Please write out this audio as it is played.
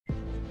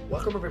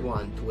Welcome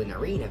everyone to an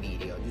arena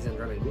video. This is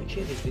Andrea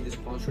Mengucci. This video is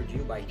sponsored to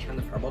you by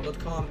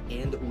channelfireball.com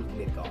and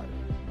Ultimate Guard.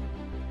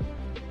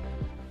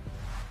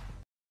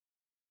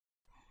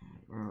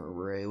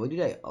 Alright, what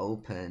did I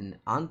open?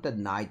 Haunted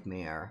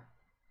Nightmare.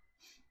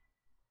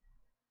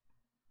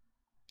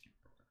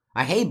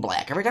 I hate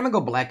black. Every time I go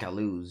black, I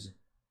lose.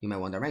 You might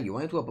wonder, man, you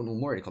wanted to open one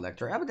more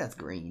collector? Ah, but that's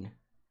green.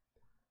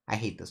 I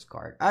hate this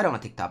card. I don't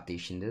want to take top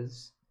dish in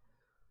this.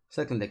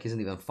 Second deck isn't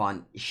even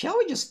fun. Shall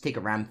we just take a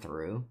ram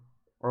through?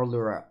 Or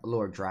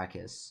Lord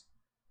Dracus?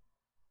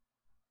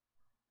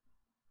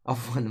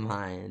 Of one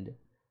mind.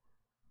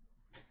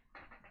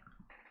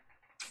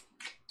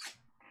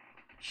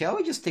 Shall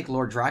we just take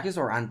Lord Dracus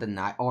or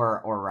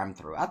or ram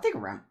through? I'll take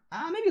ram.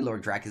 Maybe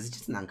Lord Dracus. It's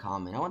just an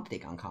uncommon. I want to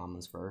take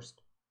uncommons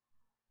first.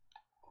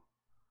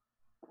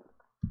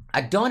 I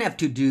don't have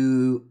to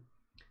do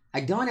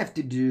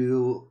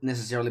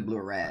necessarily blue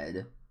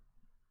red.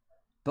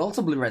 But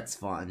also blue red's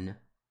fun.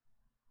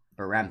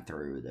 But ram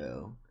through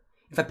though.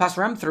 If I pass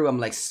ram through, I'm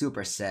like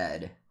super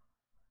sad.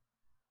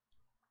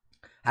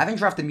 I haven't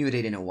drafted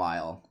mutate in a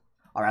while.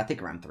 Alright, I'll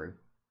take ram through.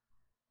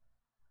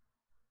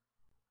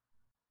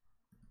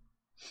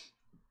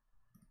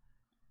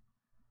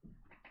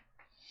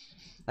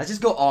 Let's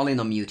just go all in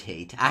on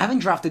mutate. I haven't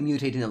drafted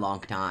mutate in a long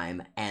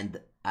time,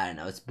 and I don't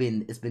know, it's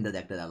been the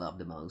deck that I love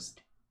the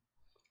most.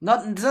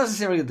 Not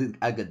necessarily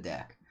a good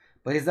deck,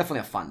 but it's definitely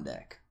a fun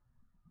deck.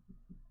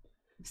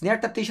 Snare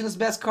Temptation is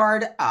best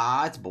card.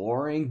 It's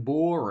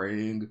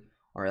boring.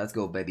 Alright, let's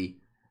go, baby.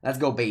 Let's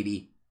go,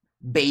 baby.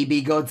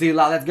 Baby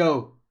Godzilla, let's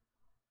go.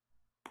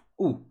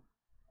 Ooh.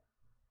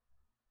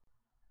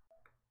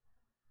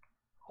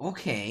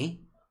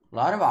 Okay. A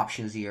lot of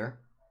options here.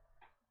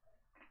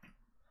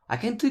 I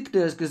can take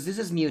this because this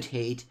is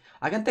mutate.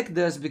 I can take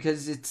this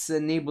because it's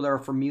enabler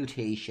for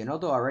mutation,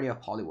 although I already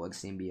have Polywog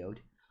Symbiote.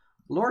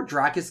 Lord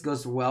Dracus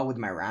goes well with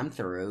my ram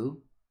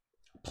through.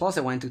 Plus,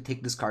 I wanted to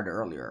take this card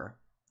earlier.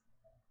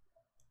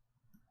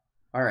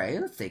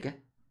 Alright, let's take it.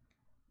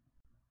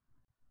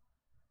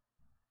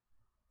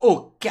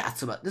 Oh,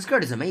 Katsuba. This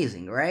card is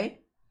amazing, right?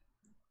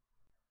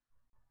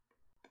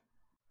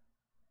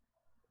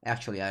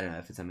 Actually, I don't know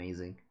if it's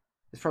amazing.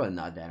 It's probably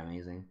not that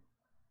amazing.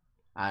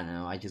 I don't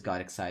know, I just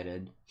got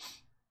excited.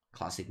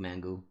 Classic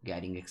Mango,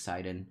 getting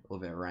excited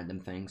over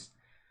random things.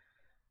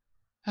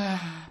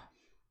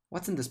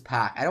 What's in this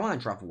pack? I don't want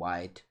to drop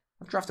white.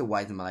 I've drafted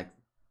white in my like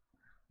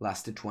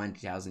last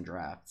 20,000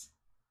 drafts.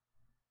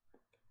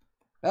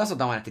 I also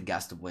don't want to take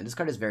Gust of Wind. This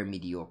card is very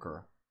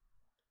mediocre.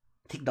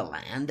 Take the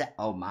land?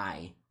 Oh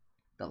my.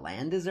 The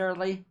land is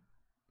early?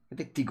 I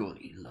think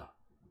Tigorilla.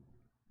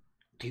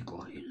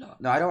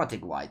 No, I don't want to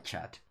take white,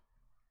 chat.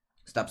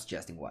 Stop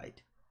suggesting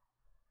white.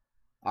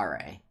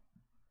 Alright.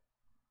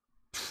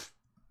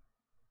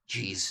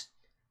 Jeez.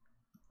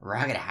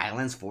 Rugged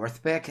Highlands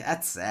 4th pick?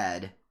 That's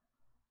sad.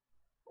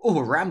 Oh,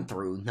 ram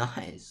through.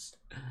 Nice.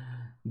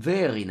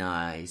 Very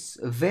nice.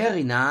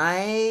 Very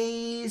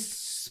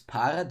nice.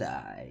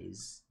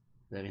 Paradise.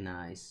 Very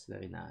nice.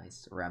 Very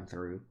nice. Ram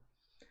through.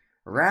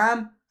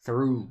 Ram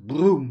through.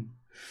 Boom.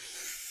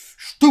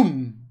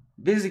 Stum.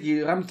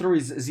 Basically, ram through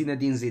is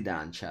Zinedine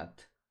Zidane,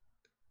 chat.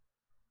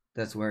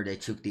 That's where they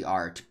took the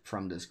art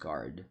from this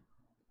card.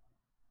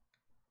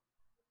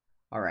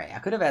 Alright, I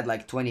could have had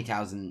like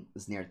 20,000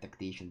 Snare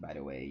Tactician, by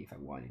the way, if I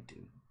wanted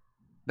to.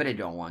 But I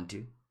don't want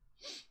to.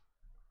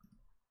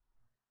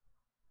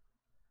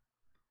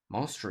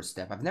 Monstrous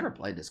Step. I've never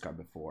played this card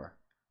before.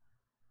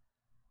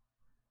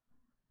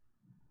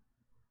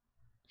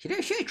 Should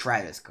I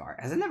try this card?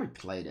 As I never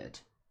played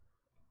it.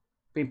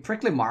 I mean,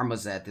 Prickly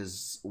Marmoset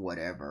is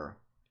whatever.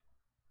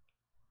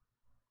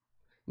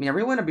 I mean, I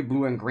really want to be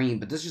blue and green,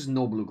 but there's just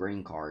no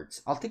blue-green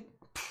cards. I'll take...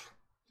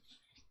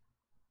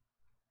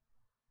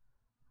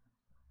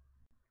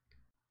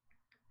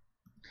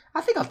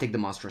 I think I'll take the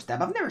Monstrous Step.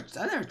 I've never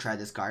tried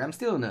this card. I'm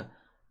still in a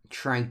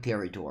trying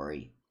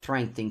territory.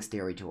 Trying things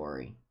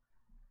territory.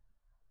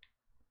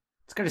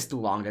 This card is too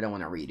long. I don't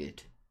want to read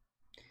it.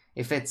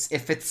 If it's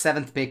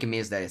 7th pick, it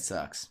means that it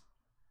sucks.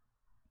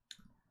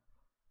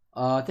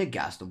 Take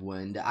Gust of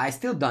Wind. I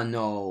still don't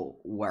know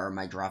where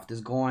my draft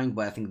is going,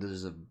 but I think this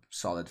is a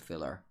solid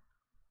filler.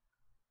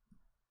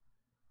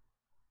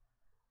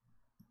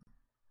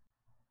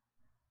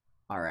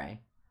 Alright.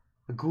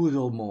 A good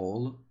old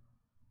mole.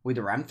 With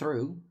the ram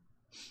through.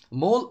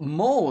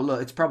 Mole,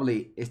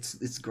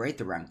 it's great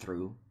to ram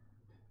through.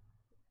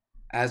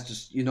 As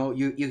just, you know,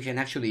 you can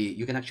actually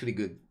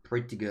get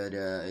pretty good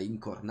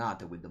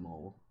Incornata with the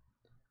mole.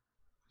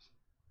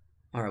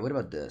 Alright, what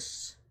about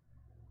this?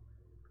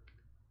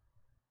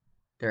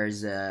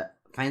 There's a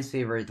Fine's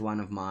favorite one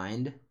of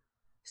mine.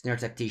 Snare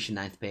Tactician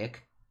 9th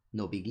pick.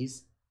 No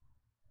biggies.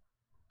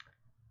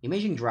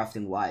 Imagine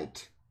drafting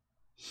white.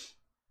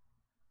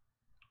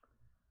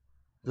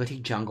 Do I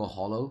take Jungle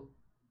Hollow?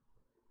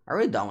 I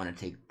really don't want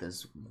to take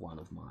this one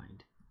of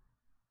mine.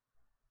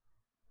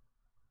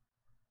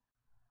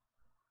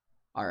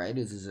 Alright,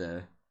 this is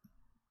a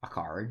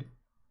card.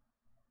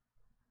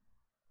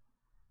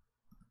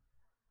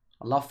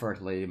 I love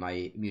Fertility in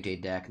my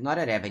mutate deck. Not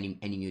that I have any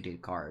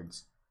mutate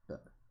cards.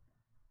 But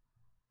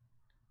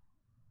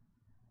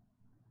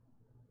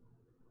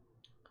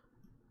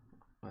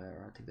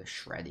I'll take the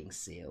shredding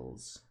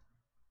sails.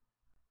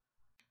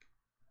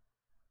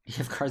 You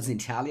have cards in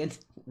Italian?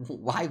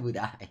 Why would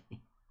I?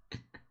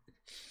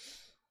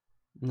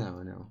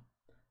 No.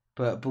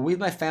 But with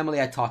my family,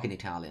 I talk in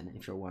Italian,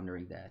 if you're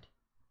wondering that.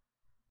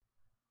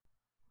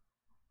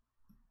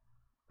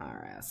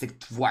 Alright, let's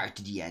take Thwart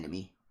the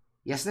Enemy.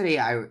 Yesterday,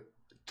 I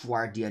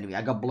Thwart the Enemy.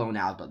 I got blown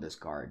out by this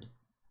card.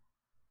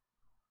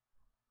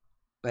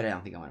 But I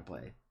don't think I want to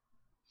play.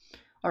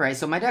 Alright,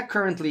 so my deck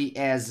currently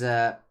has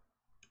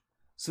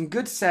some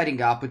good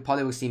setting up with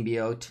Polywog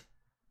Symbiote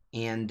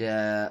and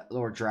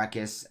Lord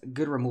Drakus.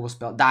 Good removal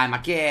spell. Dai, ma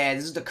che?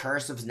 This is the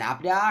Curse of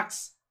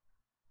Snapdox?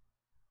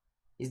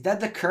 Is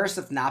that the Curse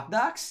of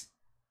Snapdox?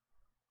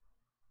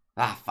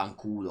 Ah,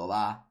 fanculo,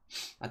 va.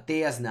 A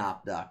te a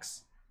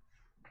Snapdox.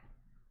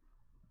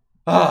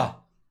 Ah!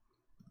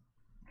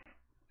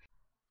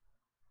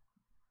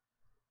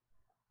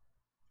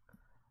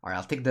 Alright,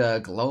 I'll take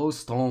the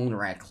Glowstone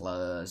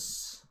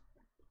Reckless.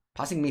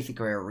 Passing Mythic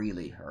Rare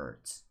really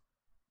hurts.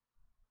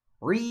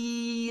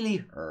 Really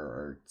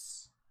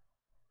hurts.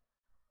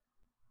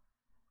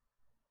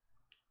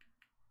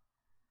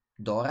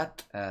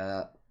 Dorat,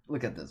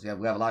 look at this. We have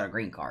a lot of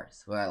green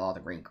cards. We have a lot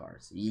of green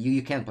cards.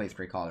 You can't play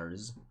 3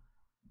 colors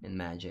in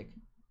Magic.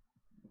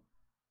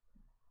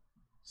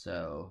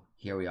 So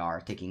here we are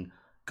taking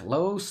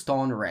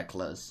Glowstone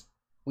Reckless,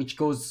 which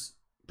goes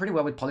pretty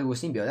well with Polywog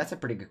Symbiote. That's a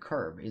pretty good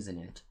curve, isn't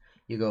it?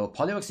 You go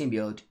Polywog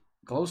Symbiote,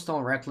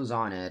 Glowstone Reckless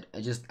on it,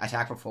 and just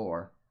attack for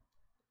 4.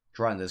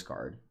 Drawing this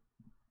card.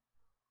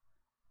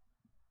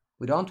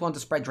 We don't want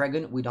to spread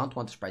dragon. We don't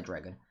want to spread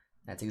dragon.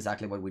 That's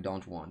exactly what we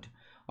don't want.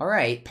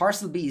 Alright,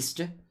 Parcel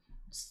Beast.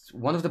 It's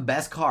one of the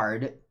best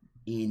card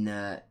in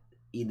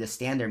the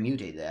standard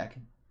mutate deck.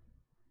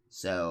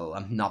 So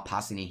I'm not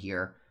passing it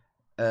here.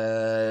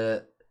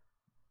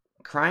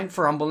 Crying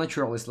for Humble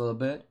Naturalist a little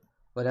bit,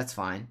 but that's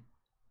fine.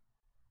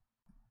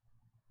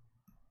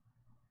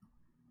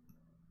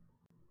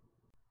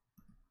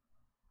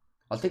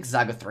 I'll take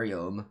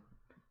Zagathrium.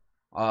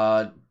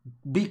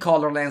 Big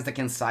color lands that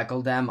can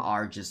cycle them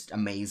are just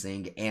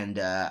amazing, and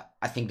I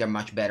think they're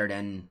much better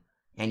than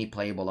any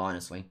playable,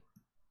 honestly.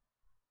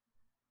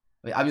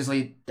 I mean,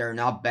 obviously, they're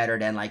not better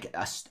than like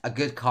a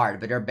good card,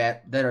 but they're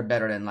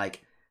better than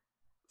like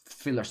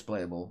fillers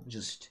playable.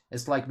 Just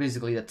it's like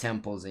basically the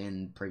temples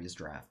in previous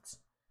drafts.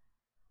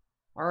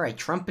 All right,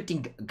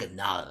 trumpeting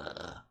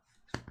Gnar.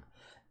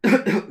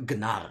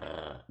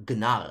 Gnar.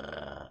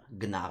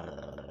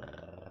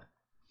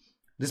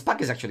 This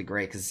pack is actually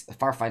great because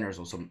Farfinder is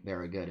also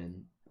very good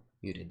in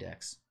muted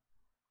decks.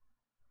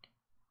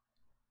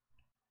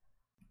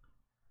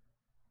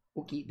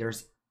 Okay,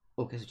 there's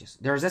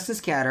Essence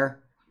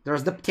Scatter.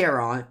 There's the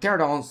Pterodon.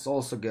 Pterodon's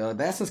also good,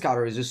 but Essence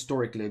Scatter is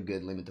historically a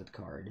good limited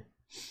card.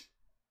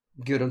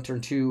 Good on turn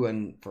 2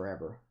 and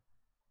forever.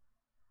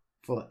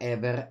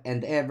 Forever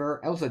and ever.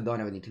 I also don't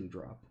have any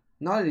 2-drop.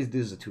 Not that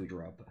this is a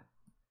 2-drop.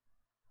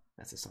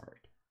 That's a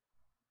start.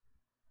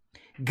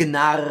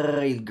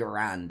 Gnar il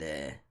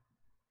Grande.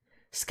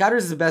 Scatter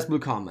is the best blue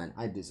common.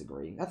 I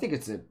disagree. I think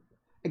it's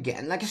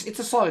it's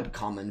a solid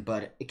common,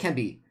 but it can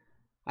be.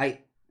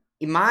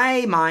 In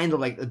my mind,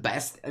 like the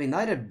best. I mean,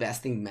 not the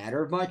best thing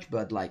matter much,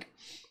 but like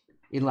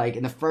in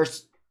the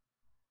first,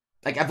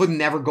 like I would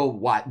never go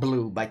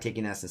blue by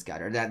taking Essence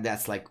Scatter.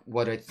 That's like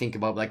what I think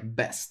about like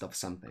best of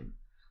something.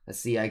 Let's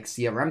see. I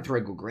see a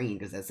Ramthor go green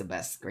because that's the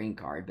best green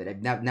card, but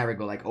I'd never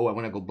go like, oh, I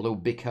want to go blue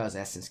because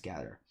Essence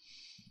Scatter.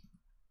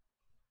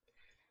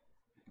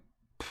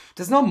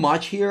 There's not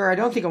much here. I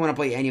don't think I want to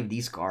play any of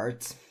these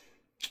cards.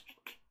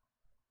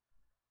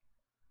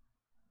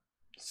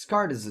 This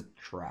card is a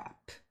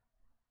trap.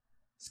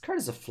 This card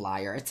is a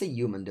flyer. It's a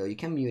human though. You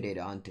can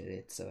mutate onto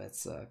it, so that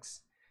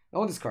sucks.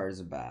 All these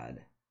cards are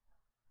bad.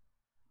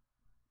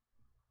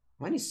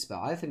 How many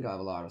spells? I think I have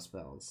a lot of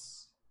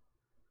spells.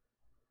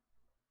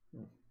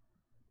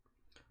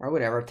 Or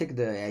whatever. I'll take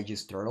the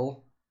Aegis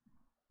Turtle.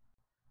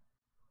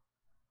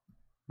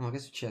 Oh, I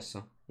guess it's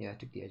Chesso. Yeah, I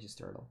took the Aegis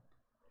Turtle.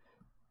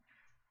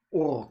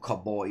 Oh,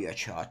 Kaboya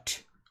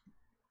Chat.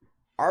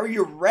 Are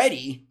you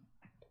ready?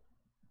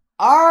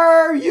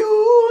 Are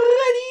you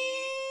ready?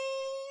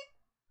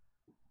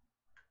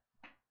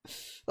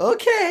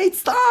 Okay,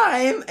 it's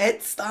time.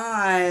 It's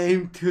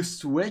time to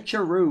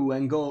switcheroo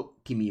and go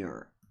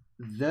Timir.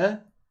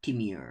 The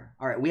Timir.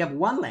 Alright, we have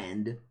one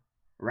land.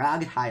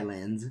 Ragged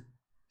Highlands.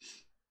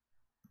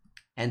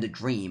 And a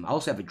dream. I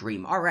also have a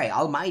dream. Alright,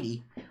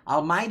 Almighty.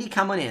 Almighty,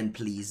 come on in,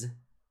 please.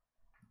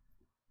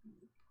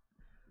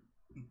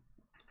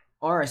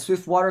 Alright,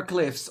 Swiftwater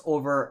Cliffs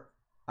over...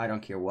 I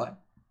don't care what.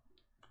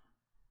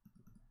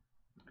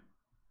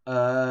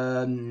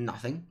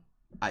 Nothing.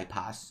 I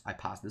pass. I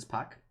pass this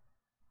pack.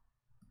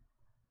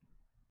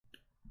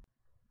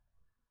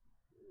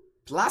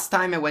 Last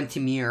time I went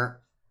Timir,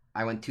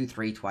 I went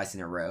 2-3 twice in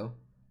a row.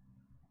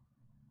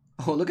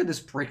 Oh, look at this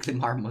Prickly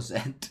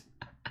Marmoset.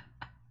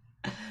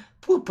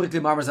 Poor Prickly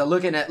Marmoset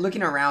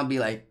looking around, be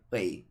like,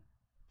 wait,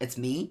 it's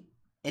me?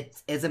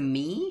 Is it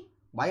me?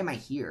 Why am I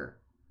here?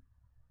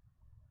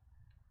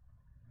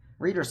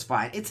 Reader's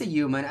fine. It's a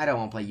human. I don't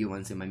want to play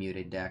humans in my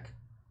muted deck.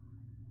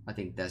 I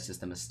think that's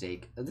just a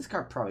mistake. This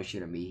card probably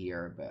shouldn't be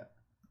here, but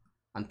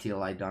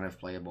until I don't have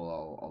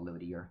playable, I'll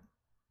leave it here.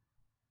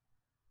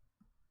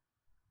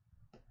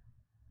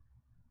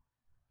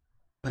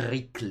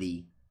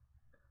 Prickly.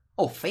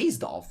 Oh, Phase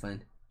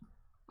Dolphin.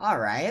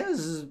 Alright,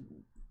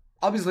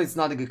 obviously it's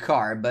not a good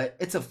card, but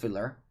it's a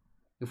filler.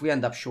 If we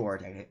end up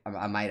short,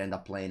 I might end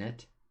up playing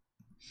it.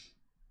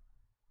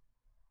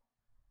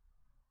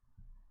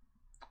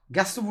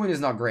 Gust of Wind is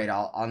not great.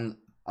 I'll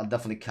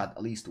definitely cut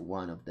at least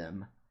one of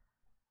them.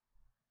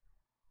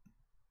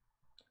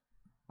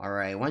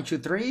 Alright, 1, 2,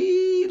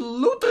 3.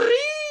 Lutri!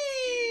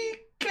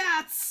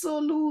 Cazzo,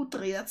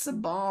 Lutri, that's a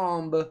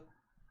bomb.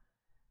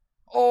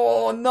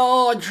 Oh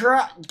no,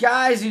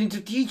 guys, you need to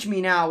teach me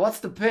now.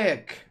 What's the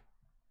pick?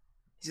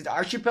 Is it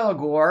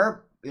Archipelago,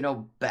 you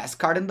know, best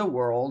card in the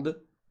world?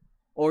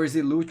 Or is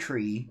it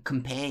Lutri,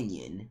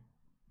 companion?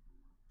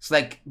 It's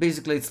like,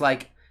 basically it's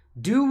like,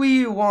 do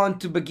we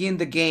want to begin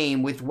the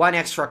game with one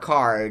extra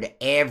card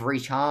every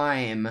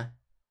time?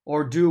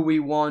 Or do we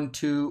want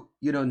to,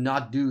 you know,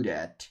 not do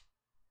that?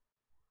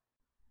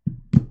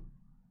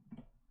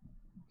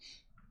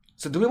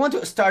 So do we want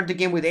to start the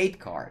game with 8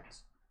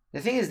 cards? The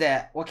thing is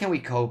that, what can we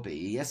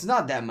copy? It's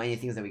not that many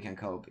things that we can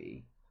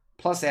copy.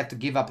 Plus I have to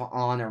give up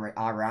on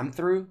a ram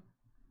through.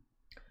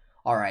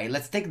 Alright,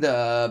 let's take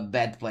the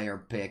bad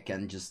player pick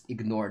and just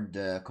ignore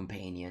the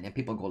companion. And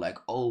people go like,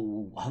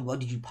 oh, what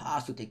did you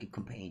pass to take a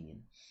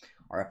companion?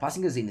 Alright,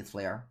 passing a Zenith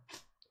Flare.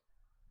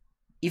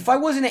 If I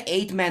was in an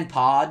 8-man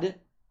pod,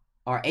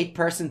 or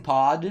 8-person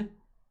pod,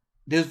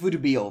 this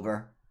would be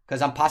over.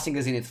 Because I'm passing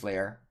a Zenith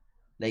Flare.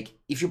 Like,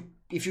 if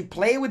you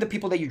play with the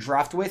people that you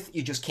draft with,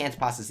 you just can't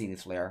pass a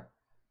Zenith Flare.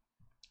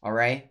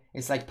 Alright?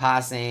 It's like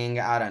passing,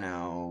 I don't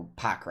know,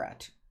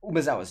 Packrat.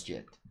 Umezawa's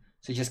Jit.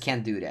 So you just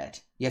can't do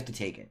that. You have to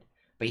take it.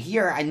 But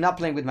here, I'm not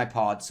playing with my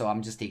pod, so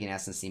I'm just taking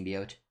Essence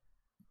Symbiote.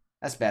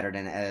 That's better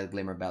than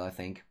Glimmer Bell, I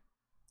think.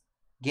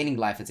 Gaining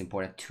life is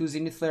important. 2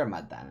 Zenith Flare,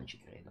 ma dai, non ci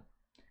credo.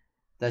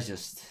 That's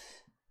just...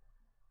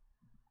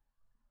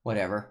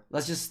 Whatever.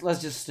 Let's just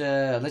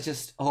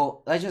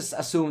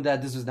assume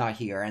that this was not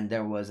here, and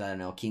there was, I don't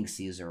know, King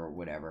Caesar or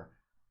whatever.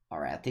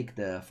 Alright, I'll take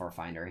the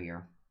Farfinder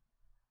here.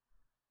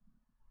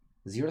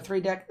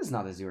 0-3 deck? It's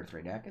not a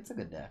 0-3 deck. It's a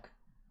good deck.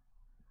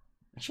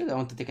 Actually, I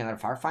want to take another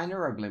Farfinder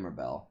or a Glimmer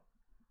Bell.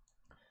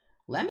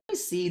 Let me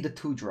see the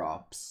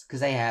 2-drops.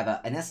 Because I have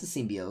an Essence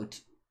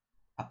Symbiote,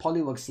 a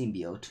Poliwag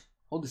Symbiote,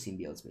 all the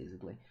Symbiotes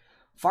basically.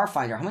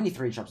 Farfinder, how many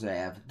 3-drops do I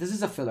have? This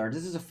is a filler,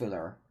 this is a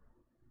filler.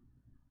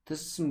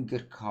 This is some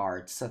good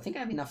cards. So I think I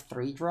have enough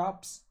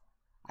 3-drops.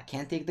 I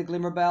can't take the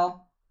Glimmer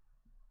Bell.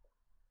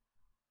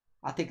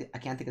 I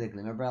can't take the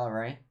Glimmer Bell,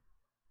 right?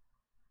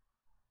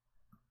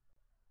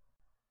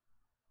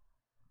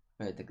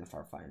 Maybe take the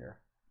Farfinder.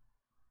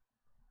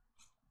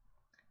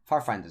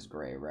 Farfinder's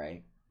great,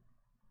 right?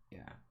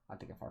 Yeah, I'll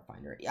take a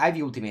Farfinder.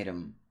 Ivy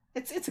Ultimatum.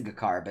 It's a good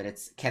card, but it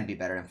can be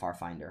better than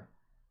Farfinder.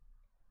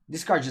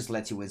 This card just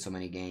lets you win so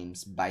many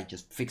games by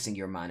just fixing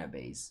your mana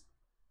base.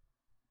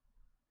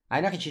 I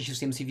know I can change your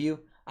Sims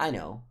view. I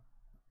know.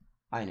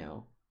 I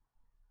know.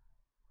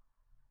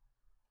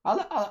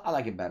 I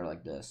like it better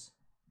like this.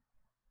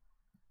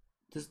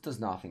 This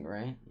does nothing,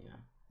 right? Yeah.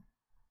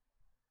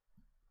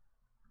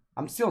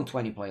 I'm still on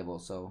 20 playable,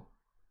 so...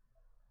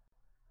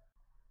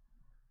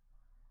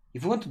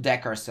 If we want to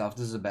deck ourselves,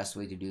 this is the best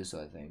way to do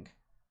so, I think.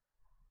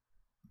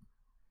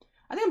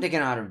 I think I'm taking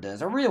out of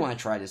this. I really want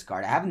to try this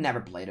card. I have never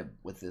played it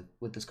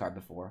with this card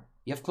before.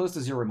 You have close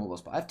to 0 removal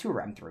spell. I have 2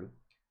 Ram through.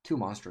 2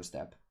 Monster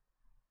Step.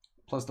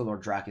 Plus the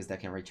Lord Drakis that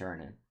can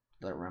return it.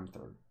 Let it Ram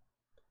through.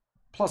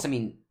 Plus, I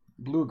mean,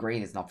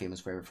 blue-green is not famous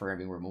for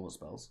having removal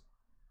spells.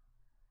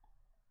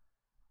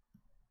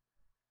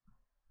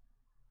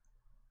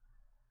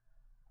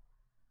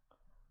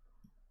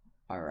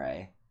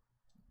 Alright.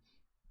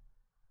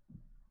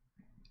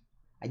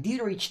 I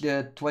did reach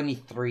the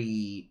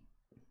 23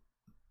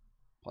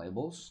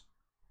 playables.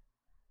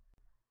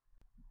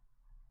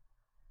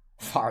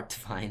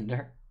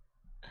 Fartfinder.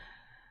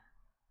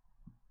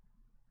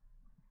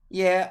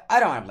 Yeah, I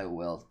don't want to play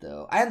Wilt,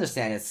 though. I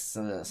understand it's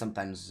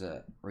sometimes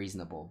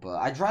reasonable, but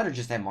I'd rather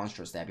just have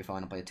Monstrous Step if I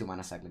want to play a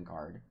 2-mana cycling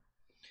card.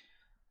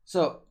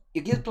 So,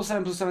 it gives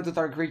 +7/+7 to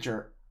target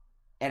creature,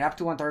 and up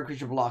to 1 target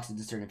creature blocks it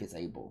this turn if it's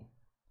able.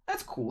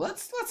 That's cool.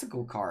 That's a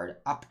cool card.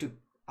 Up to.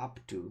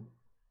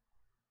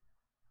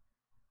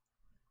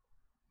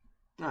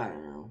 I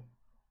don't know.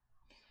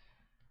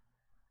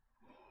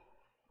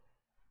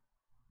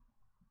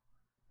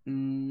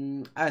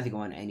 I don't think I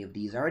want any of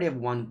these. I already have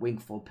 1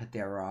 Wingfold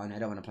Pteron. I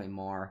don't want to play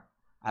more.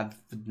 I've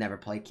never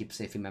played Keep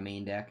Safe in my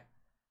main deck.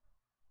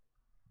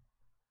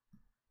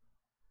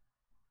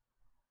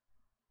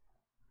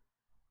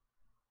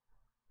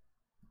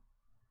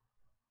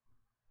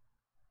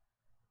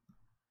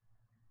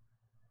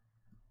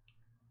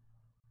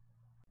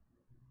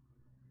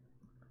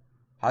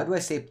 How do I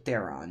say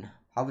Pteron?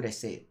 How would I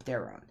say it?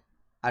 Pteron.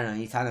 I don't know.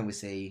 In Italian we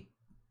say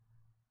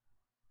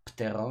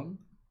Pteron?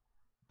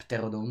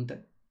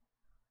 Pterodonte?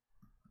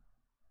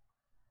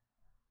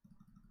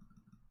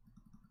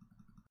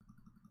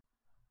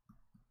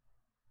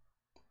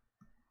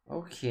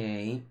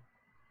 Okay.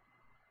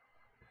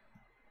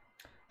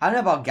 I don't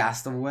know about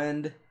Gust of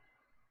Wind.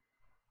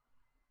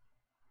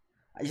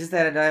 I just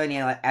that I don't have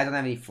any. I don't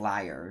have any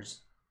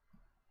flyers.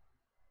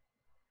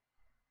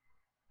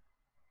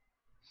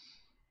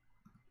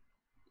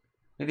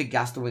 Maybe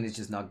Gust of Wind is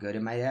just not good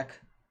in my deck.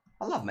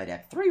 I love my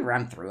deck. 3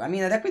 Ram Through. I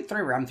mean, a deck with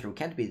 3 Ram Through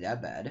can't be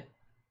that bad.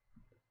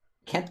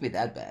 Can't be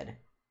that bad.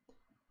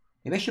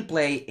 Maybe I should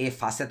play a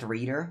Facet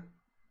Reader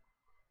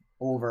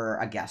over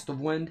a Gust of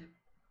Wind.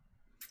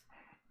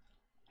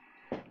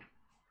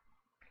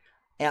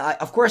 And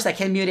of course, I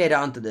can mutate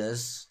onto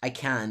this. I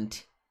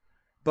can't.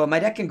 But my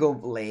deck can go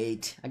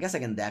late. I guess I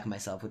can deck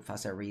myself with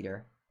Facet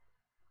Reader.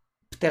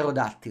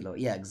 Pterodattilo.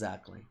 Yeah,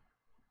 exactly.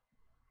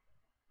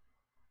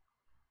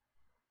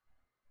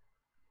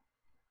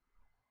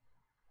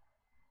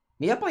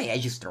 Maybe I play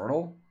Aegis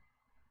Turtle.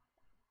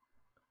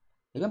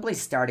 Maybe I play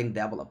Starting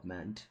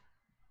Development.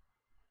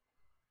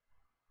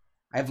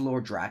 I have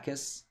Lord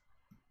Dracus.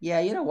 Yeah,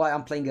 you know what?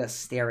 I'm playing a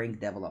Staring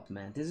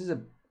Development. This is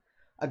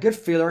a good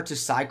filler to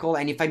cycle,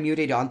 and if I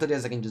mutate onto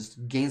this, I can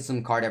just gain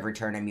some card every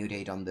turn I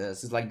mutate on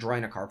this. It's like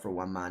drawing a card for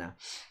 1 mana.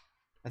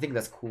 I think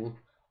that's cool.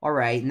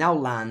 Alright, now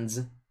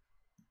lands.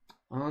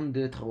 1,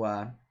 2, 3.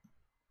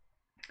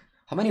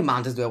 How many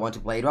mountains do I want to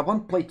play? Do I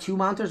want to play 2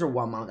 mountains or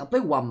 1 mountain? I'll play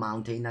 1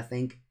 mountain, I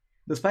think.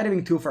 Despite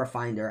having 2 for a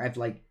finder, I have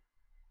like...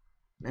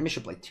 Maybe I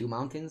should play 2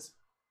 mountains.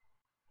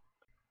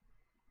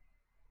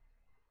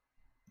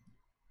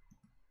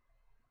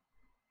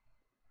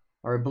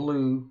 Or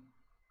blue.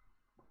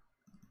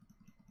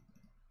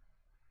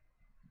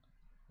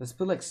 Let's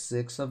put like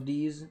 6 of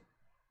these.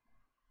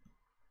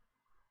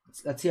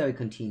 Let's see how it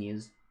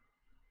continues.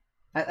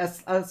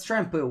 Let's try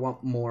and put 1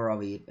 more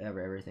of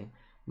everything.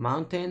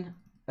 Mountain.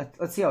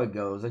 Let's see how it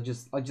goes.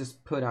 I'll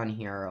just put on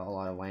here a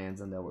lot of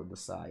lands and then we'll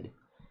decide.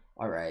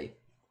 All right.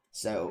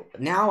 So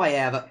now I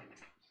have.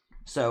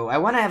 So I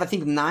want to have I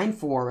think 9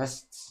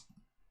 forests.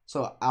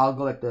 So I'll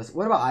go like this.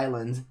 What about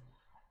islands?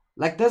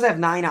 Like this, I have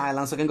 9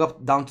 islands, so I can go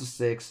down to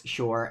 6,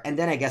 sure. And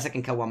then I guess I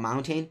can cut 1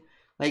 mountain.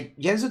 Like,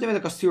 Genesis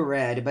Ultimate costs 2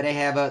 red, but I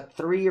have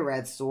 3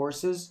 red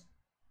sources.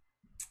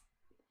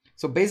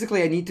 So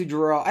basically, I need to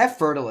draw... I have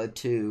Fertilite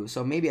too,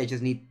 so maybe I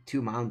just need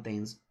 2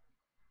 mountains.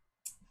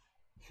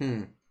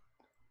 It's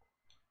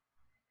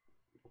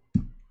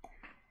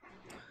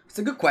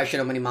a good question,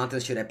 how many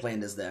mountains should I play in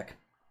this deck?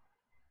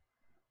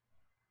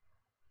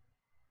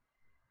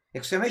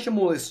 Exclamation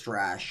Mole is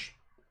trash.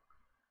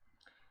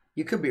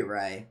 You could be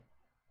right.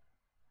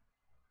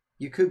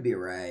 You could be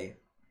right.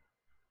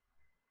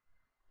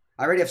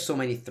 I already have so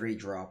many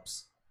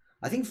 3-drops.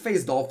 I think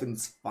Phase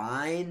Dolphin's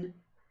fine.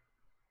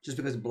 Just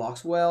because it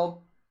blocks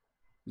well.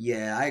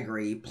 Yeah, I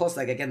agree. Plus,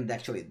 like, I can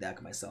actually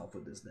deck myself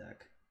with this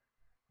deck.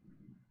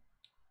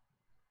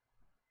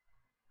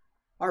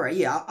 Alright,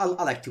 yeah, I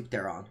like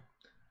Tupteron.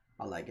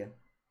 I like it.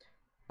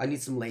 I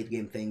need some late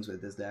game things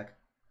with this deck.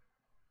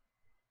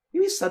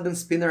 Maybe Sudden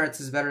Spinnerets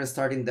is better than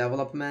Starting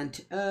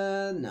Development.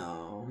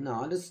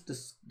 No, this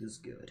is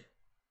good.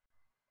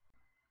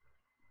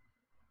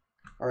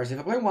 Alright, so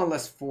if I play 1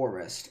 less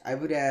forest, I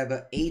would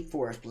have 8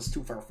 forest plus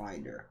 2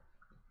 Farfinder.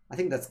 I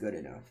think that's good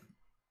enough.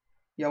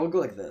 Yeah, we'll go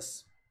like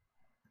this.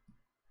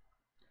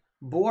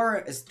 Boar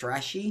is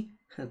trashy.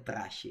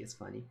 Trashy, it's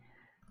funny.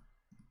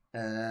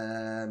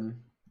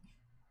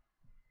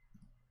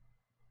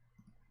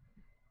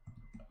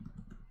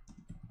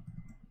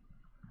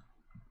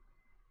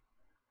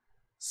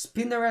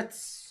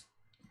 Spinnerets.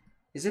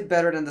 Is it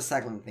better than the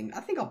cycling thing? I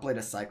think I'll play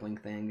the cycling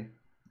thing.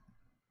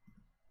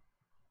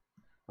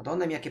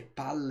 Madonna mia, che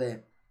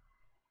palle.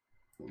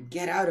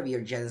 Get out of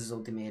here, Genesis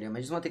Ultimatum. I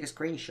just want to take a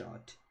screenshot.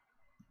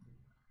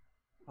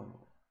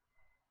 Oh.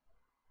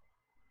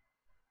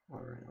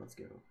 Alright, let's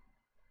go.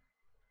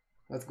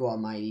 Let's go,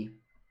 Almighty.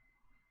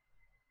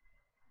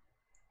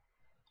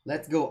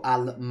 Let's go,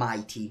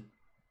 Almighty.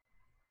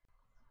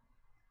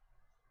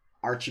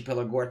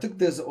 Archipelago. I took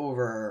this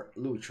over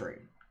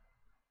Lutri.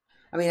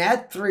 I mean, I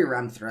had 3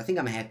 Ramthra. I think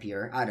I'm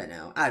happier. I don't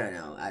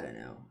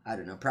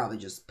know. Probably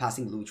just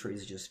passing Lutri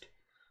is just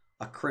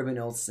a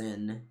criminal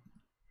sin.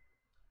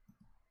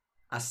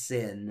 A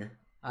sin.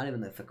 I don't even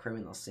know if a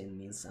criminal sin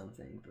means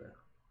something, but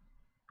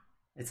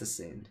it's a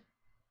sin.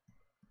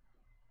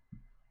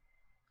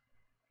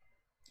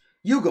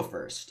 You go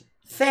first.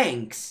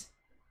 Thanks.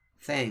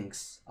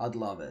 I'd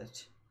love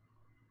it.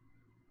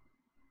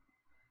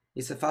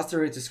 It's a faster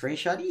way to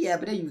screenshot? Yeah,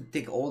 but then you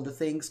take all the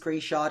things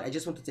screenshot. I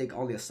just want to take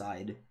only a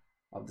side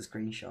of the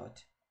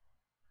screenshot.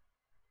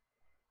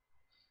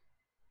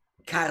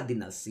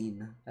 Cardinal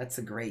sin. That's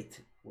a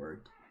great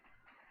word.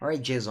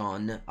 Alright,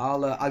 Jason.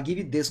 I'll give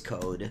you this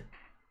code.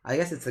 I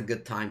guess it's a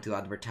good time to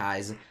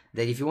advertise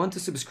that if you want to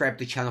subscribe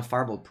to Channel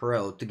Fireball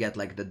Pro to get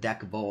like the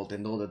deck vault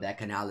and all the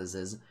deck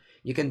analysis,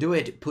 you can do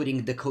it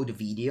putting the code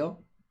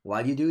video.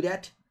 While you do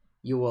that,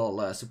 you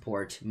will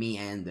support me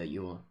and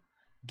you will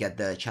get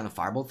the Channel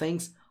Fireball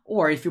things.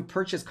 Or if you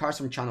purchase cards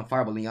from Channel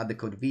Fireball and you add the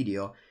code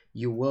video,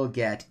 you will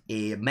get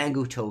a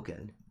Mango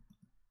token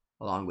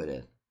along with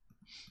it.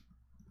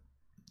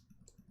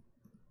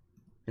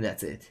 And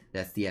that's it.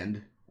 That's the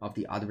end of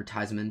the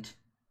advertisement.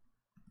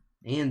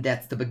 And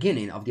that's the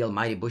beginning of the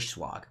almighty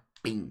Bushwalk.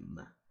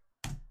 Beam.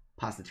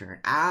 Pass the turn.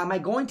 Am I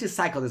going to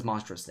cycle this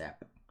monster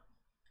step?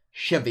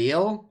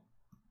 Cheville?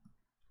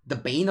 The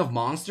Bane of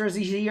Monsters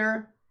is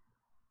here?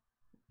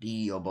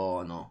 Dio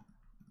bono.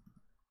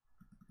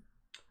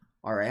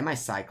 Alright, am I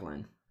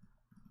cycling?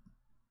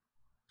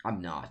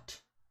 I'm not.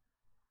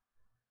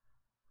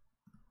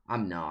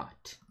 I'm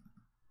not.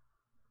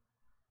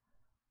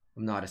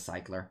 I'm not a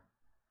cycler.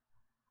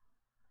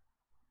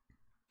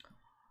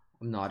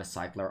 I'm not a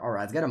cycler.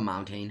 Alright, let's get a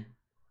mountain.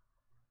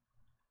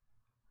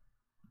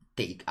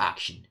 Take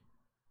action.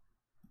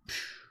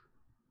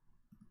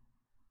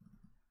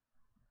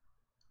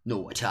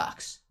 No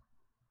attacks.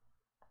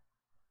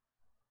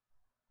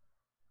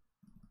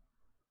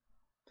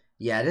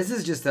 Yeah, this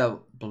is just a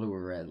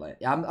blue-red light.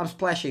 I'm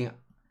splashing.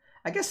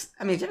 I guess,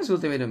 I mean, Genesis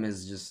Ultimatum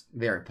is just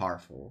very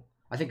powerful.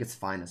 I think it's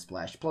fine to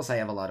splash. Plus, I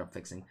have a lot of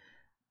fixing.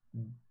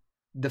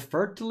 The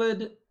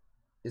Fertilid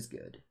is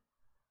good.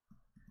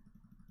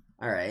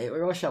 Alright,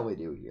 what shall we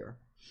do here?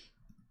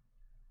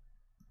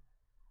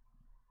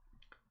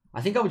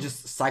 I think I would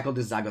just cycle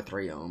this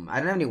Zagothrone. I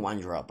don't have any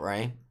 1-drop,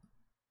 right?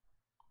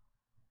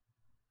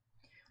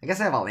 I guess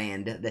I have a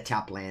land. The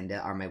tap land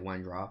are my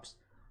 1-drops.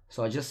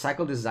 So I just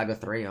cycle this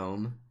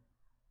Zagothrone.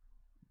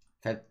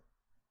 If I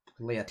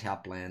play a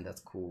tap land,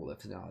 that's cool.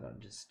 If not, I'll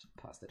just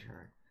pass the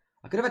turn.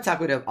 I could have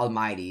attacked with an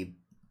Almighty,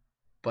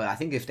 but I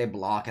think if they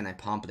block and I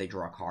pump, they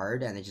draw a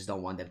card, and I just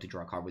don't want them to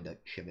draw a card with the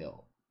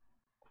Cheville.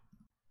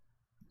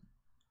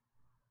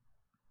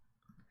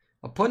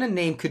 Opponent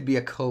name could be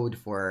a code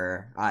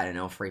for, I don't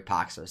know, free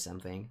packs or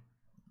something.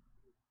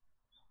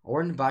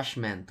 Ornbash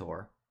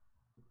Mentor.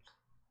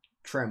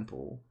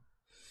 Trample.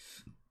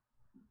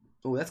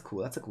 Oh, that's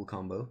cool. That's a cool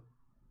combo.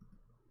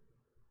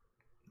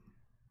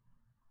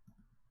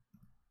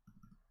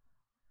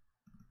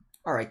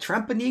 Alright,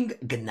 Tramponing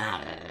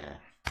Gnar.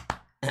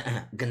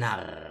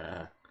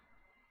 Gnar.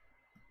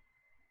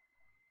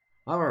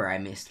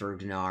 Alright, Mr.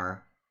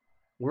 Gnar.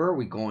 Where are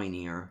we going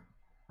here?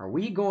 Are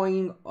we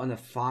going on a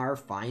Fire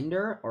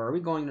Finder? Or are we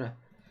going to...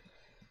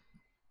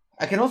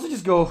 I can also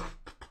just go...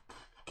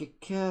 Che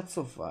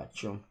cazzo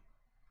faccio?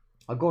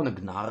 I'll go on a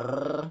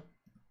Gnar.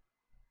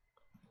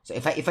 So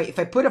if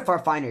I put a Fire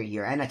Finder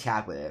here and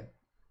attack with it,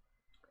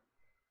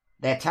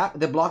 they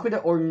block with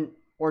the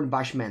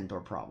Ornbash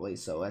Mentor probably,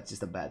 so that's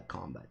just a bad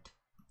combat.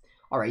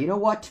 Alright, you know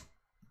what?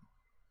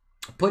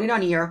 Put it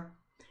on here,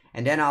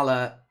 and then I'll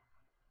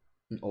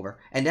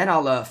and then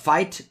I'll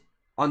fight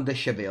on the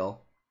Cheville,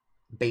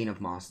 Bane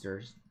of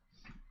Monsters.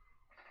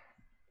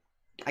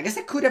 I guess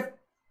I could have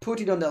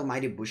put it on the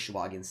Almighty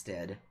Bushwalk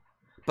instead.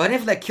 But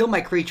if they kill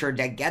my creature,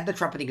 they get the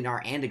Trumpeting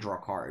Gnar and they draw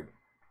a card.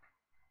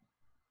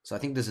 So I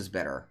think this is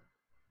better.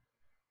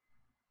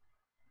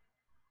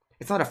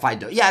 It's not a fight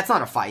though. Yeah, it's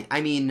not a fight.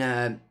 I mean,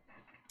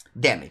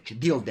 damage.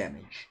 Deal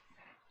damage.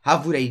 How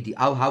would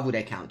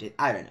I count it?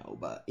 I don't know,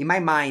 but in my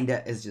mind,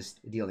 it's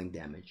just dealing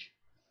damage.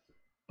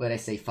 But I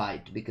say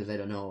fight because I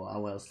don't know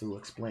how else to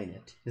explain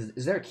it.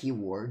 Is there a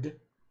keyword?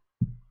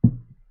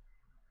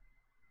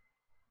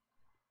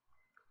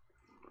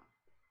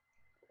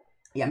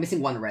 Yeah, I'm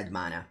missing 1 red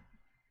mana.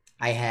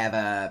 I have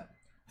a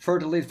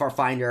Fertility for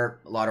Finder,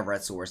 a lot of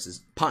red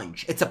sources.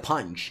 Punch. It's a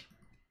punch.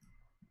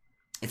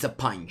 It's a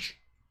punch.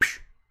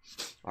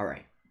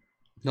 Alright.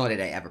 Not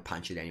that I ever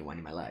punched anyone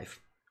in my life.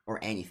 Or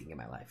anything in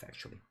my life,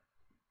 actually.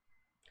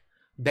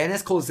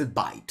 Benes calls it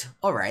bite.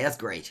 Alright, that's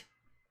great.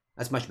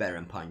 That's much better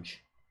than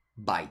punch.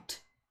 Bite.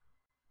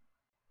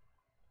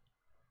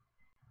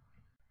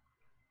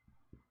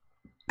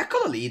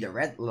 Actually,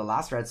 the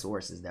last red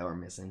sources that were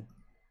missing.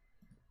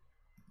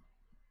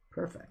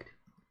 Perfect.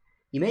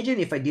 Imagine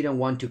if I didn't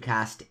want to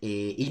cast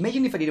a...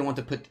 Imagine if I didn't want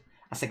to put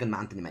a second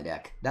mountain in my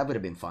deck. That would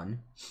have been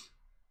fun.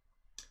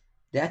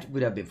 That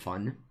would have been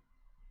fun.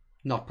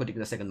 Not putting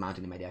the second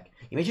mountain in my deck.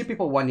 Imagine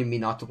people wanting me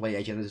not to play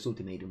a Genesis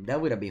Ultimatum.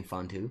 That would have been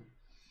fun too.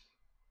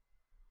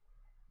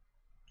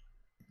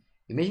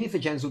 Imagine if the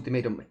Genesis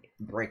Ultimatum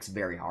breaks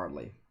very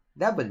hardly.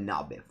 That would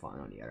not be fun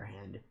on the other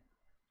hand.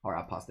 Or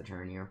I'll pass the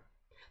turn here.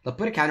 They'll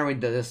put a counter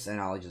with this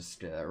and I'll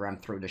just ram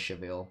through the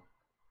Cheville.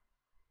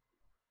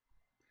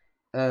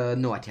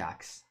 No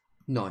attacks.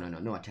 No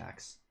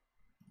attacks.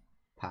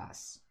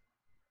 Pass.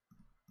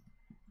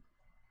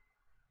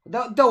 They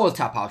will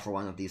tap out for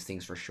one of these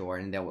things for sure,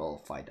 and they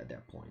will fight at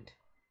that point.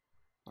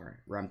 Alright,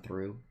 ram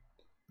through.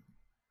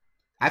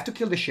 I have to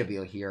kill the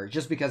Cheville here,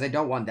 just because I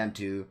don't want them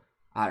to,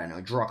 I don't know,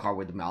 draw a card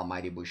with the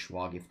Almighty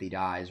Bushwalk if they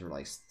dies or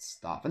like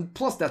stuff. And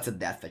plus that's a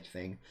death touch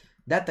thing.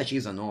 Death touch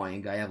is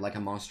annoying. I have like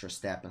a monster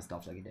step and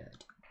stuff like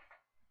that.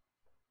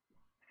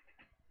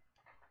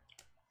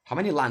 How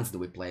many lands do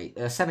we play?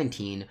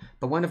 17,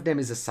 but one of them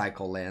is a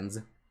cycle lands.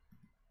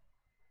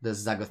 The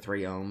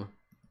Zagothrone.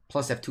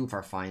 Plus I have 2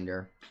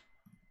 Farfinder.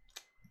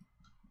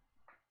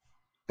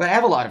 But I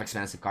have a lot of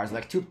expensive cards,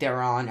 like Tube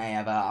Terran, I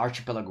have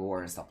Archipelago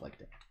and stuff like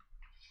that.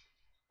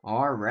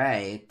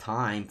 Alright,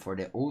 time for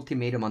the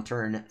Ultimatum on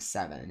turn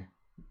 7.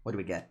 What do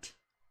we get?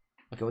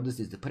 Okay, what does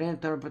this do? Put on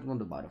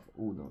the battlefield.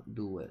 Oh, no,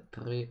 do it.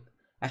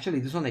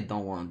 Actually, this one I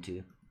don't want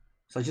to.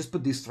 So I just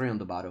put these 3 on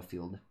the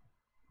battlefield.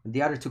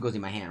 The other two goes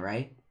in my hand,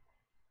 right?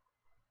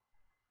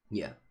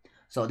 Yeah.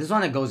 So this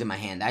one that goes in my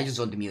hand. I just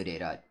want to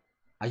mutate it.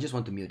 I just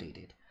want to mutate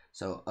it.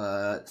 So,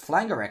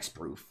 flying or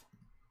X-proof?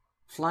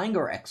 Flying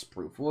or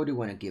X-proof? What do you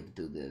want to give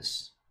to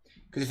this?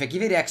 Because if I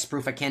give it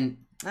X-proof, I can...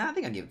 I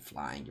think I'll give it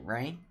flying,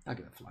 right? I'll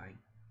give it flying.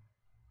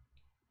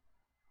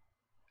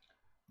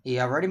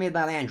 Yeah, I've already made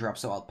my land drop,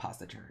 so I'll pass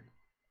the turn.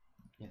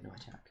 Yeah, no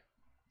attack.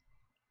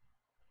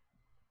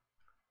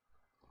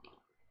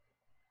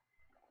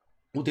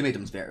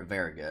 Ultimatum's very,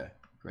 very good.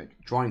 Right.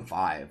 Drawing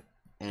 5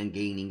 and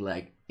gaining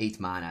like 8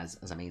 mana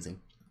is amazing.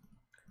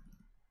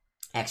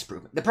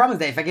 X-proof. The problem is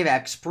that if I give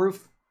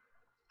X-proof,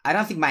 I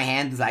don't think my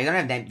hand is... I don't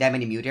have that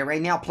many mutate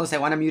right now. Plus, I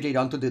want to mutate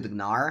onto the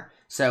Gnar.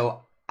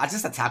 So, I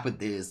just attack with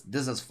this.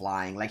 This is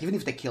flying. Like, even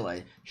if they kill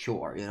it,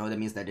 sure. You know, that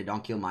means that they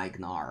don't kill my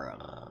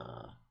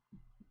Gnar.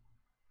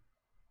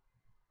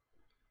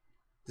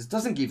 This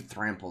doesn't give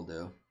trample,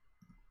 though.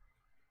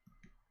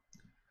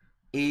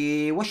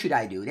 What should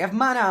I do? They have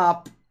mana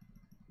up.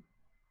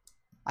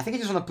 I think I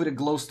just want to put a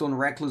Glowstone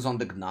Recluse on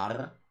the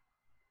Gnar.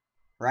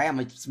 Right? I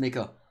might just make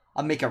a...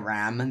 I'll make a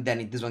ram, and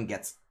then this one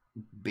gets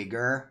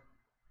bigger.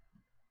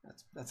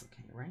 That's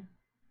okay, right?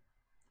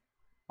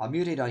 I'll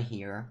mutate on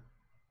here.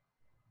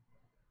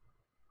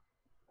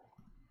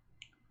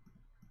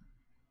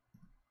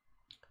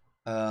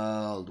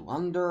 I'll do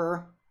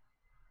under.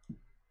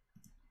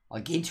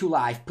 I'll gain 2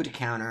 life, put a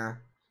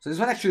counter. So this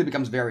one actually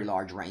becomes very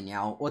large right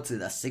now. What's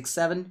it, a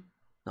 6-7?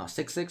 No,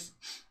 6-6?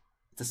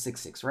 It's a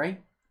 6-6,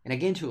 right? And I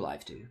gain 2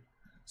 life too.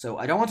 So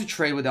I don't want to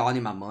trade with the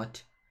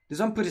Animamut. This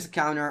one puts a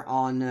counter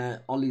on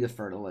only the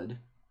Fertilid.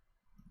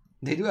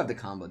 They do have the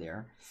combo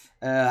there.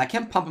 I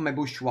can pump on my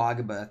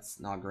Bushwag, but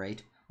it's not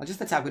great. I'll just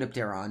attack with a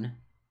Pteron.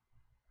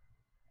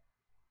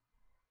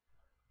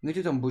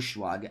 Mutate on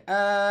Bushwag.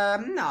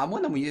 No, I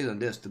want to use it on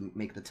this to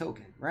make the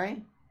token,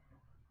 right?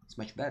 It's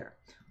much better.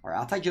 Alright,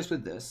 I'll attack just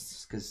with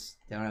this, because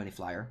they don't have any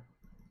flyer.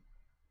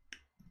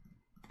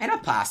 And I'll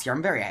pass here.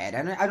 I'm very ahead.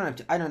 I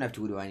don't have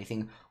to do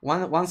anything.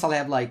 Once I'll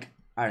have like,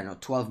 I don't know,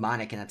 12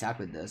 mana, I can attack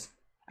with this.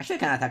 Actually, I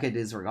can attack with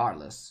this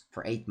regardless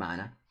for 8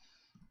 mana.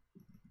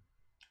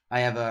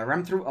 I have a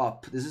Ram Through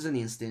up. This is an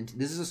instant.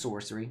 This is a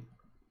sorcery.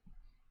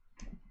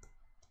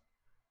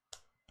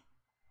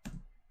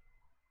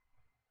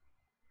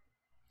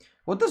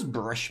 What does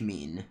brush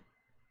mean?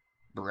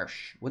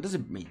 Brush. What does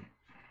it mean?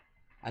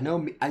 I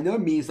know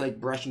it means like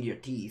brushing your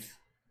teeth.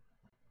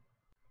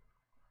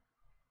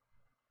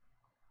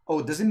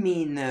 Oh, does it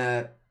mean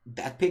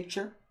that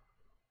picture?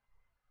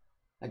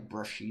 Like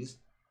brushes?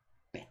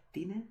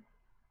 Pettine?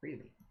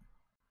 Really?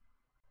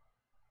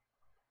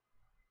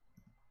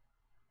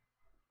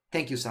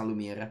 Thank you, San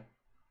Lumiere.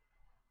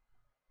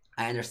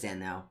 I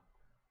understand now.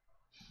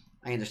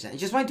 I understand. I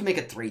just wanted to make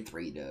a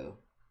 3-3 though.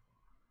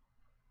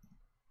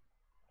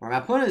 Or my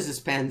opponent is to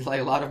spend like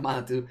a lot of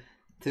mana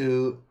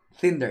to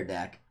thin their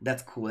deck.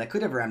 That's cool. I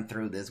could have rammed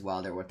through this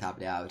while they were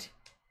tapped out.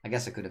 I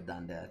guess I could have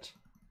done that.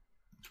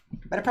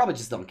 But I probably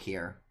just don't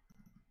care.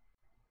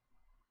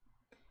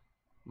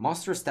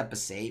 Monster Step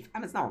is safe. I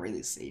mean, it's not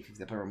really safe if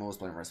they put remote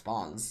spell in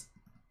response.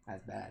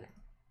 That's bad.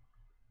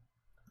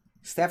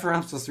 Step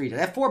around plus 3. They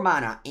have 4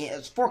 mana.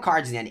 It's 4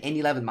 cards in the end and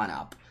 11 mana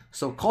up.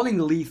 So calling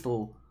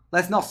lethal,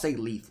 let's not say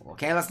lethal,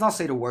 okay? Let's not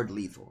say the word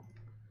lethal.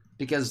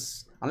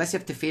 Because unless you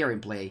have Teferi in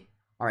play.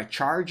 Alright,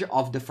 Charge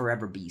of the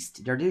Forever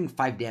Beast. They're doing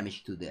 5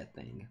 damage to that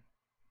thing.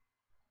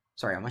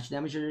 Sorry, how much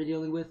damage are they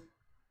dealing with?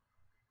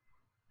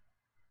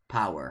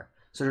 Power.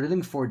 So they're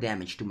doing 4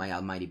 damage to my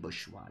Almighty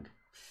Bushwag.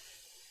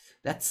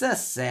 That's a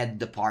sad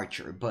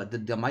departure, but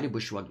the Almighty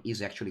Bushwag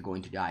is actually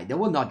going to die. They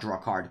will not draw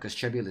a card because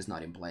Chebil is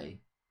not in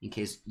play, in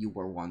case you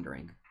were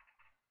wondering.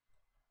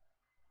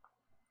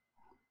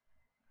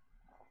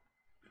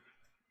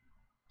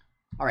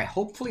 Alright,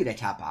 hopefully they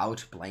tap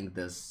out playing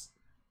this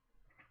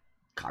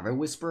Carver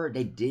Whisperer.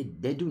 They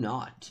do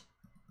not.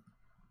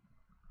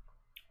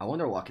 I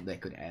wonder what they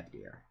could have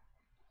there.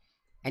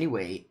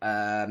 Anyway,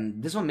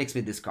 this one makes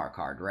me discard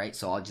card, right?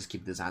 So I'll just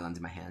keep this island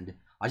in my hand.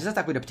 I'll just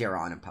attack with a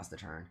Pteron and pass the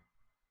turn.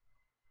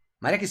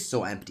 My deck is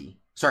so empty.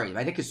 Sorry,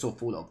 my deck is so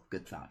full of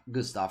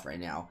good stuff right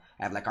now.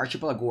 I have like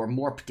Archipelago,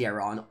 more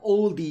Pteron,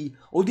 all the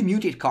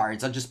mutate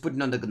cards. I'll just put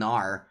it on the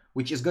Gnar,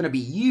 which is gonna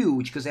be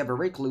huge because I have a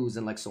Recluse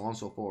and like so on and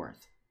so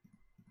forth.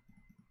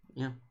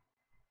 Yeah.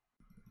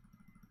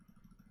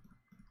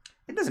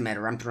 It doesn't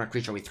matter. I'm throwing a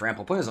creature with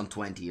trample. Put us on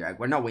 20. Right?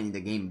 We're not winning the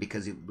game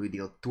because we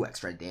deal 2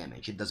 extra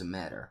damage. It doesn't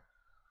matter.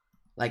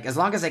 Like, as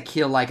long as I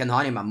kill, like, an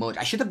Animamut.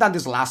 I should have done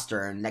this last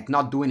turn. Like,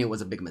 not doing it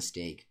was a big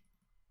mistake.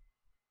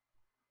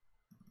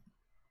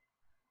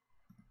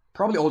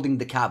 Probably holding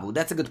the Kavu.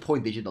 That's a good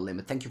point, Digital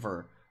Limit. Thank you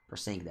for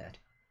saying that.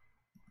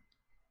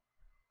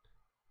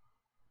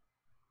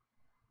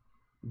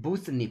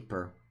 Booth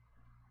Nipper.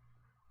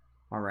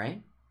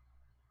 Alright.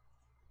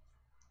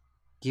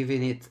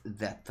 Giving it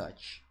that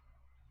touch.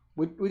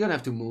 We don't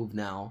have to move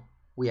now.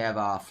 We have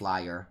a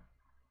flyer.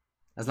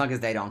 As long as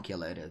they don't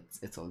kill it,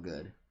 it's all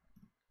good.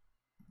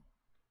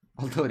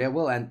 Although they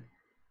will end.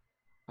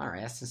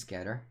 Alright, that's a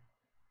scatter.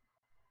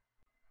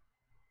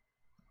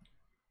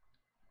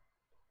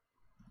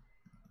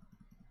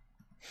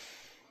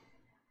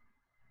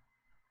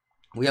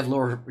 We have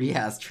Lord...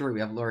 Yeah, it's true. We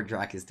have Lord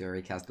Drakis to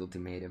already cast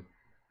Ultimatum.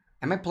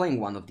 Am I playing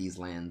one of these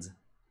lands?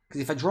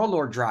 Because if I draw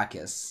Lord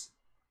Drakis...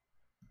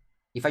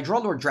 If I draw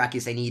Lord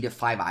Drakis, I need a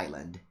 5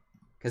 island.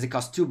 Because it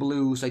costs 2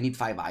 blue, so I need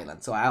 5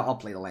 islands. So I'll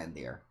play the land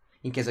there.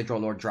 In case I draw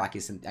Lord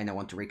Drakis and I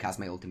want to recast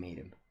my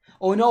Ultimatum.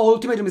 Oh no,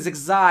 Ultimatum is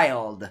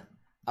exiled!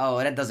 Oh,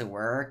 that doesn't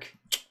work.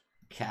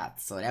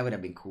 Cat, so that would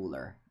have been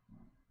cooler.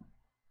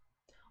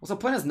 Also,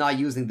 opponent's not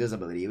using this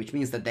ability, which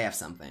means that they have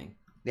something.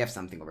 They have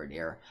something over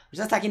there. We're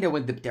just attacking them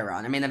with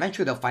Dipteron. I mean,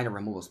 eventually they'll find a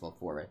removal spell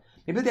for it.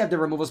 Maybe they have the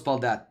removal spell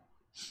that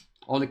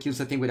only kills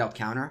the thing without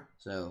counter.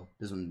 So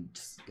this one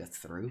just gets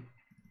through.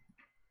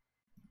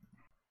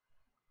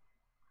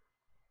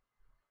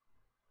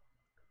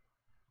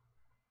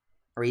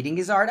 Reading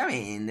his art? I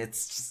mean,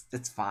 it's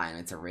fine.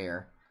 It's a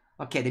rare.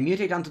 Okay, they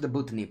mutate onto the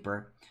Boot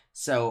Nipper.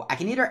 So I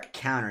can either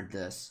counter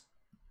this,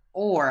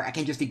 or I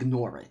can just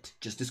ignore it.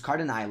 Just discard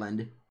an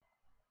island.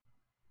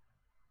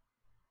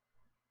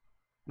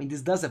 I mean,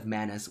 this does have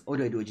menace. What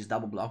do I do? Just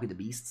double block with the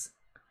beasts?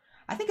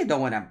 I think I don't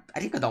want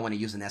to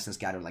use an Essence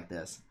Scatter like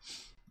this.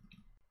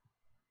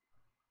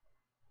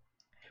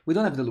 We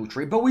don't have the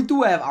Lutri, but we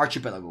do have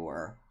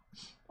Archipelagore.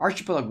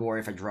 Archipelagore,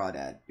 if I draw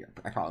that,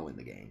 I probably win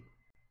the game.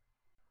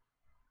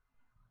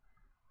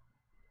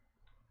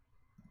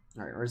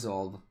 Alright,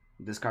 resolve.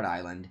 Discard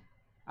island.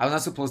 I was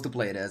not supposed to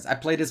play this. I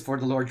played this for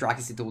the Lord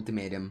Drakis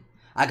Ultimatum.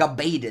 I got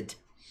baited.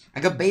 I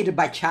got baited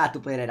by chat to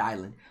play that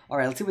island.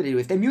 Alright, let's see what they do.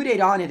 If they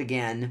mutate on it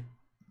again...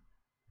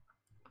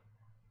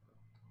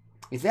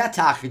 If they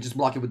attack, we just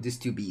block it with these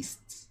 2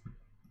 beasts.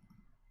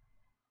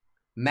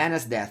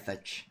 Menace Death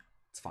Touch.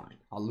 It's fine.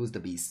 I'll lose the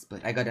beasts,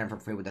 but I got them for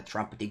free with the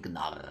Trumpeting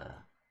Gnarr.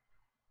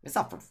 It's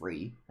not for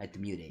free. I had to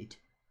mutate.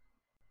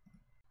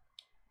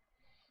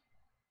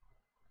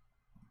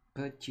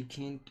 But you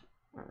can't...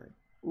 Alright.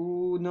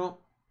 Uno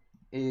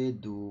e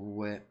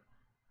due.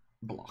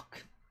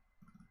 Block.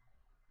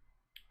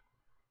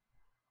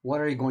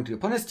 What are you going to do?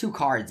 Opponent has 2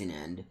 cards in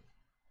hand.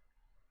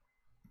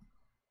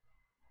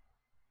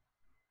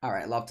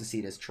 Alright, love to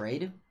see this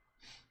trade.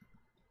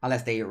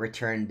 Unless they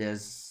return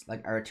this,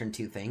 like, I return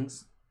 2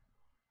 things.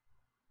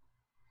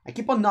 I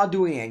keep on not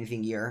doing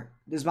anything here.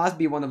 This must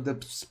be one of the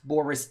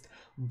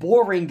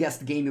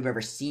boringest game you've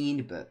ever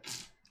seen, but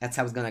that's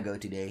how it's gonna go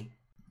today.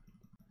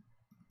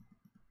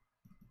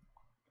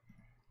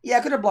 Yeah,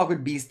 I could have blocked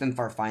with Beast and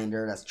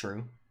Farfinder, that's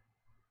true.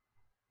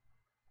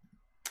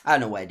 I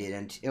don't know why I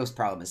didn't. It was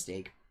probably a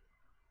mistake.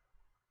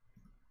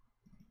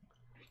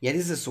 Yeah,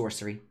 this is a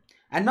sorcery.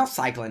 I'm not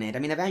cycling it. I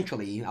mean,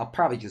 eventually, I'll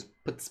probably just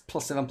put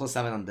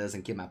 +7/+7 on this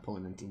and kill my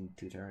opponent in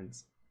 2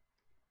 turns.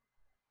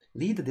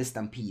 Lead the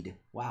Stampede.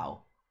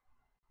 Wow.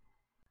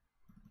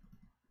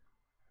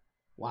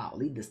 Wow,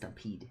 lead the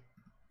Stampede.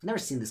 I've never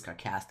seen this card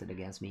casted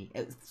against me.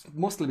 It's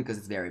mostly because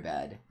it's very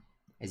bad,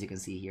 as you can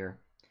see here.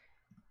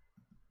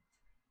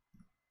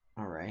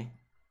 Alright.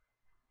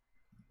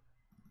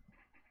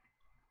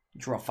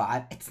 Draw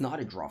 5. It's not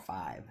a draw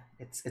 5.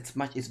 It's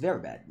very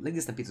bad. Lead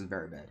the Stampede is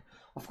very bad.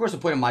 Of course, the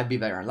opponent might be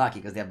very unlucky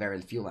because they have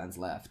very few lands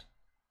left.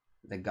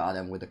 They got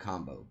them with the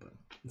combo, but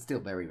it's still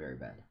very, very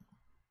bad.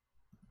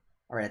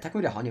 Alright, attack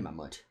with a Honey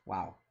Mammoth.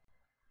 Wow.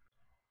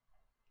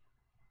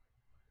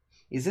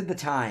 Is it the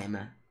time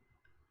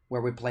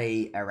where we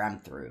play a Ram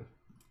Through?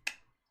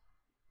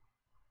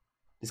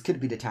 This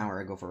could be the time where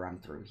I go for Ram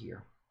Through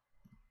here.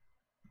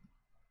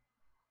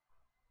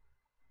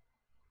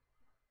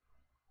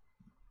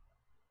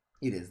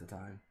 It is the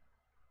time.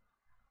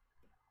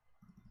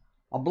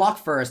 I'll block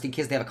first in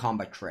case they have a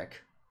combat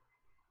trick.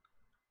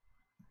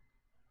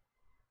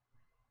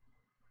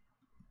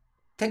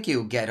 Thank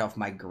you, Get Off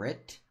My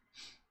Grit.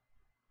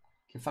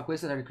 Can fuck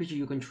with every creature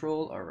you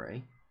control?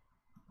 Alright.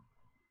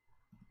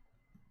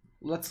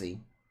 Let's see.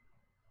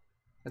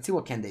 Let's see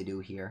what can they do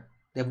here.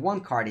 They have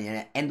 1 card in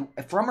it, and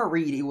from a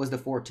read, it was the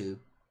 4/2.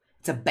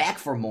 It's a back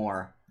for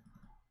more.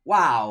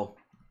 Wow.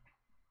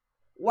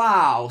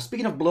 Wow.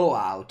 Speaking of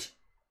blowout.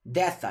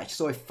 Death Touch,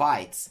 so it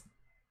fights.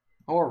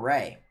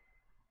 Alright.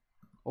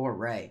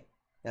 Alright.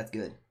 That's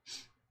good.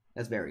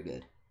 That's very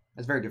good.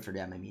 That's very good for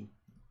them, I mean.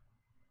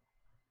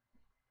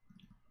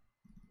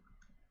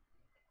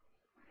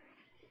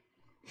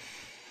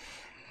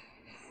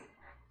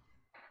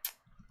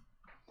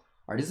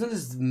 Alright, this one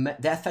is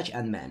Death Touch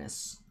and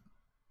Menace.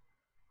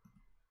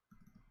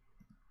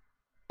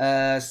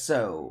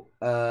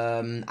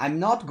 I'm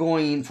not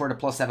going for the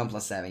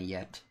 +7/+7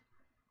 yet.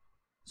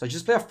 So I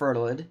just play a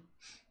Fertilid.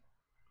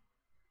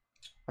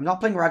 I'm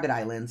not playing Rugged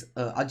Islands.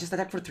 I'll just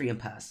attack for 3 and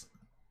pass.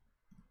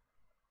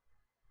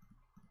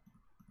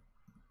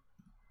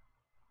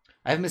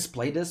 I have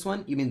misplayed this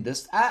one. You mean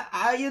this?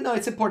 You know,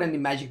 it's important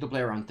in Magic to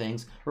play around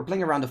things. We're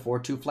playing around the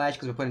 4/2 flash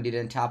because we're putting it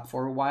in tap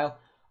for a while.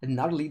 And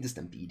now lead the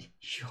Stampede.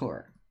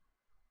 Sure.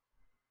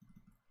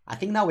 I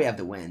think now we have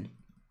the win.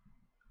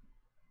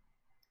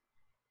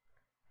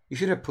 You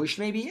should have pushed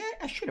maybe? Yeah,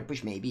 I should have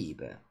pushed maybe,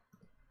 but...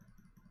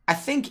 I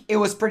think it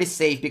was pretty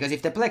safe because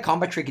if they play a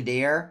combat trick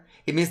there,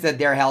 it means that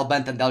they're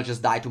hellbent and they'll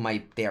just die to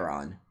my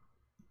Theron.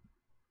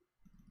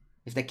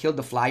 If they kill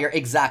the flyer,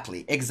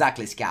 exactly,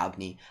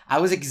 Scalpney. I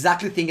was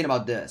exactly thinking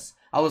about this.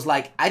 I was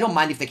like, I don't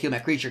mind if they kill my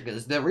creature,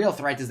 because the real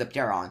threat is the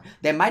Pteron.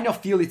 They might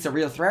not feel it's a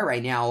real threat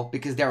right now,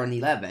 because they're on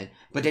 11,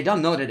 but they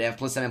don't know that they have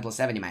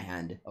 +7/+7 in my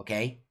hand,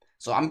 okay?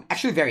 So I'm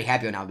actually very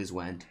happy on how this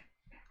went.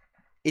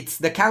 It's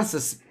the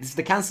Kansas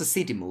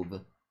City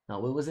move. No,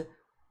 what was it?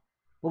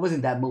 What was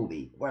in that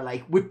movie? Where,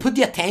 like, we put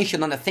the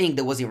attention on a thing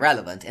that was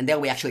irrelevant, and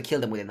then we actually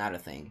killed them with another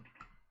thing.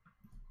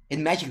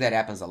 In Magic, that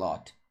happens a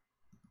lot.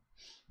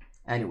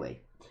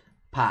 Anyway,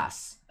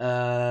 pass.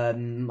 A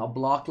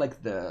block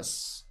like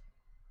this.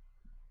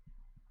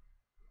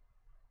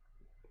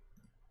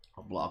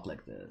 A block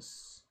like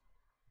this.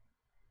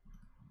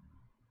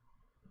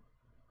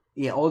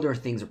 Yeah, all their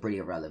things are pretty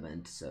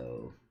irrelevant,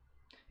 so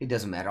it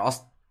doesn't matter.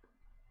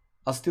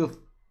 I'll still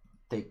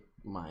take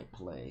my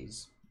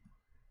plays.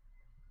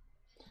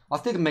 I'll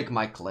still make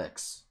my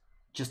clicks,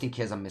 just in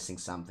case I'm missing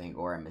something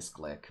or I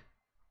misclick.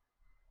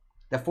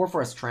 The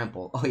 4/4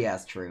 trample. Oh yeah,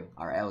 it's true.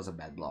 Alright, that was a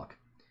bad block.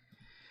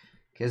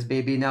 Cause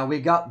baby, now we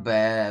got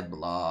bad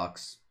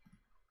blocks.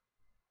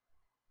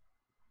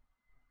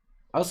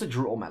 I also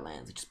drew all my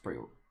lands, which is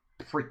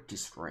pretty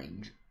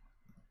strange.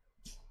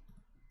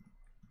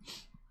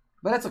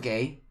 But that's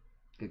okay.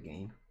 Good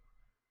game.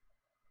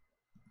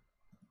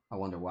 I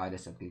wonder why they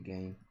said good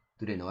game.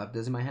 Do they know I have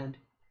this in my hand?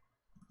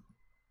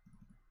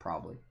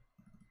 Probably.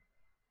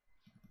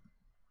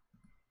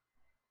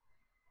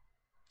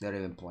 They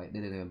didn't even play. They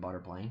didn't even bother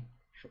playing.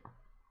 Sure.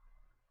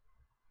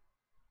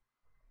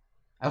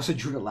 I also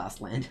drew the last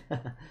land.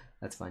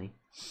 That's funny.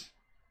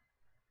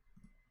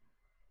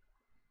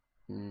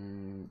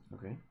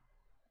 Okay.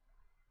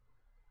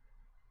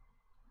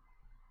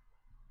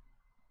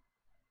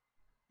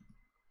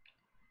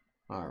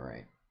 All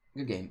right.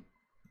 Good game.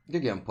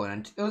 Good game,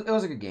 opponent. It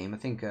was a good game. I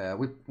think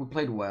we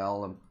played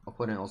well.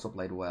 Opponent also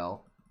played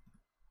well.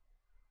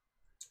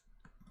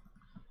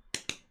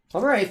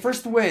 All right,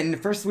 first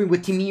win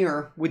with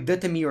Timur, with the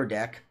Timur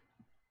deck.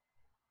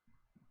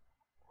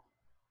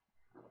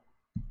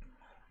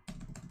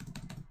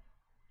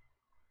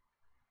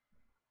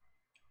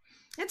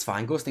 It's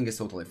fine. Ghosting is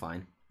totally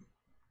fine.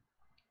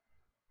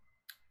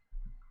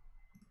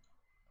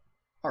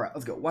 All right,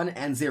 let's go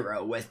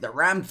 1-0 with the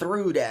Ram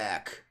Through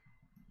deck.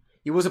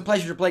 It was a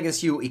pleasure to play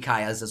against you,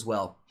 Ikayas, as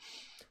well.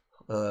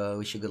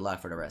 Wish you good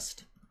luck for the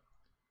rest.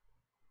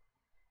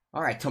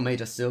 All right,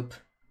 tomato soup.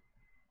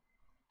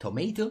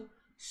 Tomato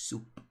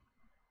soup.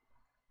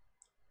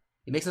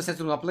 It makes no sense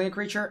to not play a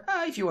creature.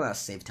 If you want to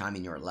save time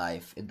in your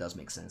life, it does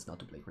make sense not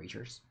to play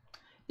creatures.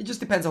 It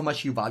just depends how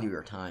much you value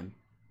your time.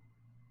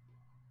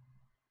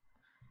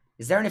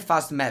 Is there any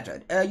fast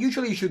method?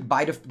 Usually you should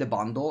buy the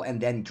bundle and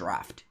then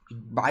draft.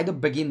 Buy the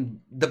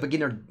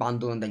beginner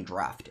bundle and then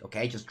draft,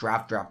 okay? Just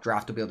draft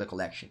to build a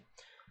collection.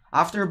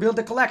 After you build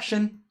the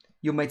collection,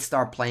 you might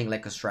start playing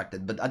like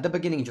constructed, but at the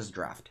beginning just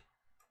draft.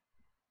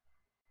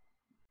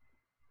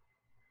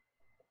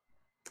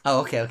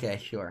 Oh, okay,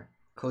 sure.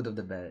 Code of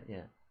the bed,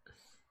 yeah.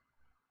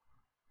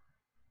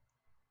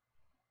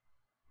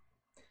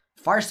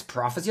 Farce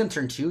Prophecy on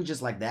turn 2,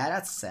 just like that?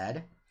 That's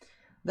sad.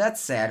 That's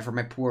sad for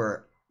my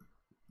poor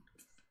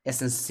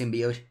Essence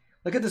Symbiote.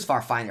 Look at this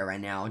Farfinder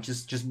right now,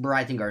 just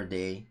brightening our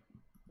day.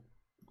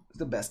 It's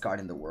the best card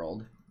in the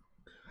world.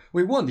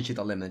 We won the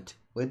Cheetah Limit.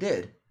 We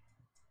did.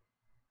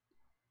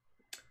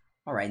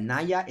 Alright,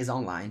 Naya is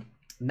online.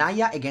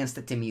 Naya against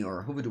the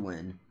Timur. Who would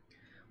win?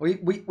 We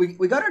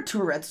got our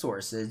 2 red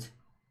sources.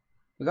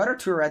 We got our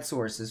 2 red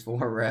sources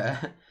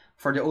for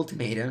the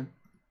ultimatum.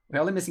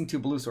 We're only missing 2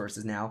 blue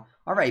sources now.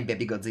 Alright,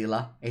 baby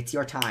Godzilla. It's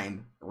your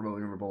time.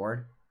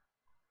 Reward.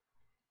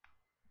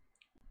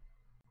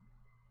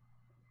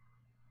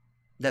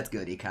 That's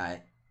good,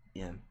 Ikai.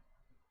 Yeah.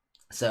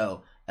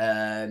 So,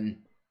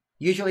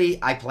 usually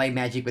I play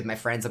Magic with my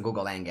friends on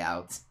Google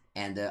Hangouts.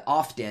 And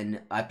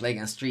often I play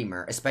against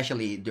streamer,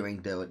 especially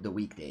during the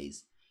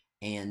weekdays.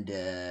 And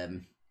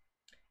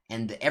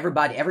every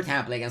time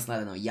I play against, I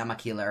don't know,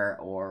 Yamakiller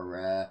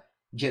or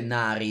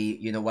Gennari,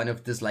 you know, one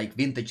of this like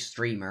vintage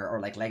streamer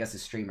or like legacy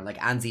streamer, like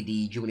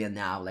AnziD, Julian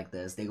Now, like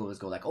this, they always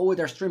go like, oh,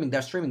 they're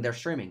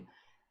streaming.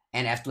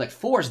 And I have to like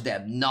force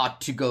them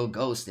not to go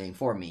ghosting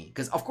for me.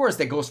 Because of course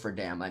they ghost for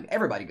them, like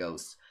everybody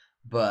ghosts.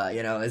 But,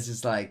 you know, it's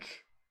just like,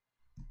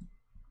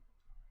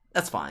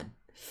 that's fine.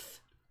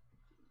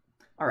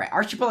 Alright,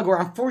 Archipelago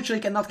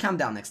unfortunately cannot come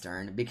down next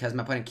turn because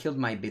my opponent killed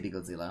my baby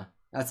Godzilla.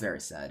 That's very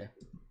sad.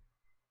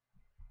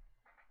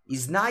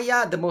 Is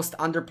Naya the most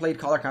underplayed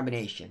color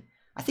combination?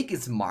 I think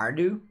it's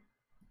Mardu.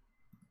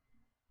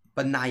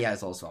 But Naya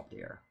is also up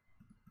there.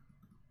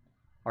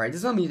 Alright,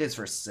 this one mutates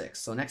for 6.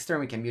 So next turn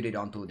we can mutate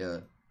onto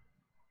the...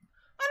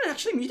 I don't know,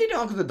 actually mutating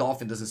onto the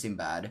Dolphin doesn't seem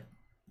bad.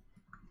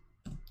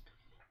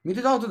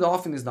 Mutating onto the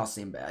Dolphin does not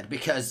seem bad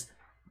because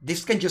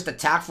this can just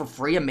attack for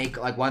free and make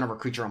like one of our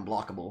creature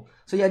unblockable.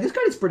 So yeah, this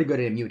card is pretty good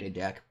in a mutate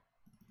deck.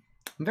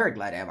 I'm very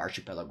glad I have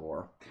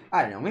Archipelago.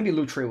 I don't know, maybe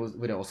Lutri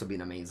would also be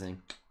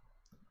amazing.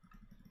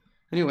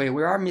 Anyway,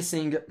 we are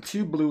missing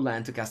 2 blue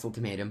land to cast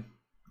Ultimatum.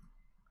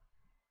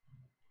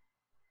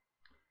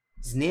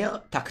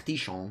 Snare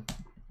Tactician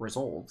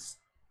resolves.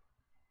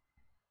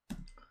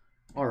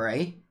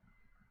 Alright.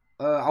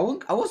 I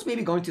was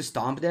maybe going to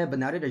stomp them, but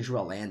now that I drew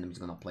a land, I'm just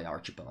gonna play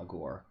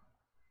Archipelago.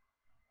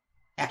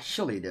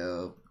 Actually,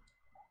 though,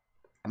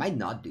 I might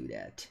not do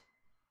that.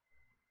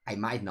 I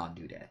might not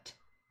do that.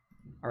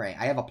 Alright,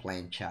 I have a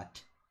plan,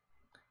 chat.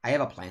 I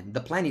have a plan.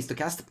 The plan is to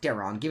cast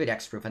Pteron, give it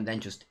X-Proof, and then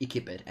just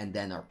equip it, and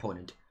then our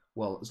opponent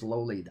will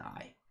slowly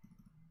die.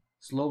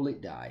 Slowly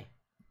die.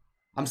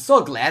 I'm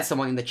so glad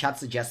someone in the chat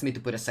suggested me to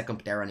put a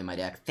second Pteron in my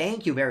deck.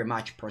 Thank you very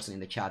much, person in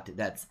the chat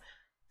that's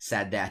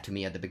said that to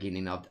me at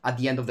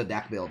the end of the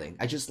deck building.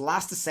 I just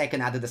last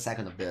second added the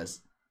second of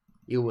this.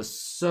 It was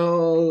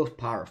so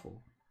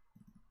powerful.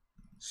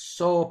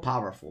 So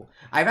powerful.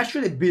 I've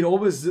actually been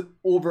always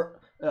over...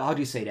 how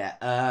do you say that?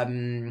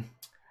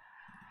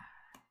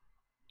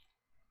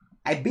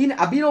 I've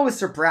been always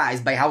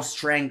surprised by how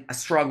strong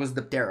was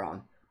the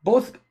Pteron.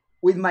 Both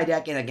with my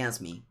deck and against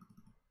me.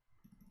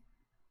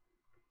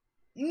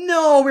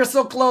 No, we're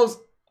so close.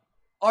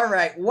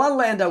 Alright, one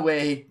land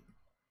away.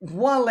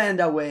 One land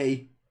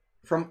away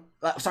from...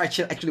 sorry,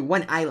 actually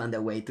one island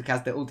away to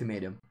cast the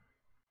ultimatum.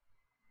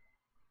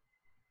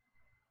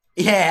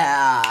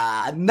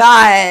 Yeah,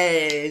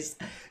 nice.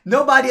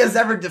 Nobody has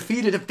ever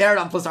defeated a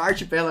Pteron plus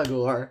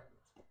Archipelago.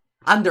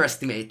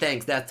 Underestimate,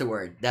 thanks, that's the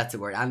word. That's the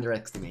word,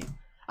 underestimate.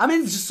 I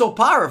mean, it's just so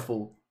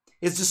powerful.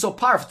 It's just so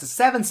powerful. It's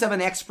a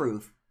 7/7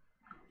 X-Proof.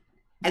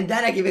 And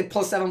then I give it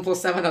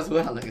 +7/+7 as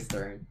well next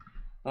turn.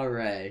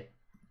 Alright.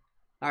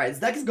 Alright, this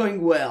deck is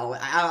going well.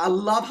 I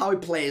love how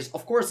it plays.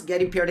 Of course,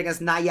 getting paired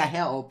against Naya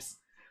helps.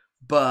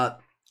 But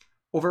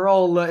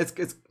overall, it's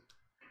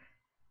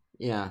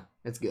yeah,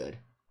 it's good.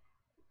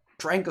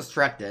 Train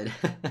constructed.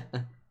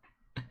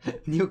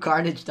 New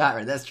Carnage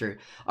Tower, that's true.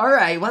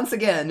 Alright, once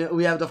again,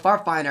 we have the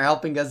Farfinder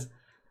helping us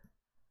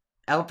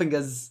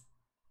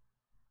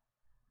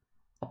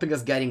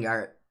getting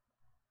our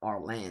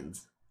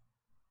lands.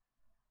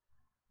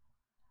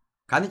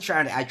 Carnage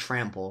Tower, I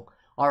trample.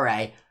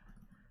 Alright.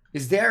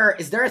 Is there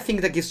a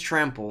thing that gives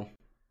trample?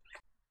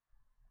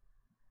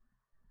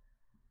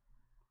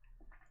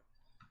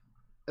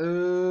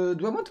 Do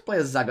I want to play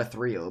a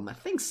Zagathrium? I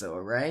think so,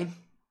 right?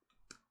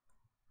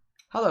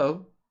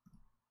 Hello.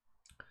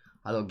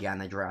 Hello,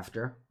 Gana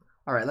Drafter.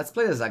 Alright, let's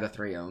play the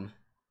Zagathrium.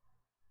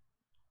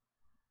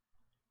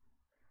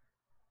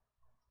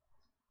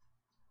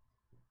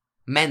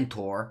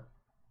 Mentor.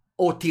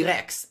 Oh,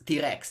 T-Rex.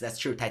 T-Rex, that's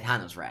true.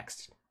 Titanus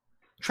Rex.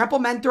 Trample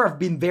Mentor, I've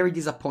been very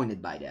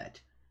disappointed by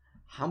that.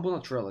 Humble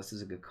Naturalist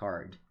is a good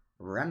card.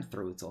 Ram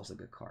Through, it's also a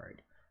good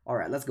card.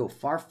 Alright, let's go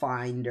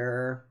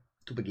Farfinder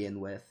to begin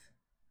with.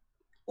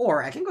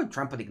 Or I can go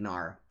Trample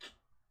Ignar.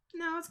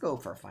 No, let's go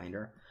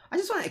Farfinder. I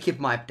just want to keep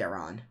my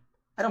Pteron.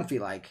 I don't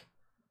feel like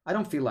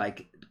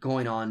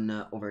going on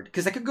over...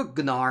 Because I could go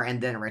Gnar and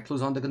then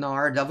Recluse on the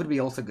Gnar. That would be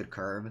also a good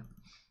curve.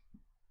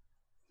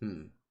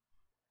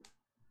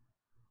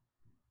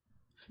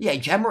 Yeah,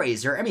 Gem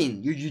Razor. I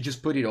mean, you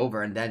just put it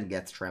over and then it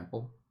gets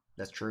trample.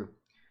 That's true.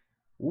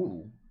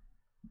 Ooh.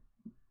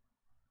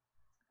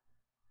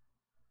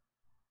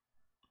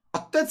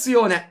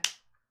 Attenzione!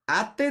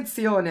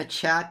 Attenzione,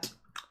 chat.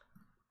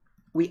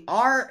 We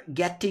are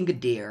getting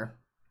there.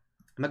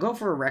 I'm gonna go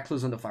for a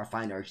Recluse on the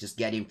Farfinder, just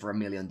get him for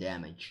 1,000,000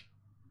 damage.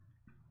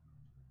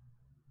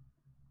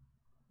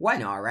 Why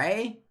not,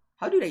 right?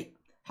 How do they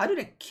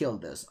kill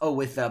this? Oh,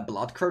 with a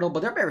Blood Curdle,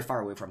 but they're very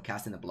far away from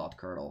casting the Blood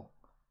Curdle.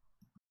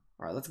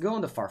 Alright, let's go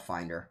on the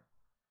Farfinder.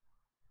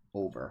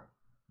 Over.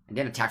 And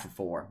then attack for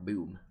 4.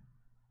 Boom.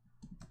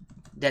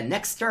 Then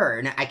next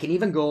turn, I can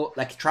even go,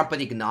 like, Trumpet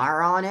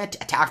Ignar on it,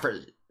 attack for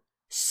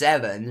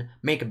 7,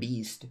 make a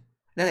beast.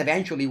 Then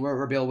eventually we'll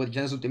rebuild with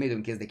Genesis Ultimatum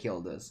in case they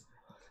kill this.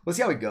 We'll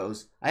see how it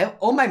goes. I have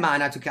all my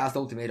mana to cast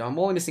Ultimatum. I'm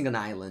only missing an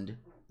island.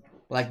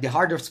 Like, the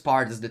hardest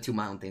part is the 2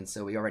 mountains,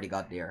 so we already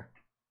got there.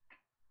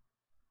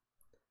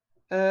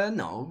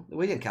 No.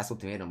 We didn't cast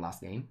Ultimatum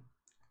last game.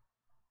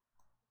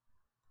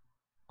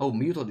 Oh,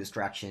 Mutual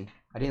Distraction.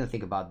 I didn't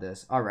think about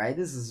this. Alright,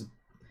 this is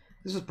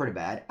pretty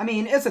bad. I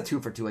mean, it's a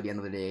 2 for 2 at the end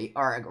of the day.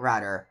 Or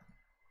rather,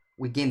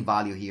 we gain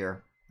value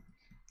here.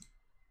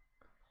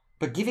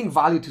 But giving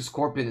value to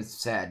Scorpion is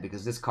sad,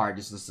 because this card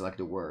is just like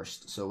the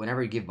worst. So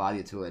whenever you give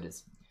value to it,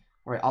 it's...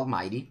 Alright,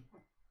 Almighty.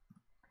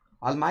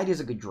 Almighty is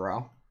a good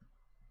draw.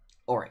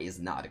 Or is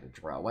not a good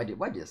draw. Why did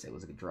I say it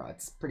was a good draw?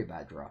 It's a pretty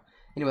bad draw.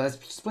 Anyway, let's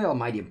just play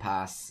Almighty and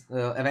pass.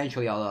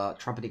 Eventually I'll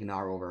Trumpet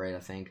Ignar over it, I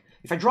think.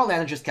 If I draw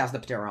land, I'll just cast the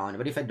Pteron.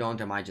 But if I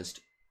don't, I might just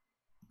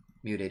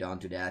mutate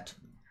onto that.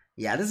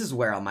 Yeah, this is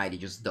where Almighty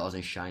just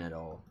doesn't shine at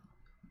all.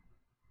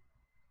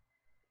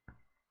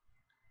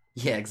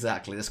 Yeah,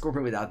 exactly. The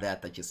Scorpion without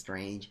that's just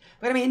strange.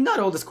 But I mean,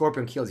 not all the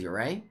Scorpion kills you,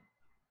 right?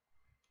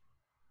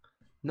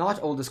 Not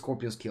all the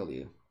Scorpions kill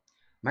you.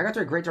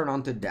 Migratory Greater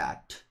onto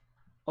that.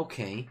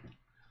 Okay.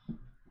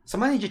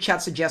 Someone in the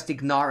chat suggests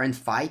Ignar and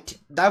fight.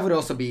 That would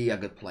also be a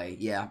good play.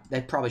 Yeah,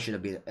 that probably should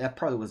have been. That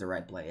probably was the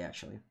right play,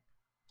 actually.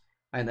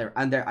 I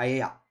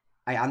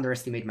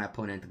underestimate my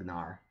opponent,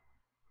 Ignar.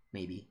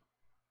 Maybe.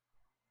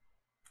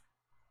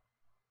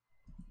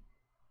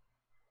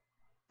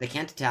 They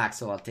can't attack,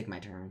 so I'll take my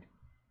turn.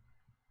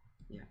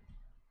 Yeah.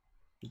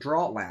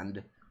 Draw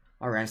land.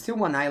 Alright, I'm still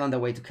one island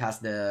away to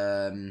cast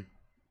the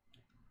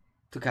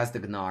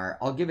Gnar.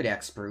 I'll give it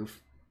X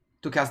proof.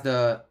 To cast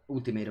the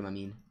ultimatum, I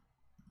mean.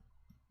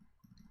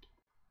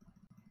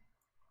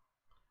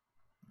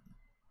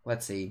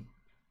 Let's see.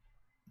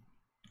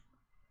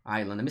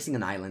 Island. I'm missing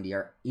an island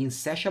here.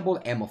 Insatiable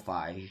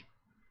Amophage.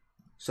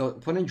 So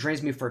opponent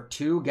drains me for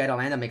 2, get a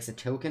land that makes a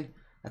token.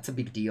 That's a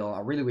big deal. I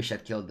really wish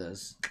I'd killed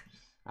this.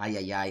 Ay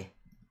ay ay.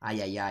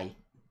 Ay ay ay.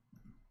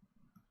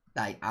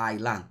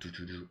 Island.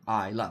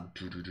 Island.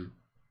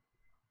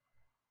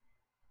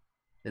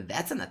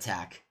 That's an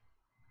attack.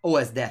 Oh,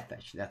 it's Death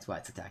Fetch. That's why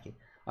it's attacking.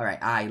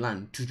 Alright,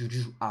 Island.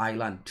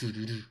 Island.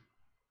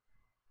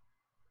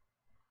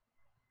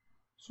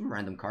 Some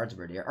random cards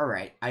over there.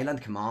 Alright,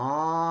 Island, come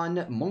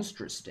on.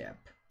 Monstrous Step.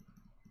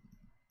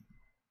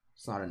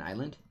 It's not an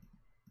island.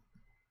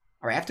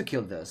 Alright, I have to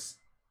kill this.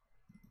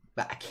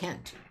 But I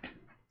can't.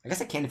 I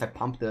guess I can if I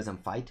pump this and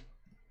fight.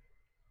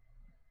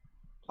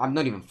 I'm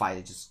not even fight,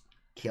 I just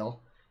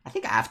kill. I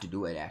think I have to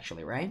do it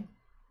actually, right?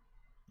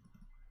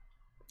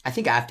 I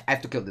think I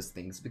have to kill these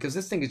things because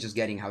this thing is just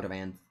getting out of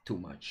hand too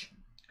much.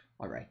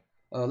 Alright.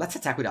 Let's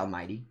attack with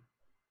Almighty.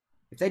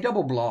 If they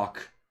double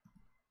block...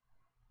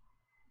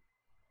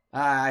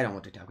 I don't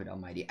want to attack with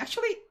Almighty.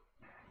 Actually,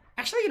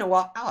 you know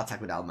what? I'll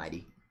attack with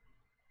Almighty.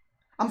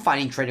 I'm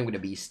fine in trading with a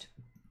beast.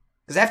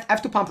 Because I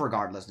have to pump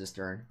regardless this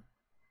turn.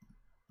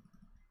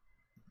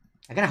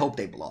 I kind of hope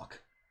they block.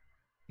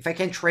 If I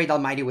can trade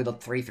Almighty with a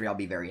 3-3, I'll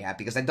be very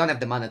happy. Because I don't have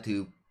the mana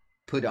to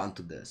put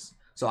onto this.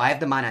 So I have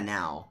the mana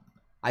now.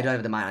 I don't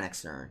have the mana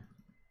next turn.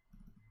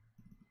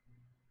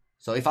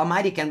 So if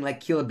Almighty can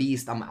like kill a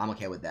beast, I'm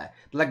okay with that.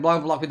 But like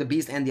block with the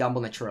beast and the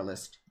Humble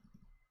Naturalist.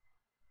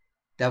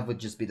 That would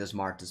just be the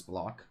smartest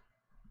block.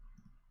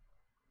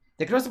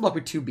 They could also block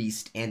with 2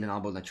 beasts and an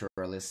Humble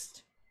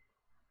Naturalist.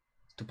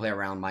 To play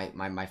around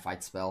my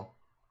fight spell.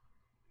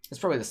 It's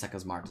probably the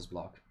second smartest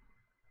block.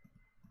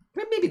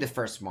 Maybe the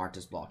first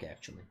smartest block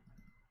actually.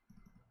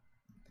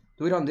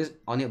 Do it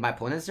on my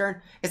opponent's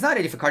turn? It's not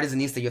that if a card is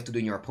an instant you have to do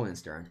in your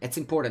opponent's turn. It's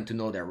important to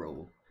know their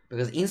rule.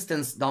 Because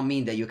instants don't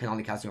mean that you can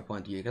only cast in your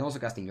opponent's turn. You can also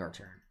cast in your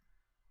turn.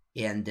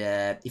 And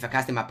if I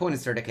cast in my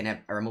opponent's turn, they can have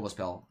a removal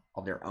spell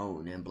of their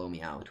own and blow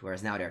me out.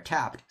 Whereas now they're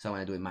tapped, so I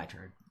want to do it in my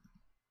turn.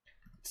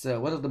 So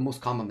one of the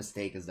most common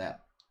mistake is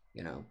that,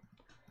 you know,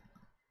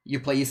 you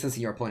play instants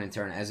in your opponent's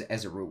turn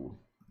as a rule.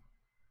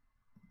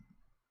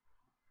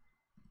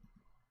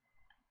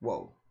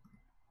 Whoa.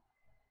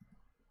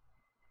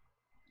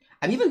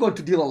 I'm even going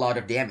to deal a lot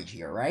of damage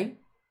here, right?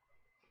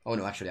 Oh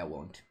no, actually I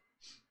won't.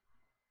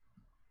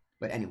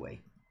 But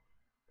anyway.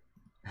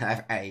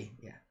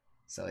 Yeah.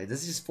 So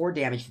this is just 4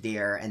 damage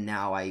there, and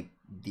now I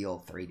deal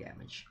 3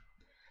 damage.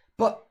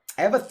 But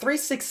I have a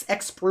 3/6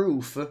 X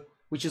proof,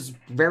 which is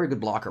very good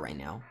blocker right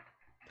now.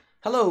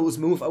 Hello,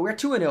 Smooth. We're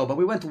 2-0, but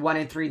we went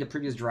 1-3 in the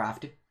previous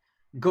draft.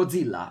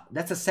 Godzilla.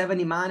 That's a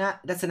 70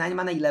 mana. That's a 9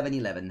 mana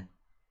 11/11.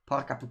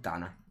 Porca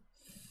puttana.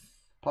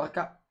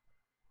 Porca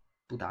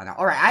puttana.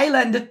 Alright,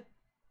 Island!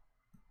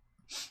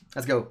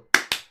 Let's go.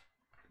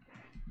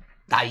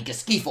 Dai, che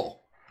schifo!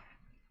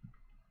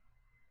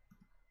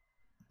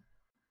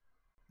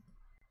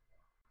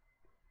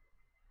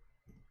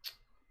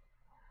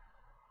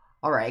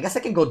 Alright, I guess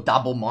I can go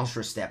double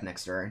Monstrous Step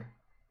next turn.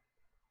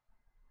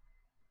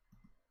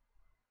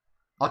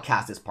 I'll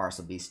cast this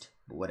Parcel Beast,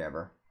 but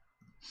whatever.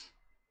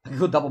 I can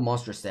go double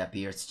Monstrous Step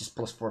here. It's just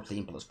plus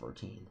 14, plus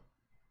 14.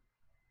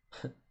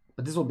 But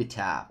this will be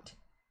tapped.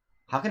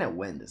 How can I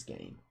win this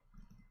game?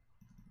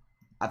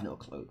 I have no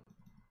clue.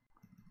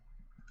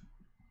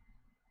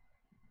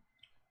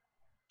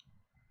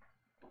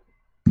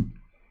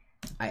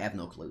 I have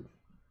no clue.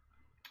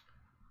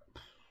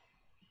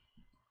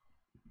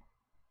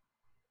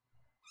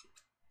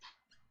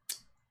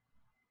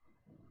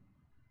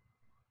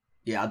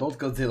 Yeah, Adult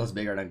Godzilla's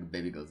bigger than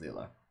Baby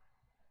Godzilla.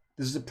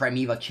 This is a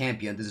Primeval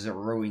Champion. This is a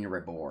Ruin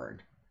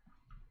Reborn.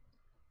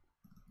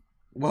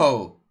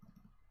 Whoa.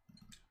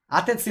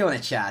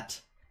 Attenzione,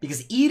 chat.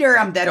 Because either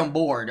I'm dead on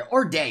board,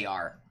 or they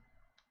are.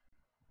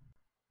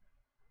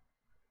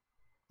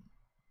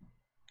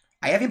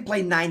 I haven't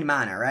played 9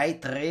 mana, right?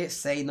 3,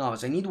 6, 9.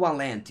 So I need 1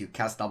 land to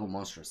cast double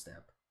Monstrous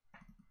Step.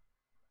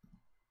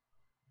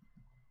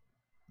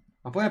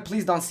 Opponent,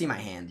 please don't see my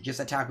hand. Just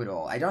attack with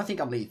all. I don't think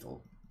I'm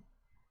lethal.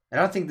 I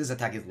don't think this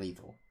attack is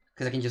lethal.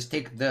 Because I can just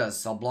take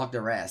this, I'll block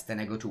the rest,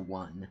 and I go to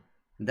 1.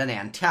 And then I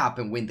untap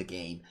and win the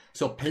game.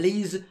 So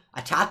please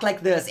attack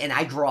like this, and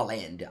I draw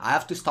land. I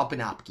have to stop an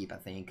upkeep, I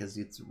think, because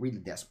it's really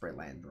desperate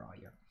land draw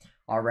here.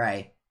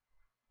 Alright.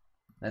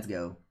 Let's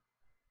go.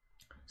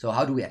 So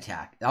how do we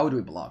attack? How do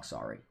we block,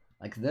 sorry?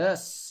 Like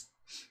this.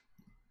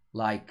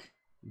 Like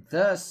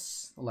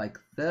this. Like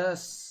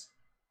this.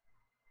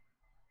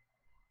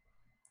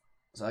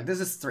 So like this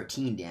is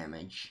 13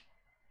 damage.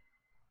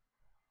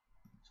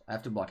 So I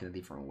have to block it a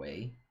different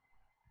way.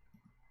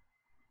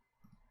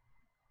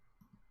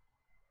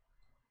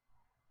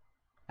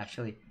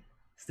 Actually,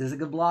 is this a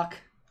good block?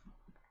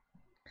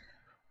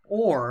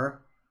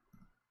 Or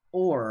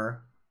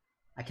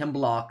I can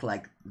block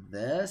like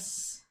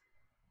this.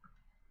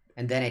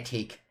 And then I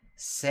take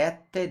 7,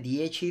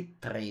 10,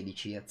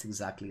 13. That's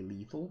exactly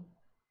lethal.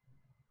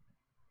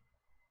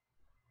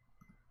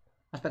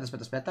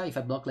 Aspetta. If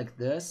I block like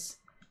this,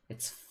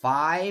 it's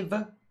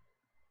 5.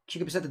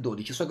 5%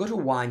 12. So I go to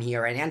 1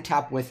 here and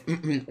untap with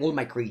all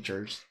my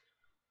creatures.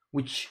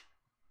 Which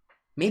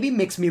maybe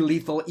makes me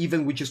lethal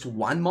even with just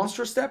 1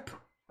 monster step.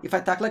 If I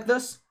attack like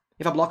this.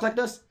 If I block like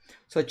this.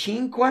 So 5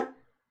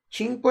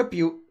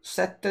 più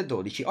 7,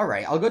 12.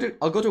 Alright, I'll go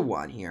to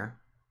 1 here.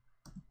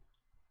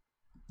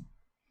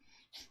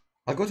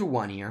 I'll go to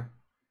 1 here.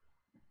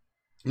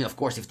 I mean, of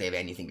course, if they have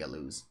anything, I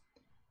lose.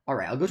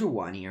 Alright, I'll go to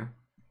 1 here.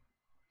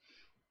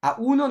 A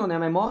 1 non è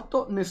mai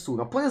morto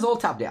nessuno. Opponent's all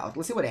tapped out.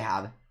 Let's see what they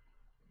have.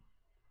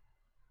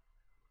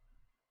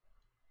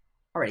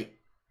 Alright,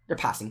 they're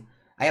passing.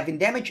 I have in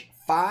damage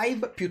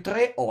 5 più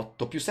 3,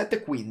 8, più 7,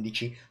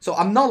 15. So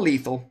I'm not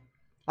lethal.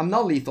 I'm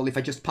not lethal if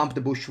I just pump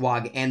the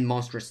Bushwag and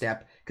Monster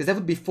Step. Because that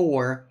would be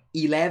 4,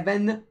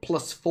 11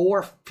 plus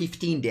 4,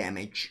 15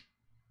 damage.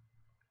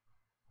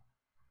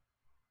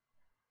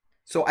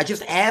 So I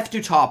just have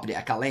to top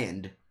deck a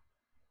land.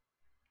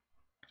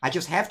 I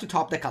just have to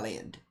top deck a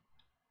land.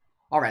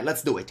 Alright,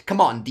 let's do it. Come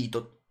on,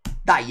 Dito.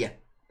 Dai.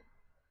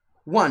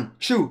 1,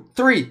 2,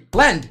 3,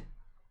 land!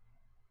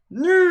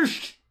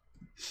 Noosh!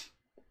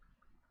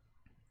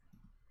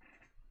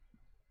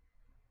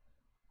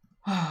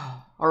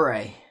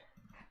 Alright.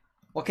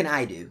 What can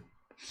I do?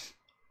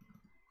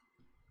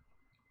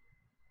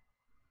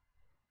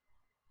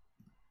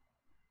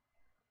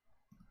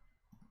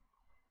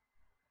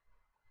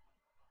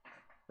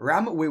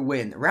 Ram, we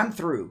win. Ram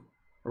through.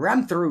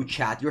 Ram through,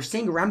 chat. You're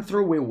saying ram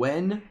through, we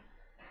win?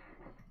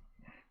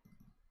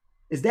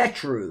 Is that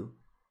true?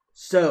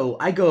 So,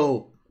 I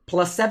go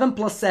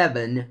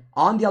 +7/+7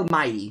 on the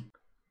Almighty.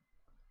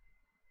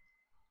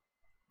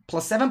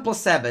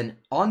 +7/+7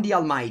 on the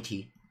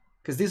Almighty.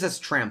 Because this is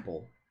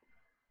trample.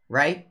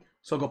 Right?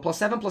 So, I'll go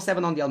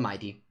 +7/+7 on the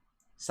Almighty.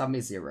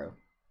 Submit 0.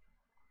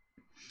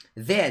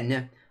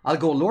 Then, I'll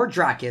go Lord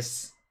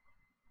Drakis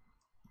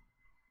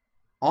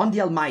on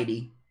the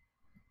Almighty.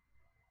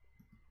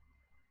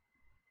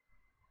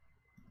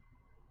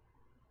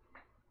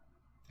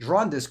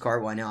 Draw on this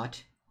card, why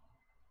not?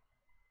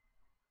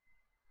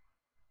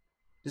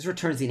 This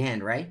returns in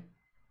hand, right?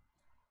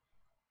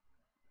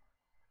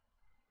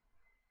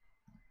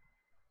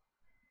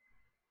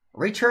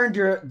 Return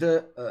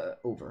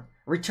over.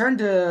 Return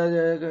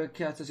the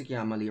cazzo si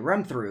chiama lì?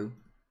 Ram through.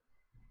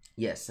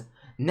 Yes.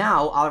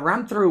 Now I'll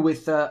ram through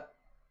with a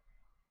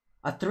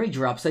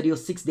 3-drop, so I deal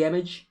 6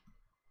 damage.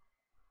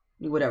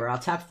 Whatever, I'll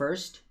attack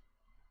first.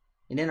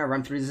 And then I'll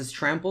ram through. This is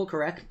trample,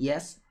 correct?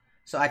 Yes.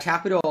 So I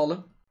tap it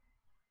all.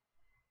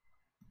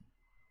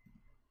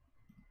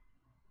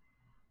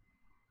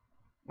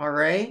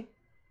 Alright,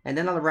 and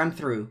then I'll ram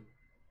through.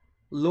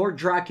 Lord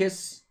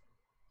Drakis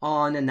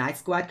on a Night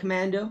Squad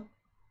Commando.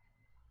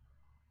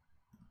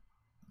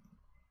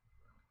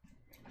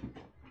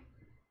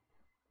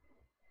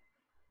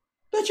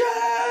 The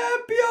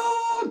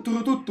champion!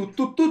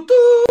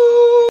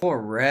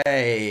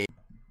 Alright.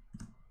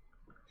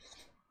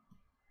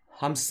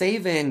 I'm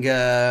saving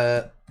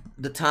the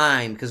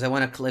time because I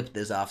want to clip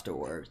this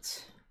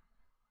afterwards.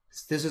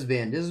 This has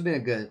been a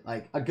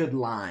good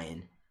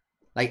line.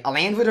 Like, a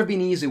land would have been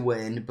easy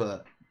win,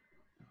 but,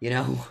 you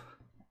know,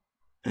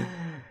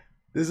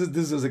 this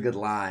was a good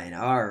line.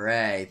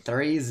 Alright,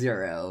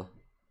 3-0.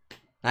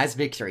 Nice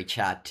victory,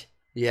 chat.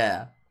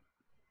 Yeah.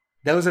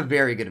 That was a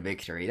very good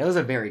victory.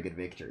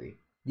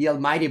 The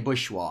Almighty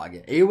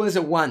Bushwag. It was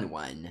a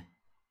 1-1.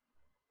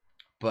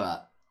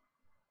 But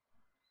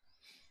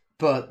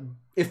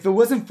if it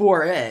wasn't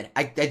for it,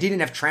 I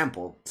didn't have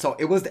trample. So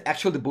it was the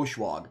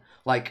Bushwag.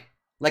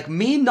 Like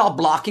me not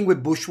blocking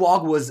with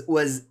Bushwag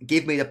was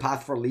gave me the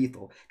path for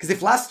lethal. Because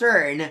if last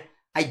turn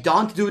I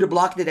don't do the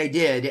block that I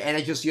did and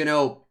I just, you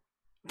know,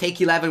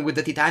 take 11 with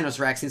the Titanos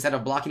Rex instead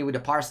of blocking it with the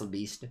Parcel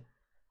Beast,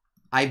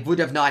 I would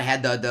have not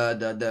had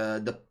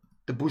the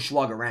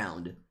Bushwag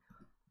around.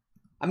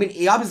 I mean,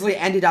 it obviously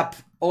ended up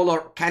all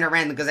kind of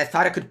random because I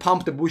thought I could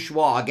pump the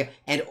Bushwag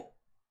and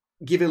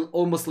give it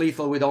almost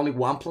lethal with only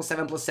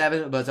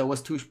 1+7/+7, but I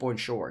was 2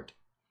 points short.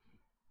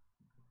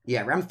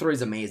 Yeah, Ram 3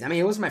 is amazing. I mean,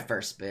 it was my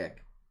first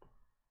pick.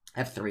 I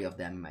have 3 of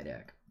them in my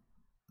deck.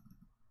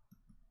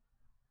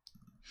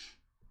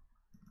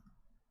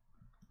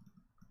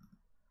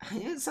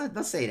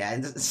 Don't say that.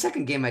 In the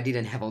second game, I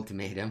didn't have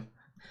Ultimatum.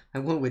 I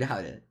won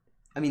without it.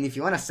 I mean, if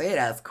you want to say it,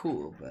 that's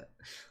cool, but...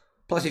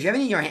 Plus, if you have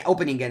it in your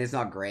opening again, it's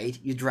not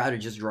great. You'd rather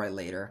just draw it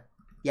later.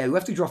 Yeah, we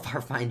have to draw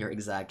Farfinder,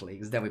 exactly,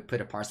 because then we put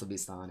a Parcel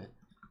Beast on it.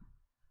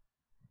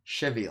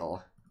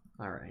 Cheville.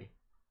 Alright.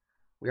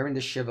 We are in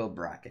the Cheville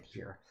bracket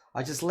here.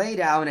 I'll just lay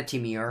down a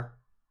Timir,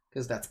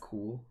 because that's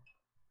cool.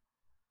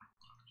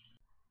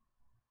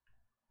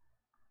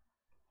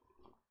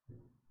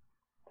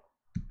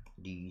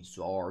 These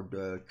are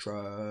the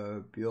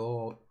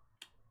champions.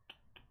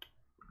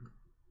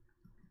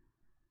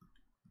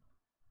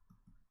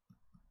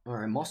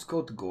 Alright,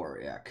 Moscow to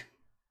Goriak.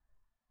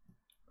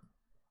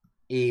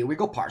 We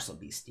go Parcel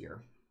Beast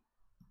here.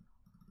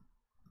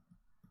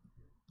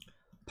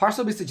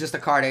 Parcel Beast is just a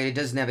card that it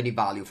doesn't have any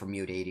value for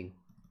mutating.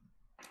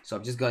 So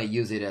I'm just gonna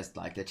use it as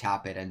like to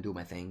tap it and do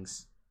my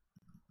things.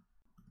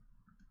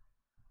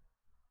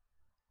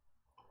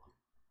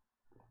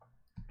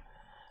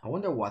 I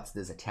wonder what's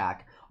this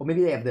attack. Oh,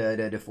 maybe they have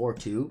the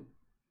 4-2.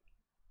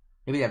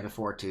 Maybe they have the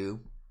 4-2.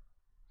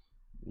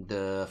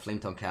 The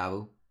Flametongue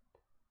Cavu.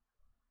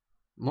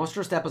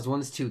 Monster Step has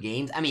won 2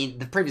 games. I mean,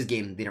 the previous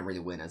game didn't really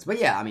win us. But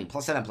yeah, I mean,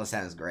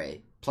 +7/+7 is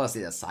great. Plus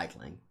it has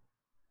cycling.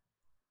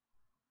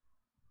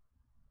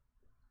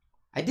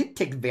 I did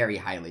take very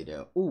highly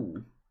though.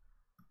 Ooh.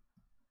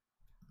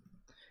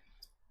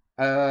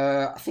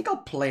 I think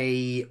I'll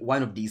play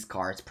one of these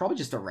cards. Probably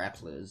just a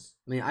Replis.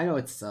 I mean, I know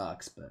it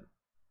sucks, but...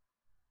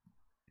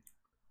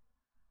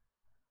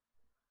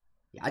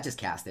 yeah, I just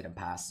cast it and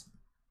pass.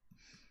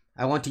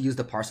 I want to use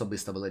the Parcel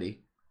Beast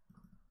ability.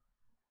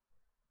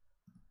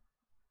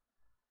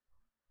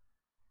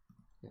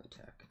 No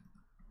attack.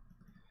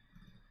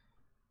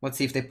 Let's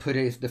see if they put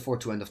it the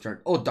 4-2 end of turn.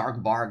 Oh,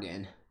 Dark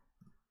Bargain.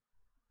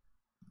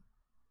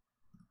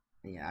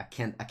 Yeah, I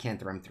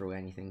can't run through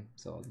anything,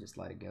 so I'll just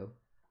let it go.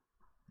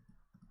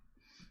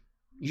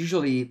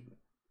 Usually,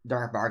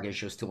 Dark Bargain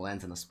shows 2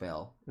 lands in a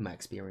spell, in my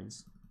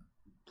experience.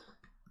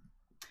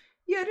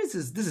 Yeah, this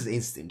is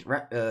instant.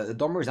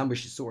 Dormer's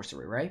Ambush is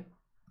sorcery, right?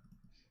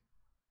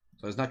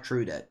 So it's not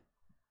true that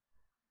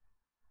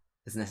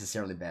it's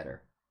necessarily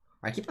better.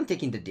 I keep on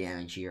taking the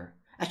damage here.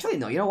 Actually,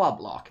 no, you know what? I'll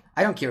block.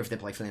 I don't care if they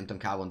play Flametongue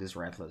Cavu on this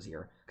Replis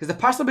here. Because the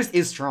Parcel Beast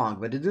is strong,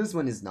 but this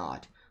one is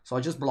not. So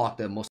I'll just block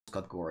the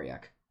Moscot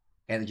Goriak.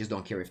 And I just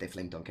don't care if they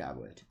Flametongue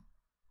Cavu it.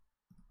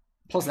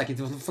 Plus, like, if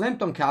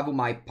Flametongue Cavu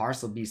my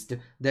Parcel Beast,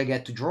 they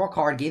get to draw a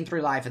card, gain 3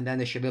 life, and then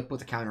the Cheville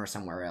put a counter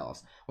somewhere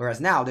else. Whereas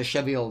now, the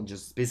Cheville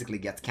just basically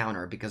gets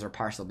counter because her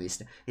Parcel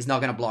Beast is not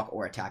going to block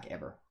or attack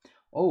ever.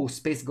 Oh,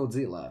 Space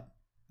Godzilla.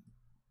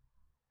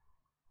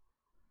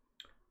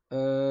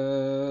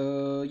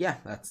 Yeah,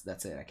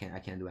 that's it. I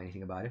can't do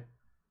anything about it.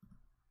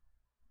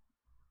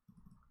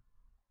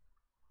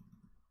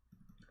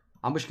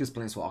 Ambush kills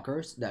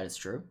Planeswalkers, that is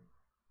true.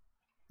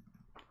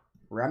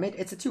 Ram it,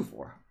 it's a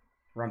 2/4.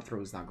 Ram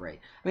through is not great.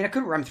 I mean, I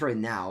could ram through it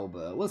now,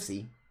 but we'll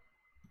see.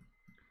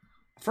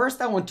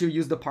 First, I want to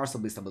use the Parcel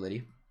Beast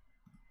ability.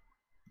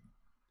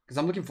 Because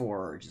I'm looking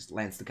for just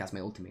lands to cast my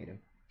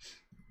ultimatum.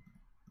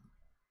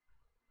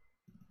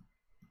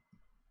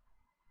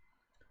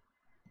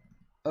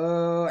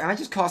 Am I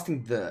just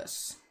casting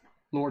this?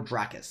 Lord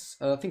Dracus.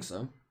 I think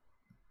so.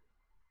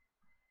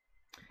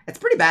 It's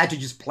pretty bad to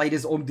just play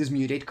this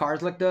mutate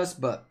cards like this,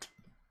 but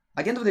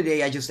at the end of the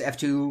day, I just have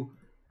to...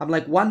 I'm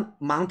like 1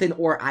 mountain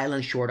or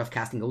island short of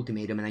casting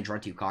ultimatum, and I draw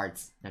 2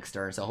 cards next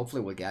turn, so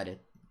hopefully we'll get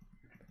it.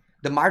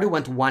 The Mardu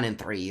went 1 and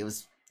 3. It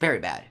was very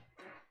bad.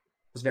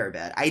 It was very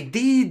bad. I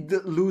did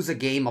lose a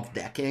game of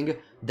decking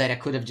that I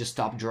could have just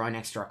stopped drawing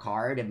extra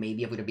card, and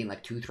maybe it would have been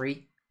like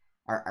 2-3,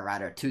 or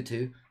rather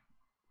 2-2.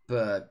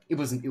 But it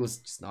was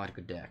just not a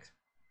good deck.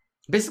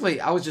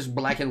 Basically, I was just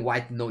black and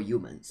white, no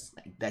humans.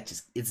 Like, that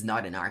just, it's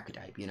not an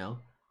archetype, you know?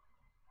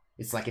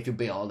 It's like if you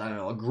build, I don't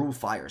know, a Groove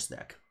Fires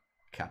deck.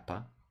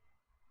 Kappa.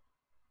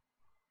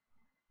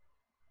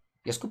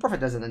 Yeah, Scoop Prophet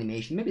does an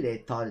animation. Maybe they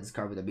thought this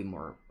card would have been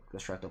more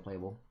constructor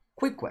playable.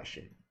 Quick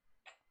question.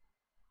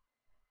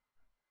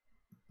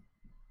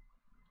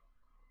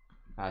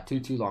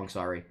 Too long,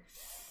 sorry.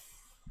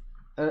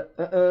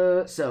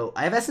 So,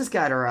 I have Essence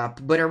Scatter up,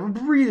 but I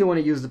really want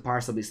to use the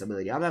Parcel Beast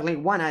ability. I'm like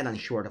 1 island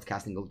short of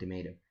casting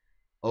ultimatum.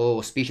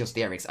 Oh, Special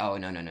Sterix. Oh,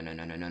 no. Non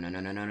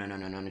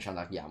ce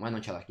l'abbiamo,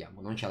 non ce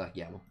l'abbiamo, non ce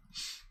l'abbiamo.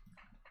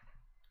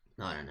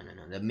 No.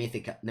 The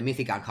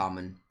Mythic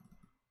Uncommon.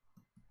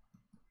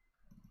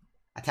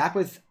 Attack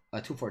with a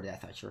 2/4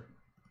 Death Toucher.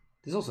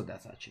 There's also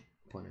Death Touch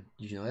opponent.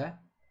 Did you know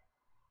that?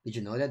 Did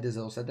you know that there's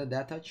also the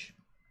Death Touch?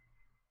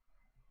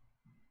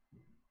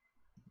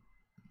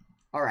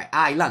 Alright,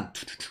 Island.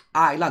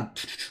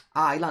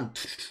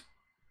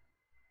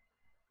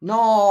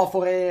 No,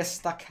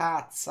 Foresta,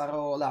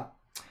 cazzarola.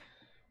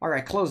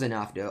 Alright, close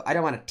enough though. I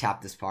don't want to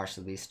tap this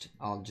Parcel Beast.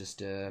 I'll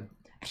just,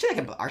 actually I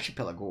can put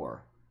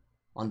Archipelagore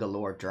on the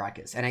Lord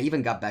Dracus. And I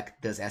even got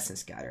back this Essence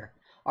Scatter.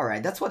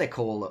 Alright, that's what I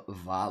call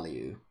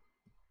value.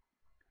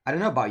 I don't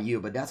know about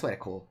you, but that's what I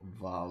call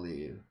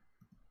value.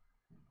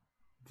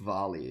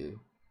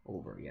 Value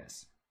over,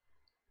 yes.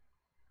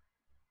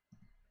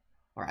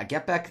 Alright, I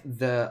get back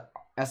the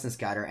Essence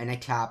Scatter and I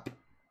tap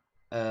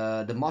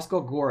the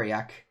Moscow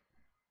Goriak.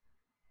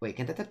 Wait,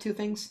 can't I tap 2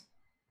 things?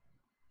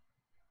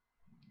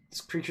 This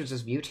creature's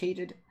just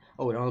mutated?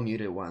 Oh, it only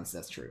mutated once,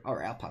 that's true.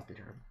 Alright, I'll pop the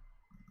turn.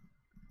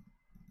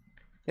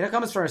 You know,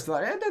 commons first,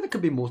 there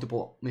could be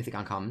multiple Mythic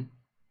Uncommon.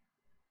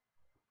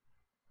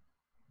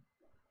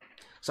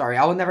 Sorry,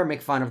 I will never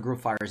make fun of Groove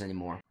Fires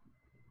anymore.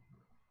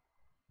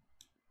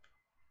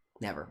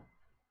 Never.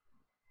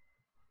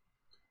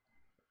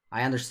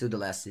 I understood the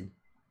lesson.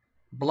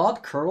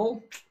 Blood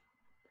Curl?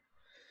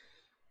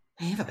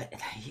 I have a bit.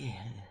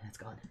 Yeah, that's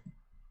gone.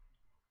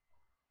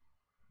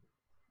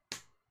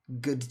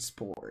 Good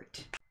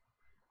sport.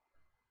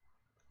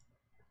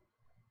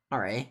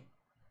 Alright.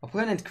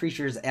 Opponent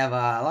creatures have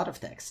a lot of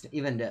text.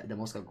 Even the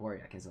most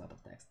Ikoria has a lot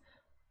of text.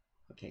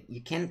 Okay,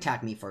 you can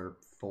attack me for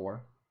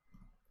 4.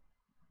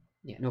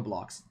 Yeah, no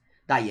blocks.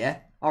 That, yeah.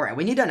 Alright,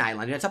 we need an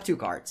island. It's up 2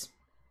 cards.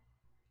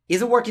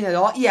 Is it working at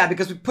all? Yeah,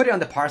 because we put it on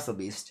the Parcel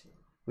Beast.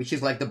 Which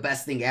is like the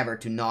best thing ever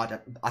to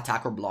not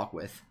attack or block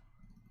with.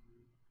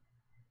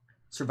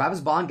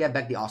 Survivor's Bond, get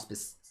back the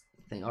Auspice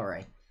thing.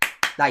 Alright.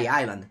 Dai,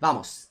 island.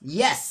 Vamos.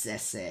 Yes,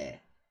 ese.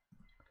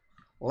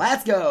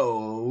 Let's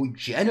go.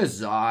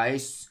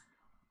 Genesis.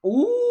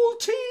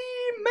 Ultimatum.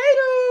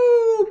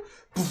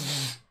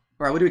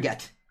 Alright, what do we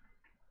get?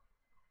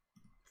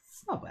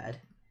 It's not bad.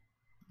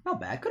 Not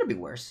bad. Could it be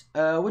worse?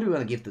 What do we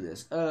want to give to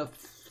this?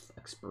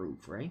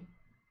 X-proof, right?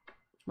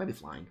 Maybe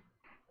flying.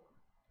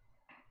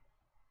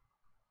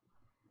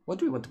 What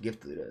do we want to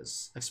give to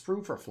this?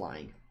 X-proof or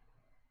flying?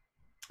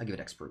 I'll give it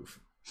X-proof.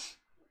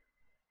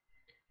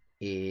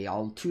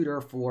 I'll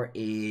tutor for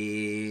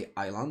a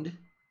island.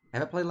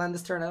 Have I played land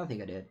this turn? I don't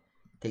think I did.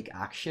 Take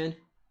action.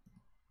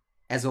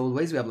 As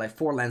always, we have like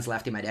 4 lands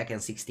left in my deck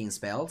and 16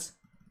 spells.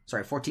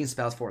 Sorry, 14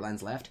 spells, 4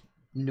 lands left.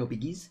 No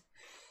biggies.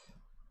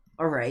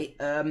 Alright,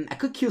 I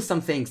could kill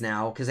some things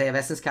now, because I have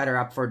Essence Scatter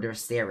up for their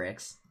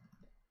Sterix.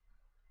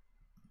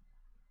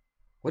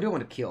 What do I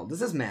want to kill?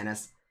 This is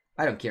Menace.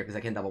 I don't care, because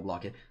I can double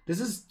block it. This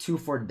is 2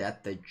 for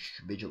Death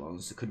Touch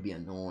Vigilance. It could be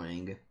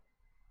annoying.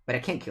 But I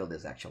can't kill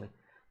this, actually.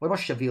 What about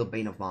Shavil,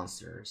 Bane of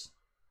Monsters?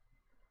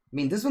 I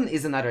mean, this one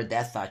is another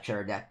Death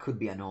Toucher that could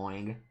be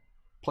annoying.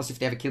 Plus, if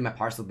they ever kill my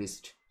Parcel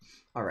Beast.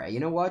 Alright, you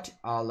know what?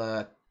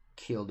 I'll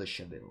kill the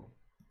Shavil.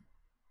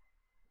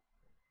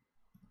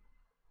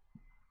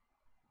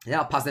 Yeah,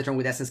 I'll pass the turn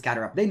with Essence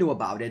Scatter up. They knew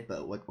about it,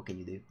 but what can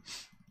you do?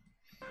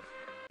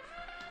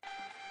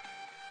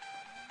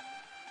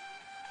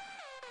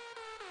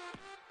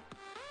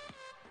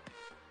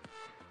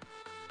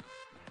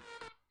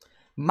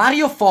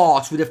 Mario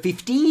Fox with a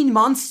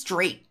 15-month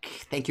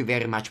streak. Thank you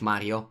very much,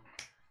 Mario.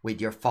 With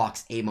your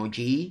Fox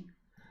emoji.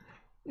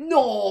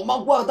 No,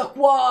 ma guarda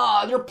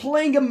qua! You're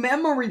playing a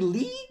memory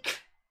leak?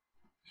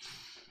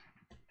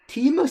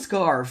 Team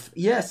Scarf.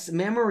 Yes,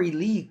 memory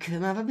leak.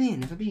 Ma va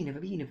bene, va bene, va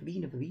bene, va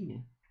bene, va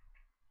bene.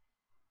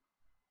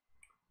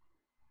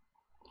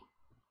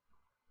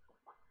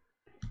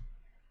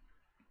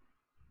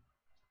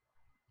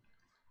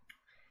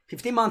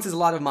 $15 months is a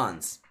lot of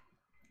months.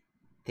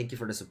 Thank you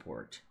for the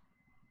support.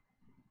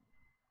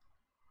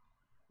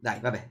 Dai,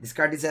 vabbè.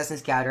 Discard this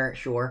Essence Scatter,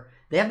 sure.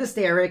 They have the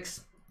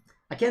Sterix.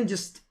 I can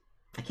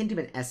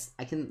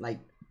like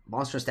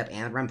Monster Step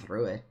and run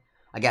through it.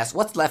 I guess.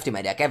 What's left in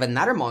my deck? I have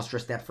another Monster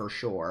Step for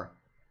sure.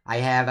 I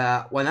have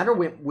another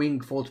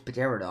Wingfold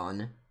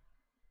Pterodon. I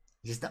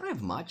just don't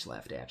have much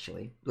left,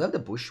 actually. Do I have the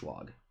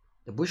Bushwog?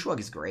 The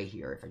Bushwog is great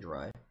here if I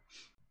draw it.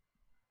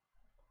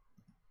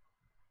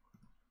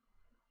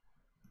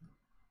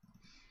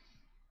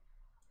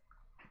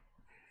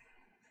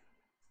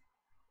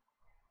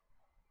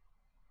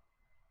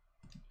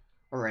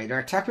 Alright, our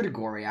attack with a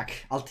Goriak.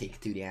 I'll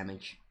take 2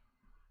 damage.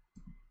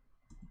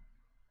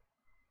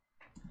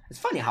 It's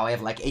funny how I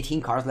have like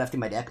 18 cards left in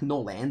my deck,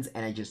 no lands,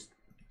 and I just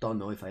don't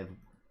know if I have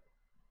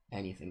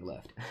anything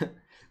left.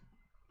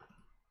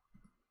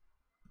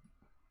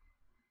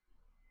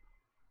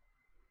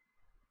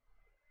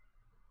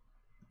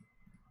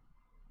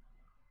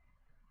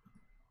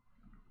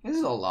 This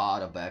is a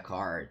lot of bad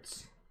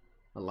cards.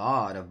 A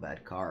lot of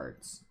bad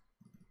cards.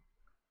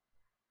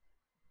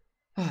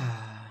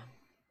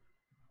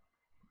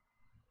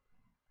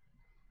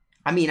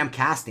 I mean, I'm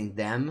casting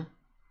them.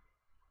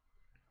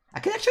 I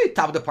can actually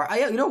top the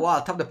you know what?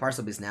 I'll top the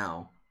Parcel Beast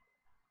now.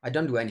 I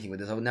don't do anything with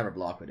this. I would never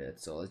block with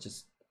it. So let's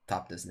just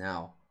top this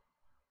now.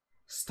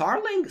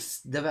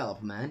 Starling's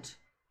Development.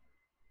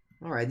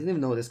 Alright, I didn't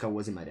even know this card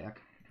was in my deck.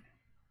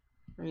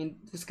 I mean,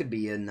 this could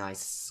be a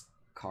nice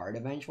card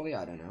eventually.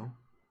 I don't know.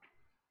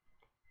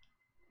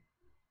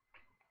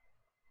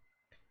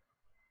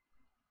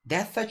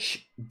 Death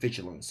Touch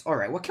Vigilance.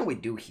 Alright, what can we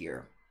do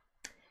here?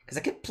 Because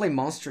I could play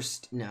Monster...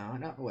 No,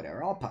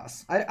 whatever. I'll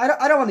pass. I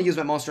don't want to use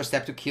my Monster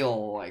Step to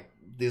kill, like,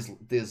 these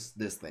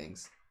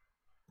things.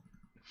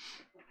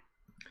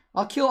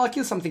 I'll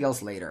kill something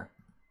else later.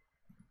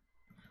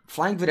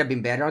 Flying would have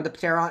been better on the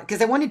Pteron.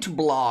 Because I wanted to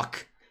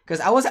block.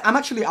 Because I was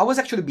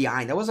actually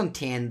behind. I was on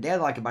 10. They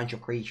had, like, a bunch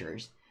of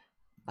creatures.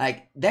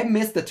 Like, they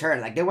missed the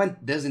turn. Like, they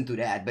went this into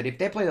that. But if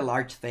they played a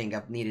large thing,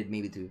 I needed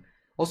maybe to...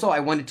 Also,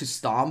 I wanted to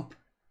stomp.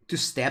 To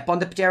step on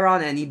the Pteron,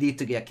 and I needed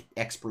to get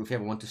X-proof if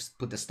I want to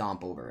put the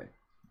stomp over it.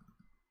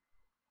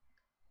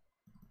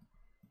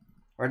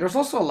 Or there's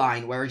also a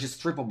line where I just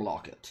triple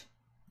block it.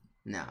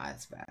 Nah,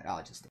 that's bad.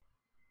 I'll just...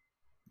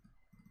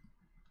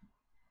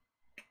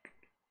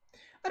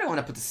 I don't want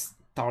to put the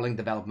Starling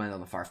Development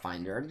on the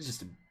Farfinder. It's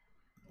just...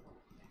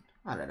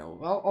 I don't know.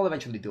 Well, I'll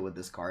eventually deal with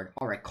this card.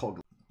 Alright, Cold.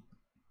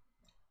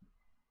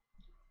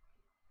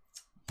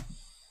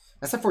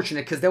 That's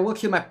unfortunate, because they will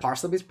kill my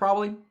Parcel Beast,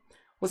 probably.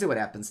 We'll see what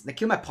happens. They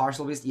kill my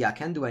Parcel Beast. Yeah, I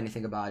can't do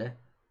anything about it.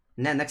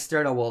 And then next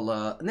turn I will...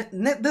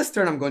 this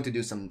turn I'm going to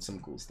do some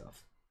cool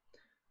stuff.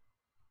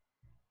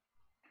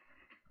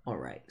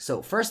 Alright,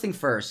 so first thing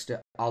first,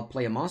 I'll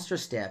play a Monster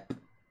Step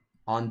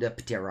on the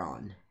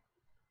Pteron.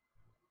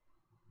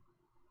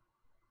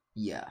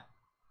 Yeah.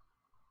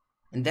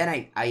 And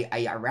then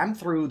I ram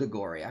through the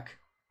Goriak.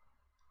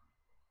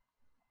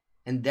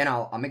 And then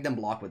I'll make them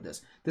block with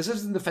this. This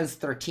is in defense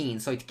 13,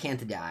 so it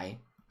can't die.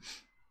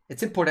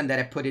 It's important that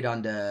I put it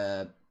on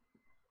the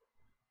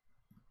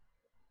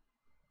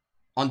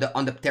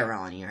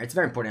Pteron here. It's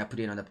very important I put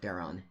it on the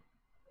Pteron.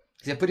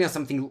 Because I put it on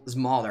something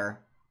smaller.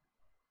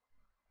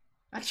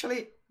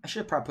 Actually, I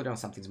should probably put it on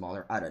something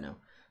smaller. I don't know.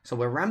 So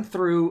we'll ram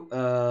through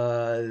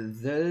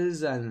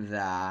this and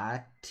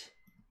that.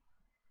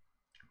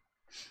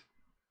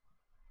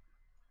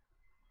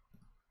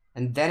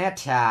 And then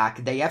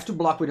attack. They have to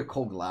block with a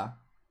Kogla.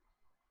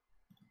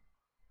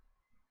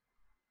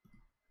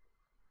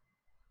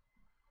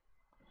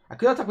 I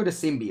could attack with a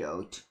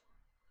Symbiote.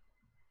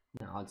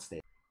 No, I'll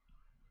stay.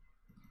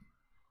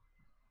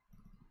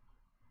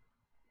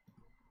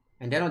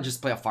 And then I'll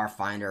just play a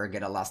Farfinder,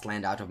 get a last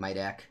land out of my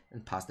deck,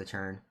 and pass the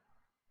turn.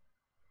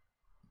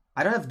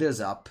 I don't have this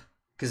up,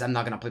 because I'm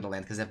not going to play the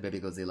land, because I have Baby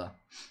Godzilla.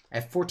 I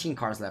have 14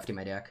 cards left in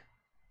my deck.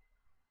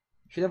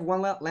 Should have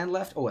one land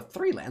left? Oh,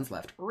 3 lands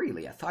left.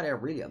 Really? I thought I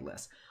really had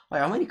less.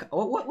 Alright, how many...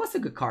 what's a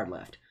good card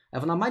left? I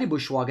have an Almighty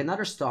Bushwalk,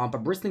 another Stomp, a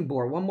Bristling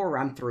Boar, one more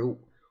Ram Through,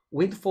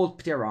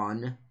 Windfold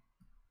Pteron,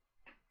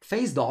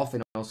 Phase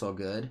Dolphin, also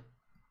good.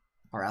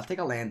 Alright, I'll take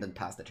a land and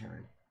pass the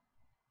turn.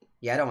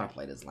 Yeah, I don't want to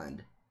play this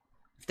land.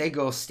 If they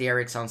go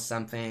Sterix on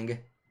something...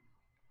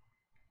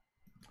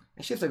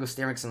 Actually, if they go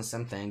Sterix on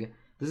something...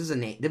 This is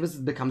an 8. This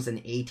becomes an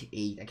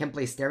 8/8. I can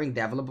play Staring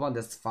Development.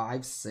 That's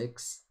 5,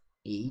 6,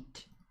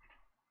 8.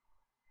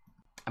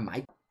 I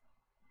might.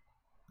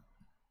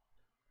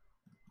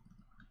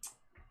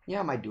 Yeah,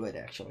 I might do it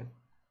actually.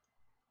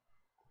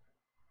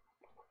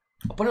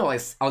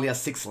 Opponent only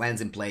has 6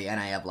 lands in play, and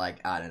I have like,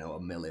 I don't know, a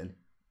million.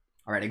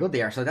 Alright, I go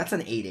there. So that's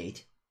an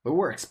 8/8. But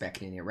we're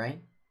expecting it, right?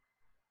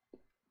 I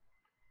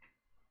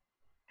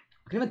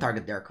can even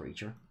target their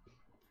creature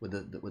with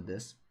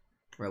this.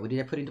 Right, what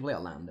did I put into play? A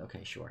land.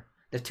 Okay, sure.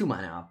 They have 2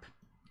 mana up.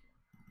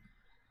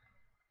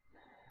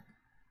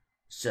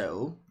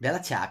 So, they'll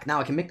attack. Now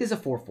I can make this a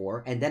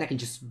 4/4, and then I can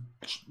just...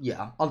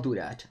 Yeah, I'll do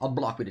that. I'll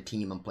block with the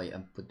team and play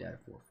and put that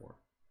at 4/4.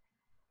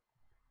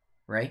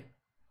 Right?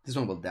 This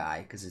one will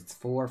die, because it's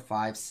 4,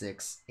 5,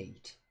 6,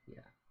 8. Yeah.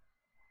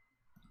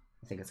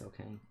 I think it's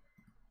okay.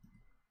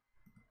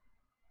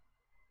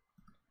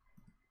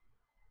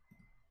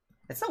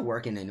 It's not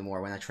working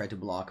anymore when I try to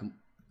block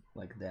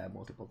like that,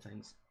 multiple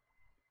things.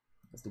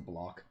 Let's do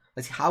block.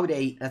 Let's see how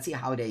they...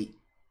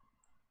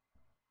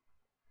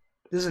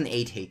 This is an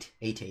 8/8,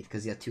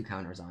 because he has 2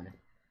 counters on it.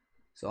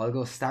 So I'll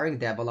go Starring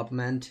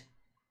Development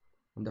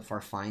on the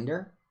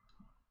Farfinder.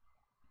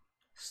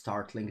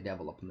 Startling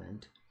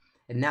Development.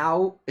 And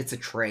now it's a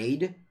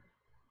trade.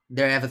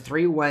 There I have a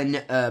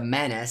 3/1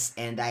 Menace,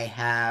 and I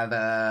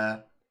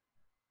have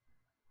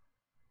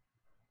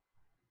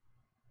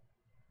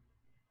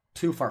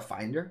 2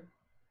 Farfinder.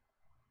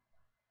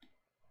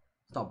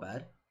 It's not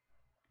bad.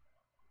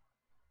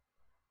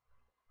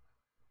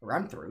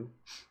 Run through.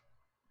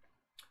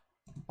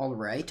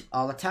 Alright,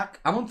 I'll attack.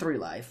 I'm on 3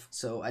 life,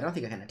 so I don't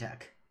think I can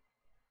attack.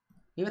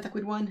 Maybe attack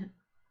with 1?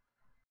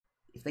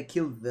 If they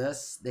kill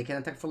this, they can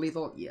attack for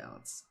lethal? Yeah,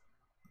 let's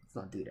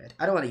not do that.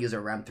 I don't want to use a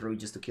ram through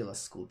just to kill a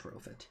School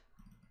Prophet.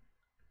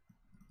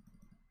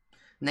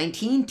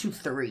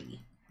 19/3.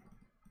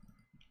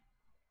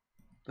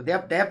 But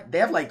they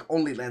have like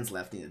only lands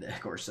left in the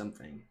deck or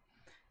something.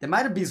 They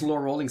might have been slow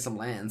rolling some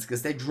lands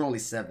because they drew only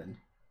 7.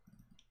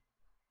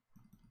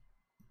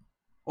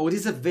 Oh, it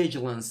is a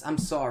Vigilance. I'm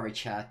sorry,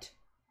 chat.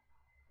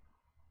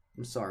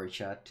 I'm sorry,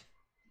 chat.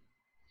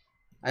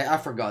 I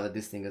forgot that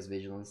this thing has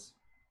Vigilance.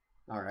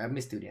 Alright, I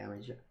missed 2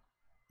 damage.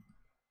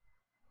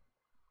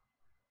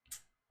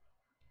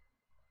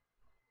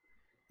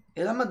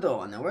 E la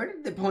Madonna, where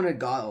did the opponent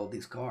got all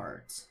these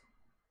cards?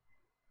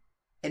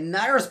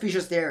 Another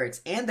Auspicious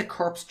Derricks and the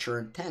Corpse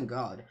Churn, thank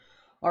God.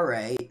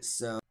 Alright,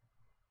 so...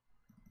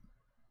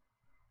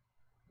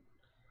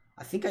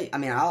 I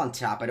mean, I'll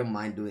untap, I don't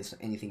mind doing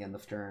anything end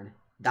of turn.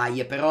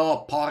 Dai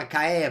però,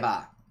 porca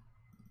Eva!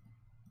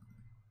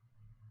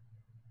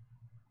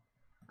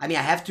 I mean,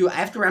 I have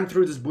to ram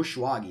through this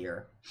Bushwag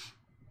here.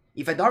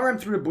 If I don't ram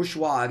through the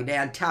Bushwag, they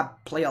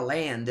untap, play a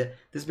land,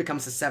 this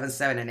becomes a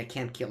 7/7 and I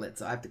can't kill it,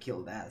 so I have to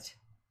kill that.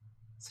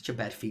 Such a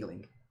bad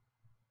feeling.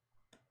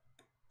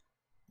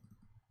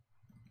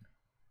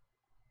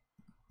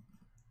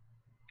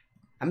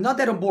 I'm not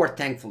that on board,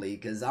 thankfully,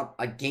 because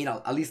I gained,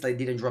 at least I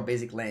didn't draw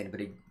basic land,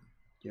 but it,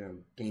 you know,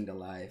 gained a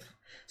life.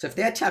 So if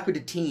they attack with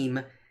the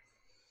team,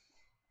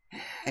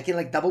 I can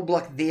like double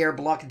block there,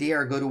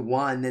 go to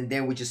 1, and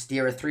then we just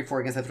steer a 3/4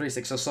 against a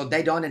 3/6. So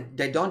they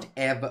don't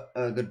have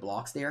good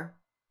blocks there.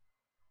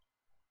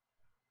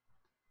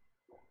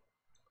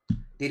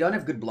 They don't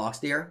have good blocks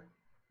there.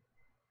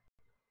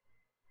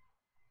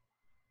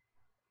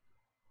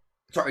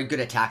 Sorry,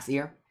 good attacks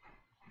here.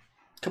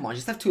 Come on,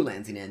 just have 2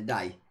 lands in it and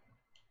die.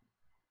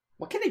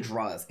 What can they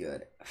draw as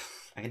good?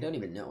 I don't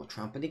even know.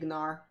 Trumpet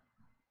Ignore.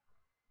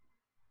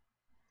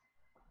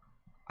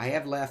 I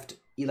have left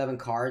 11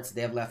 cards.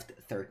 They have left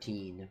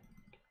 13.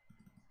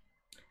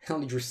 I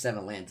only drew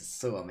 7 lands. It's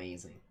so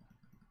amazing.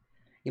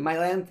 In my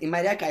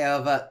deck, I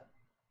have I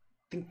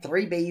think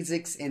 3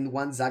 basics and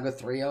 1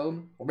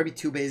 Zagothrium, or maybe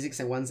 2 basics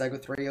and 1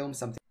 Zagothrium,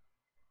 something.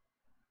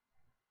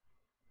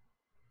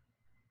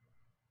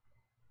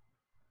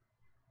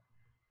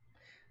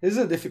 This is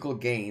a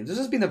difficult game. This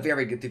has been a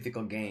very good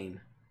difficult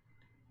game.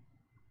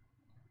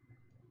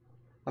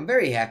 I'm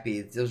very happy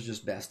it was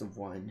just best of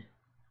 1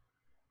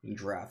 in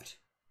draft.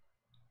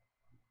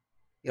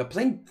 You know,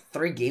 playing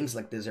 3 games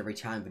like this every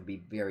time would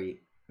be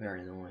very,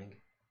 very annoying.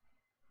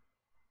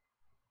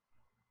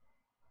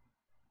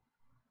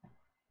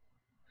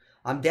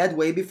 I'm dead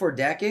way before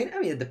decade? I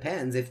mean, it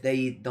depends. If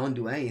they don't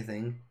do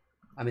anything,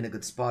 I'm in a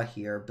good spot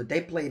here. But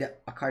they played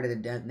a card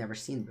that I've never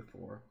seen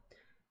before.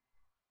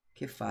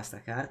 Che fa sta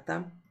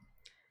carta?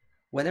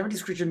 Whenever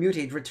this creature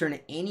mutates, return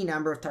any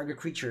number of target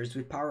creatures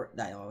with power...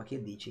 Dai, oh, che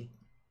dici?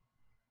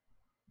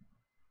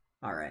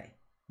 Alright.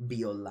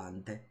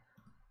 Violante.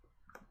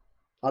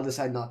 I'll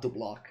decide not to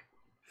block.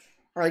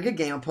 Alright, good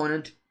game,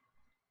 opponent.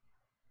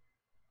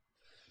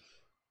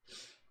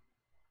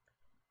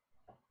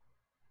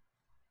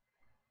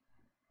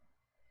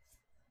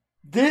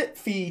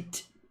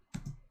 Defeat.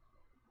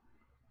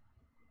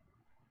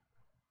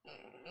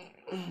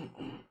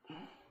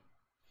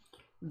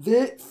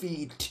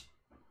 Defeat.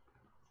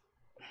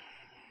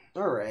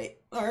 Alright.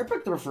 Alright, I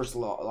picked up our first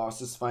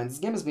loss. It's fine. This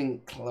game has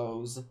been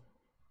close.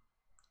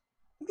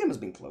 This game has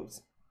been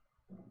close.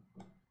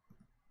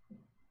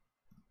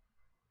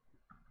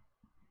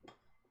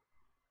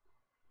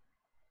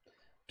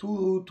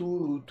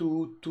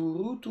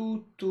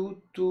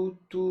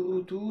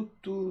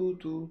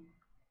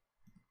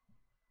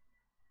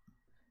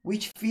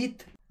 Which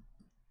feat?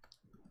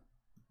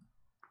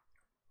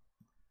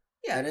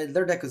 Yeah,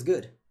 their deck is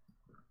good.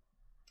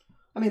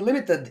 I mean,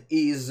 limited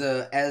is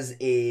as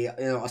a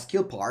a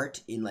skill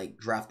part in like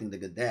drafting the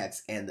good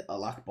decks, and a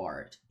luck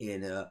part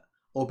in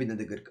opening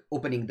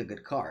the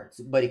good cards.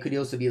 But it could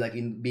also be like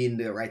being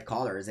the right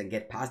colors and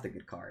get past the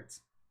good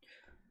cards.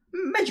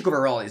 Magic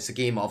overall is a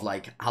game of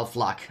like half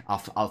luck,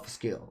 half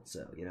skill.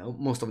 So you know,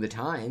 most of the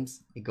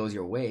times it goes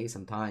your way.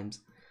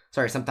 Sometimes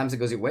it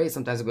goes your way.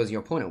 Sometimes it goes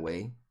your opponent's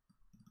way.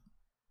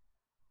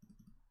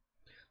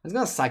 I'm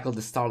gonna cycle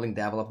the Starling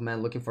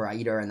Development, looking for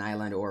either an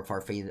island or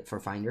for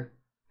Finder.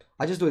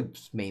 I just do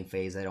it main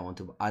phase. I don't want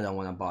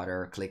to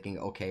bother clicking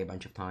OK a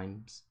bunch of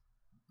times.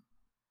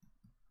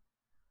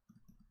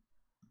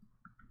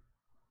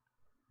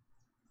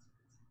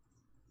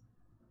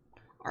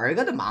 Alright, I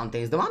got the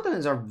mountains. The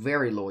mountains are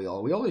very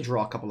loyal. We always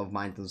draw a couple of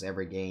mountains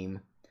every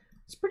game.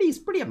 It's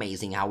pretty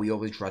amazing how we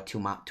always draw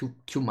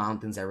two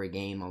mountains every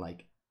game.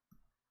 Like,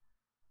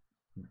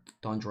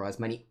 don't draw as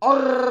many. Oh,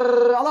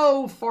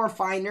 hello,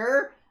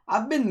 Farfinder.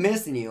 I've been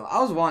missing you. I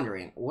was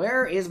wondering,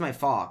 where is my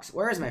fox?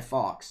 Where is my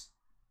fox?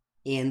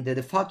 And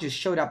the fox just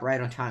showed up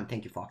right on time.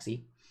 Thank you,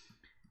 Foxy.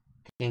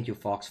 Thank you,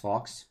 Fox.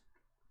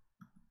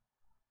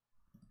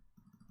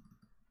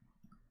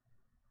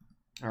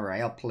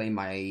 Alright, I'll play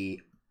my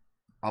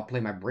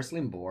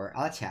Bristling Boar.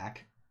 I'll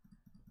attack.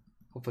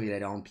 Hopefully they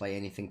don't play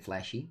anything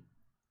flashy.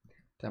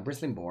 Play a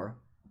Bristling Boar.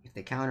 If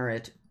they counter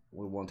it,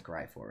 we won't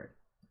cry for it.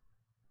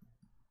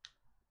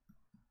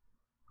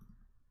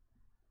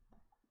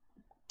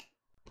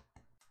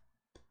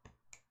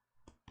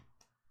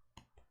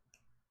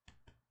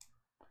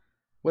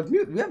 We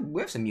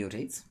have some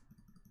mutates.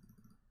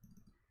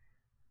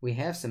 We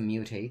have some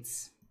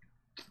mutates.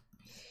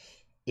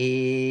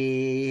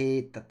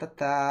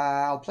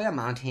 I'll play a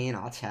mountain,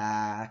 I'll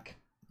attack.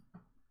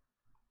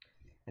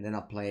 And then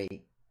I'll play...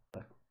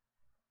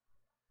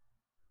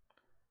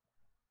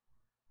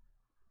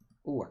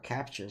 Ooh, a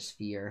Capture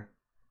Sphere.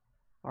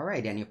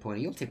 Alright, then your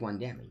opponent, you'll take 1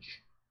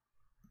 damage.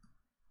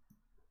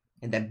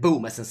 And then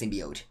boom, a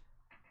Symbiote.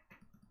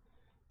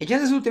 A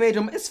Genesis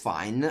Ultimatum is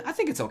fine. I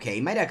think it's okay.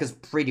 My deck is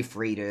pretty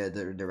free to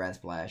the Red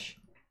Splash.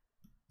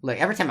 Like,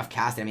 every time I've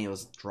cast it, I mean, it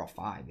was draw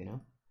 5, you know?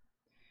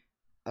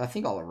 I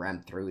think I'll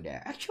ram through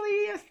that.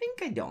 Actually, I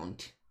think I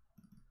don't.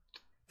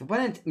 If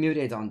opponent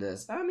mutates on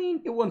this, I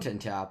mean, it won't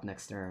untap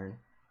next turn.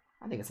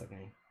 I think it's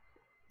okay.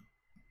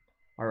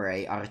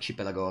 Alright,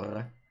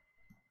 Archipelagor.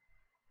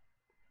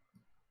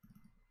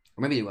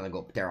 Or maybe you want to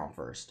go Terron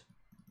first.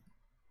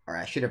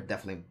 Alright, I should have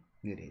definitely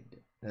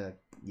mutated.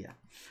 Yeah.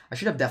 I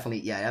should have definitely...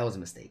 Yeah, that was a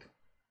mistake.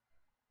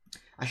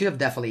 I should have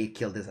definitely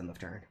killed this end of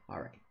turn.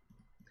 Alright.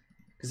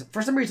 Because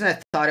for some reason I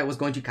thought I was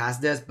going to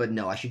cast this, but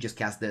no, I should just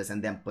cast this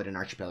and then put an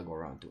Archipelago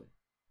onto it.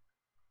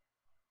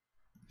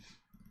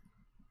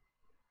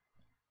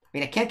 I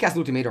mean, I can't cast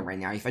Ultimatum right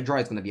now. If I draw,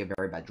 it's going to be a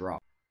very bad draw.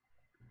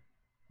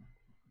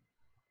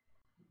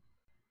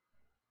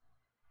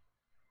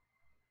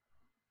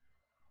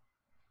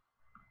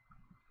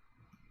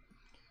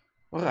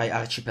 Alright,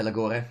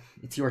 Archipelagore.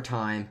 It's your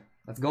time.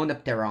 Let's go into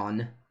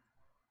Terron.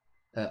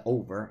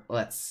 Over.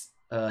 Let's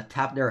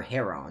tap their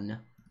Heron,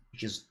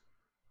 which is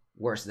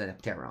worse than a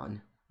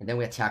Terron. And then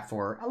we attack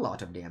for a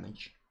lot of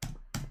damage.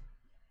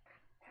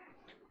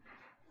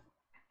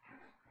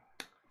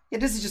 Yeah,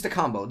 this is just a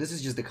combo. This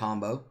is just the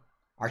combo.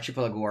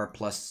 Archipelagore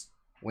plus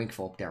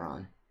Winkfolk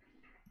Terron.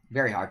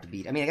 Very hard to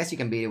beat. I mean, I guess you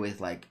can beat it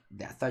with, like,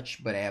 Death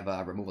Touch, but I have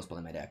a removal spell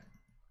in my deck.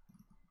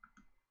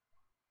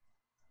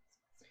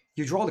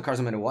 You draw the cards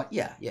no matter what?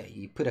 Yeah,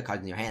 you put a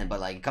card in your hand, but,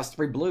 like, it costs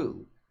 3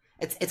 blue.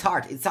 It's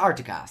hard. It's hard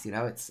to cast, you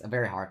know? It's a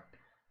very hard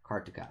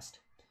card to cast.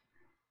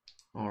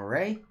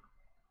 Alright.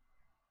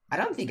 I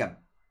don't think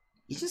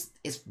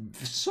it's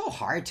so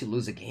hard to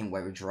lose a game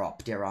where we draw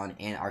Pteron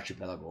and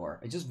Archipelago.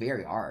 It's just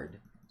very hard.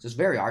 It's just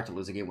very hard to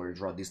lose a game where you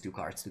draw these two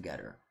cards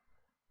together.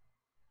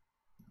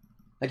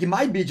 Like, it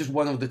might be just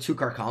one of the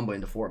 2-card combo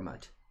in the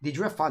format. They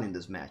drew fun in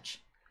this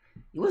match.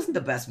 It wasn't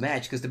the best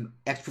match because the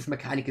X-Proof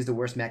mechanic is the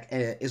worst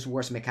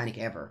mechanic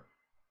ever.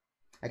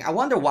 Like, I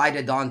wonder why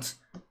they don't.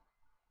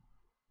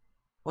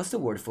 What's the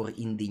word for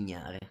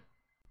indignare?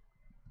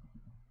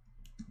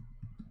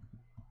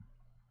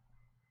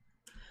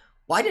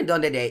 Why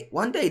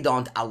don't they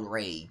don't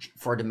outrage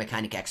for the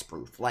mechanic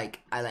X-Proof?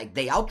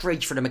 They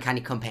outrage for the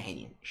mechanic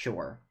companion.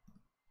 Sure,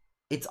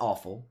 it's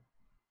awful.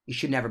 It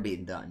should never be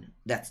done.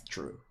 That's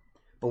true.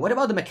 But what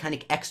about the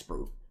mechanic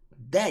X-Proof?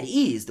 That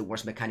is the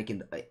worst mechanic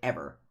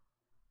ever.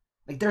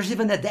 Like, there's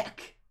even a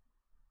deck,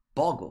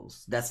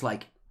 Boggles. That's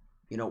like,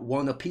 you know,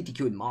 one of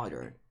PTQ in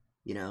Modern.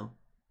 You know,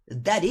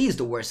 that is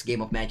the worst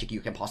game of Magic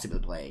you can possibly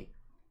play.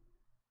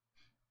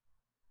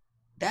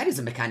 That is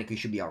a mechanic you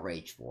should be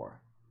outraged for.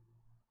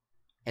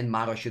 And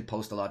Maro should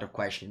post a lot of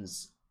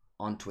questions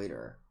on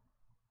Twitter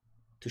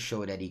to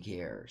show that he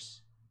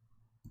cares.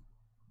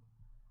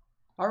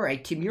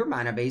 Alright, Team, your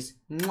mana base.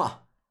 Mwah.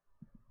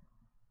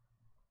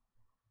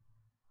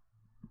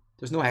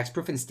 There's no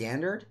hexproof in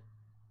Standard?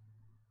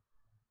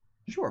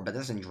 Sure, but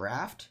doesn't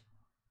draft?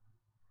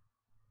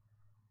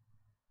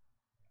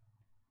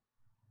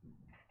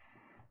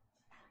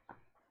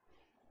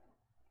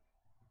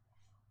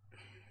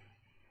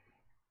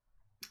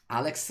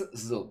 Alex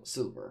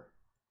Silver.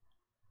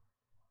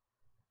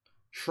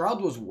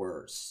 Shroud was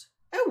worse.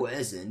 It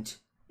wasn't.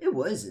 It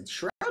wasn't.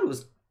 Shroud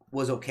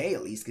was okay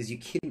at least because you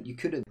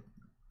could have.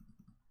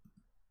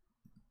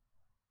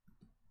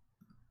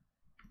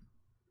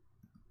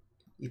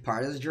 You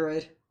part as a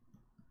druid?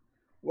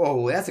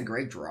 Whoa, that's a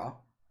great draw.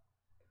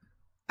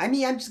 I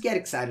mean, I just get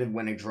excited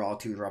when I draw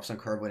 2 drops on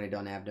curve when I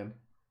don't have them.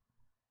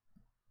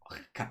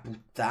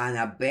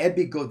 Caputana,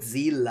 Baby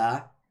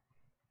Godzilla.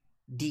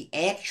 The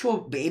actual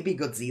Baby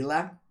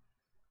Godzilla.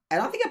 I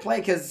don't think I play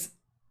because.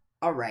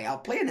 Alright, I'll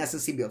play an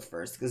SSC build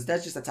first, because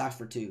that's just attacks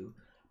for 2.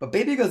 But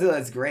Baby Godzilla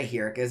is great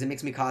here, because it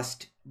makes me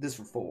cost this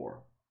for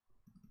 4.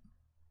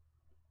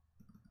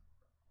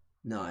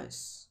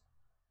 Nice.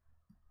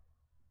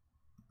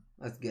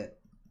 Let's get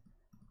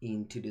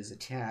into this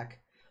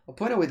attack. I'll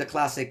point out with the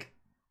classic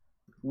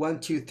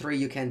 1, 2, 3,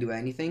 you can't do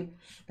anything.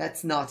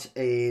 That's not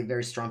a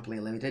very strong play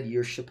limited.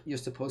 You're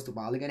supposed to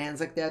mulligan hands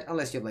like that,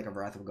 unless you have like a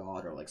Wrath of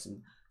God or like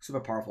some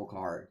super powerful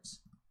cards.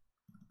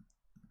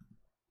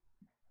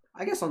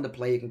 I guess on the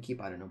play you can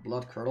keep, I don't know,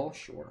 Blood Curdle?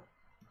 Sure.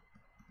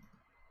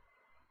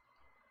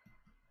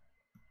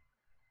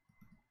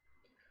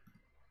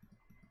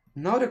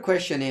 Now the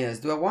question is,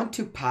 do I want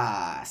to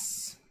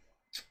pass?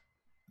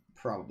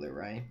 Probably,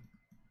 right?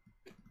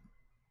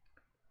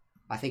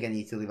 I think I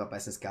need to leave up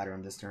Essence Scatter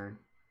on this turn.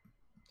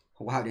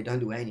 Wow, they don't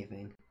do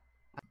anything.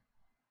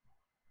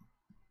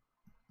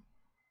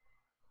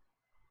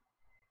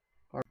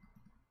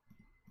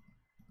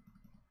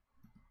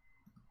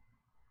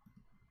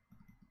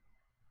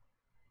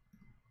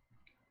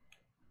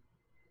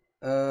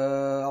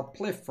 I'll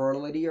play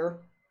Fertilier.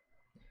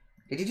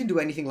 They didn't do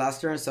anything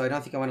last turn, so I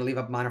don't think I want to leave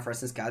up mana for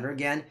Essence Scatter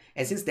again.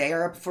 And since they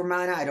are up for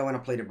mana, I don't want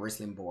to play the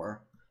Bristling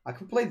Boar. I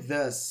could play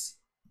this,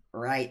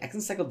 right? I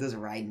can cycle this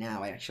right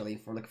now, actually,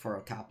 for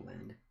a top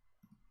land.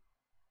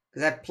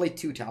 Because I've played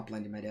 2 top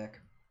land in my deck.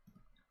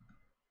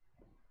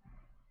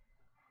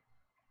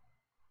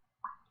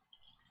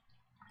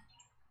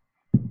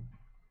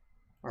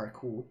 Alright,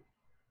 cool.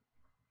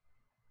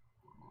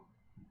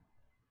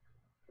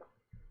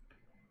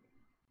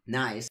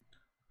 Nice.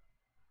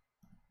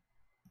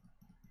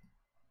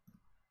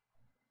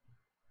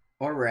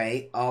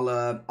 Alright,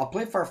 I'll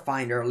play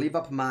Farfinder, leave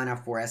up mana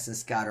for Essence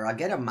Scatter. I'll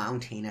get a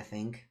Mountain, I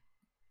think.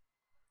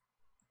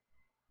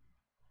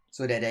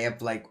 So that I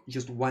have like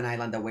just 1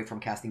 island away from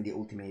casting the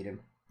Ultimatum.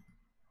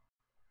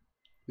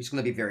 Which is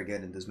gonna be very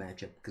good in this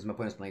matchup, because my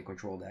opponent's playing a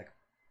control deck.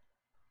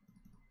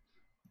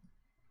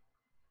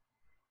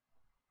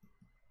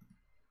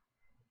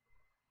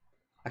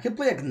 I could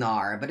play a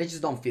Gnar, but I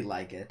just don't feel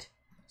like it.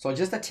 So I'll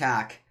just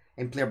attack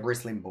and play a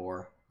Bristling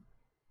Boar.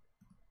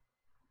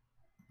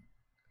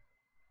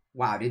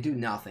 Wow, they do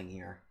nothing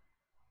here.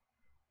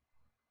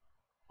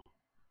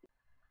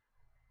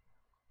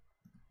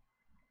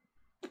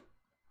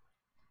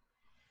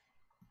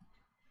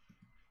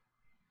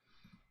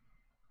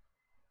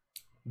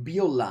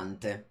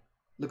 Biolante.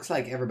 Looks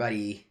like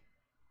everybody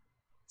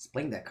is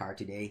playing that card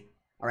today.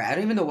 Alright, I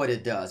don't even know what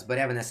it does, but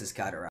I have an SS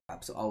Scatter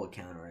up, so I will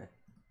counter it.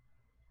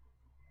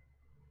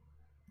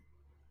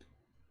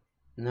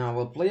 Now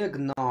we'll play a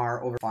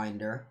Gnar over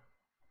Finder.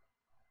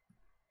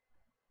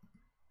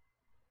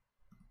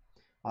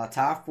 I'll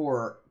tap 4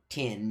 for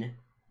 10.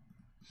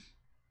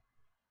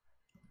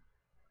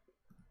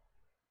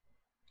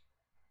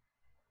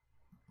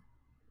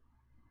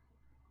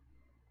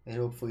 And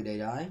hopefully they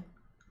die.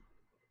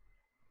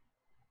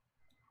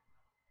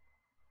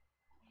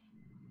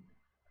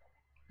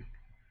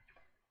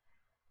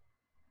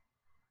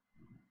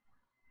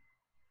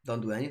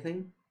 Don't do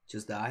anything.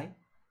 Just die.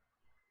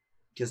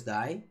 Just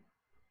die.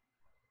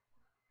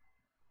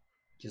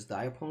 Just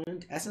die,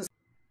 opponent. Essence.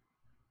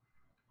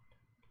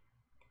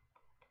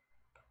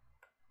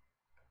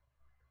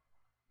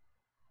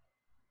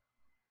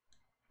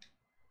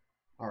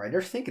 Alright,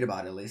 they're thinking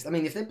about it at least. I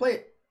mean, if they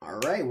play...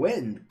 Alright,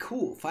 win.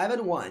 Cool.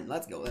 5-1.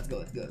 Let's go, let's go,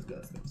 let's go, let's go,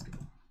 let's go, let's go.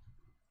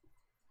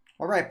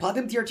 Alright,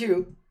 Platinum Tier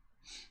 2.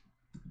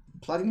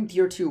 Platinum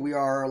Tier 2. We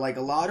are, like,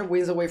 a lot of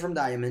wins away from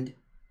Diamond.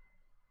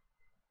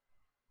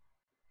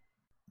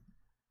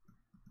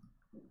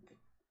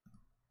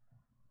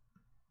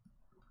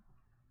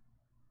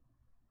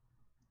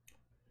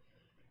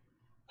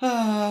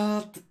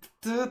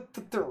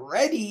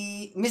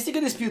 Ready.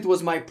 Mystical Dispute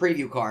was my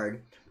preview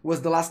card.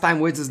 Was the last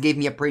time Wizards gave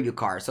me a preview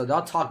card, so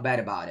don't talk bad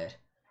about it.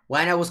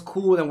 When I was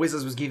cool and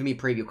Wizards was giving me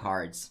preview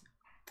cards.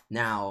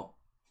 Now,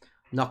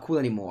 not cool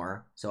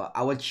anymore. So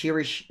I will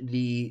cherish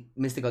the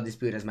Mystical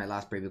Dispute as my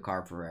last preview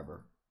card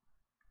forever.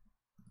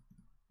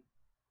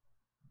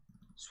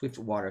 Swift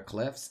Water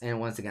Cliffs, and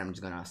once again, I'm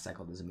just gonna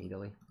cycle this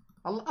immediately.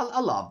 I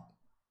love,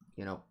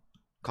 you know,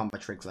 combat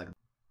tricks like.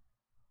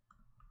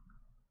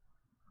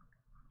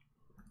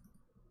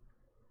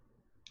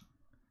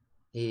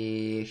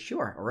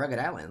 Sure, Rugged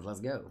Islands, let's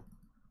go.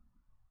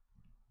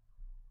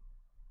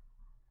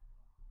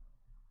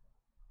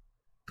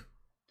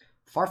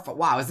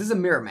 Wow, is this a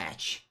mirror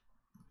match?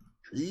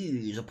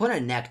 Jeez,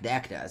 opponent neck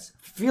decked us.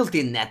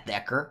 Filthy net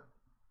decker.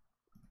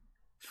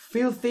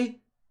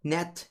 Filthy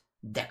net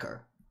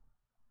decker.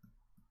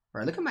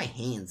 Alright, look at my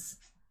hands.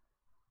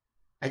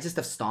 I just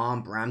have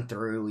Stomp, Ram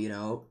Through, you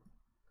know.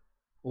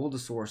 All the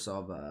source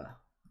of,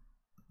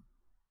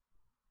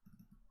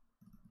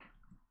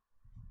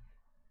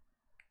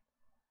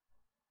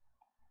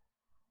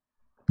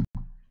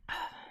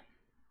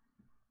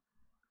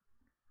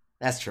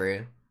 That's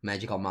true.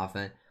 Magical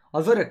Muffin.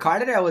 Although the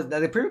card that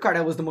the previous card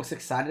I was the most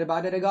excited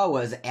about it ago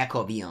was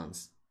Echo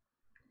Vions.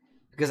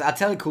 Because I'll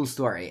tell you a cool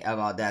story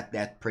about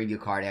that preview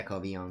card, Echo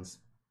Vions.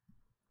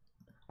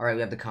 Alright,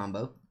 we have the combo.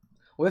 All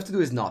we have to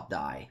do is not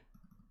die.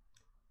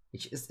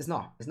 Which is it's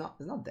not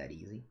that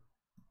easy.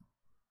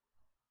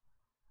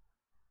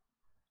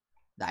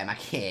 Die my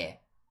kid.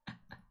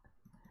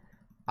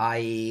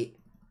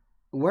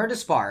 Where the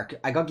Spark,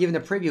 I got given a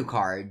preview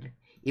card.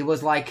 It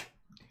was like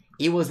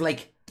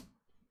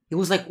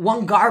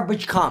one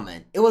garbage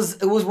common. It was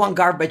one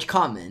garbage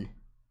common.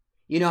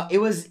 You know, it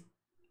was...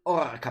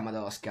 Oh,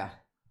 Kamadoska.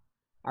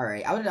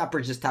 Alright, I would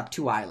upper just tap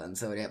 2 islands,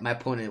 so that my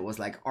opponent was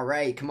like,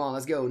 alright, come on,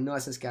 let's go, no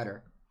SS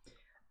Scatter.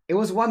 It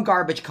was one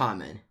garbage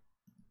common.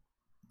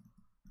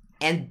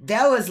 And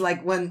that was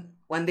like when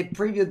they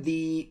previewed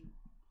the...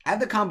 I have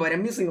the combo and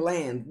I'm using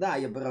land. Nah,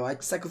 yeah, bro, I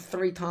cycled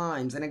 3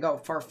 times and I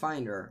got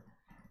Farfinder.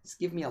 Just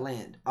give me a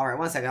land. Alright,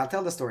 one second, I'll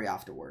tell the story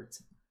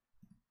afterwards.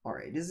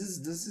 Alright, this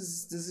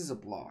is a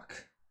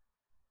block.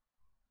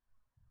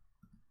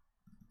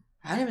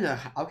 I don't even know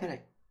how can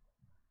I.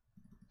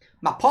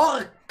 Ma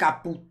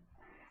porca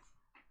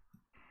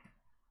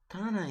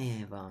puttana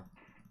Eva.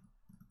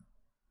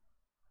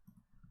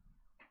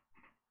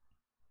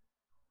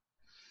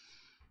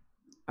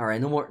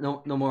 Alright, no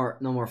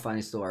more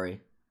funny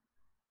story.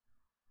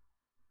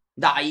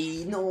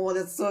 Die, no,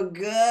 that's so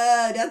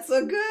good. That's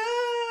so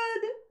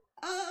good.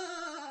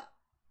 Ah.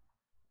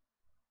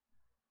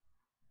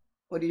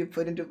 What do you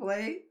put into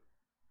play?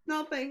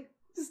 Nothing.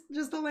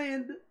 Just a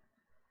land.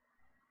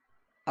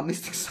 A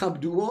Mystic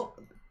Subdual?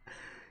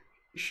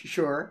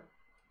 Sure.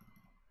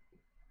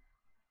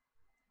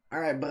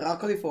 Alright,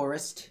 Broccoli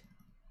Forest.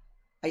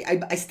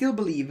 I still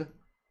believe.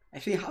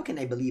 Actually, how can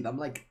I believe? I'm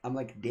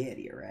like dead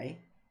here, right?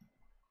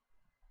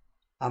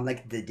 I'm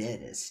like the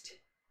deadest.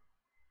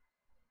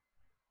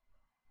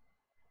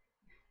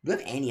 Do you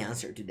have any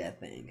answer to that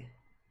thing?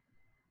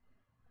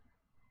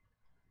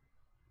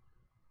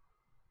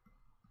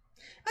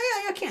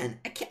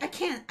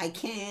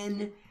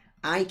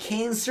 I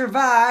can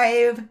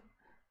survive.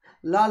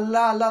 La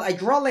la la. I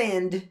draw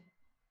land.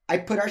 I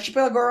put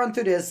Archipelago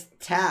onto this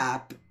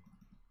tap.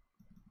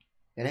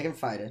 And I can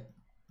fight it.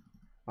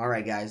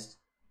 Alright, guys.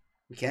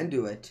 We can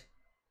do it.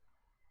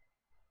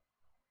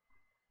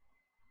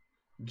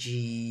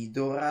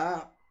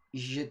 Ghidorah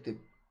jete.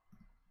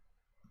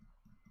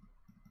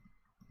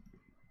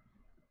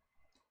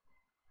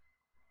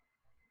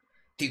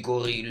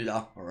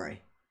 Tigorilla.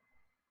 Alright.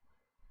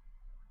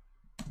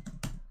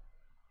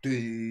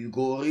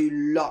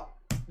 Tigorilla.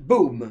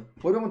 Boom.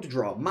 What do I want to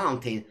draw?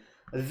 Mountain.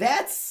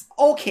 That's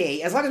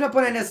okay. As long as my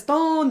opponent has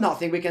stone,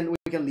 nothing. We can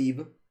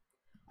leave.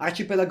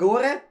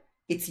 Archipelagore,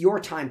 it's your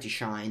time to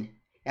shine.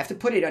 I have to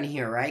put it on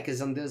here, right?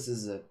 Because on this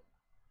is a...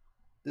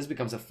 This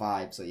becomes a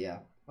 5, so yeah.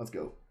 Let's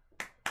go.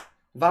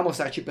 Vamos,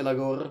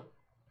 Archipelagore.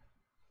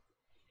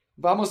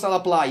 Vamos a la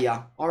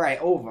playa. Alright,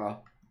 over.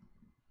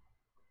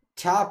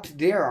 Tap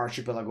their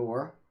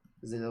Archipelagore.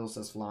 Because it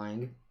also says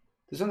flying.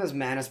 This one has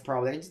Manus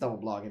probably. I can just double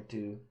block it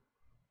too.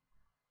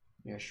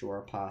 Yeah,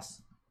 sure,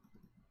 pass.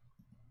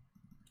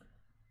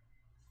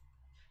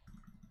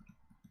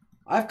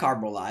 I have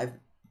Carbo Live.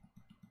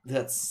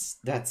 That's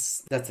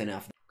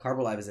enough.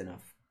 Carbo Live is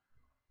enough.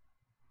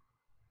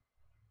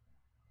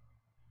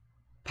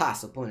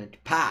 Pass, opponent.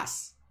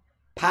 Pass.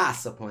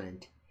 Pass,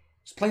 opponent.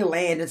 Just play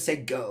land and say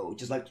go.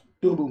 Just like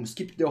boom boom,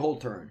 skip the whole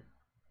turn.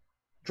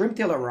 Dream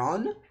Tailor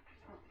on?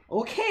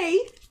 Okay.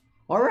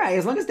 Alright,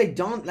 as long as they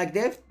don't like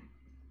they've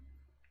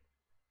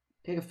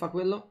take a fuck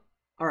Willow.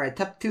 Alright,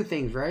 tap 2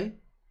 things, right?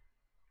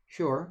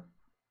 Sure.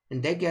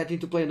 And they get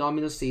into play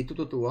Nomino C,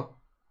 2/2.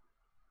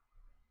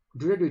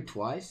 Do I do it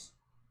twice?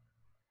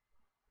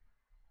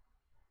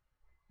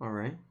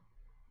 Alright.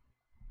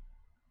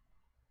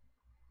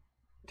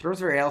 Throws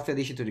very healthy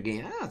addition to the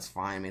game. Ah, that's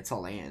fine, it's a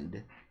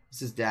land.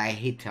 This is the I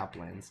hate top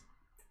lands.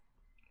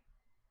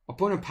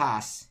 Opponent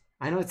pass.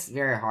 I know it's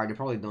very hard, you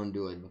probably don't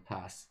do it, but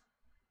pass.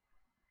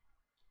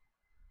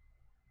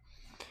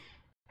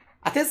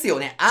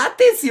 Attenzione,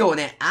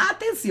 attenzione,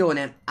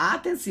 attenzione,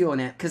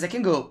 attenzione, because I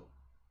can go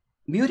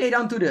mutate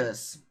onto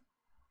this,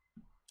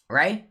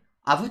 right?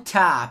 I would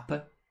tap.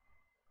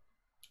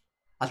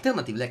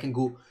 Alternatively, I can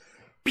go.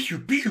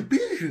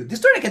 This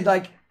turn I can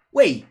like,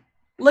 wait,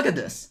 look at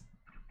this.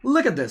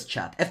 Look at this,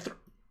 chat.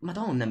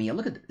 Madonna mia,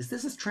 look at this.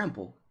 Is this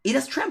trample? It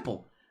has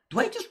trample. Do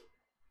I just...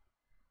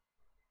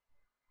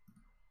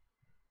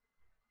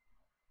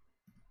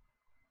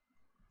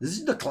 This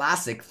is the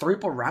classic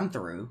triple ram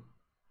through.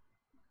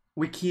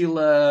 We kill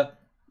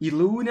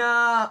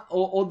Iluna,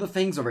 all the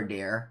things over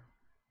there.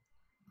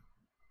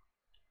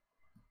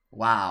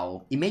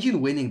 Wow.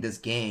 Imagine winning this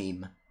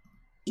game.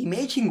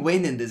 Imagine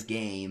winning this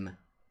game.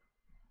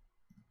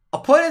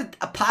 Opponent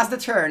pass the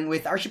turn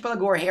with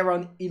Archipelago,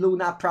 Heron,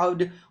 Iluna,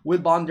 Proud, Will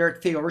Bonder,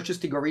 Theoricious,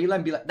 Tigorilla,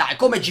 and be like, dai,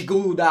 come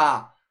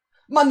Giguda!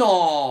 Ma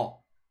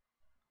no!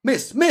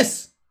 Miss,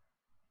 miss!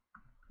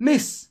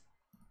 Miss!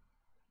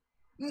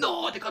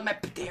 No, they got my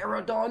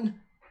Pterodon!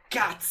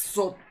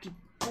 Cazzo di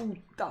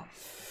puta!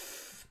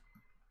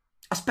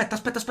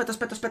 Aspetta.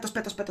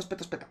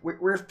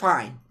 We're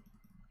fine.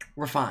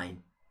 We're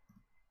fine.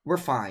 We're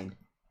fine.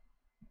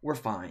 We're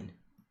fine.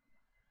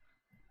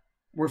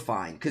 We're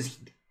fine. Because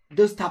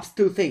those taps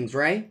 2 things,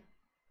 right?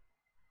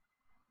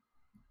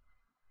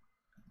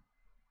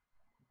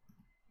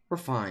 We're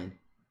fine.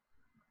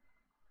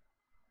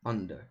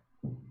 Under.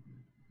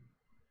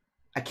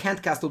 I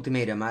can't cast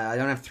Ultimatum. I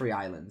don't have 3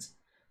 islands.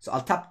 So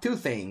I'll tap 2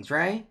 things,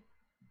 right?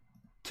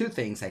 2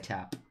 things I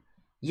tap.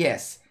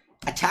 Yes.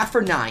 I tap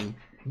for 9.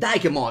 Dai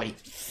che muori.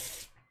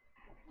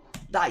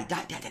 Dai.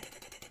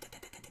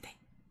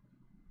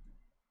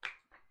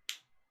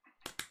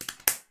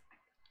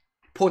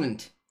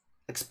 Opponent.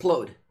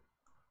 Explode.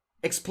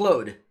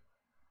 Explode.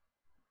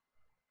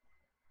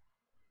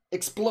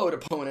 Explode,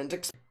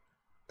 opponent.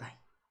 Die.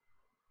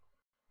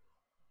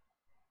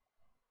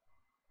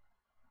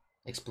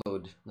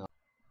 Explode. No.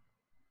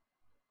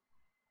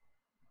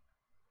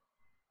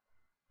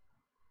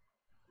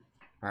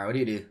 Alright, what do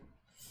you do?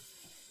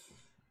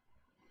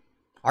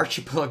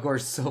 Archipelago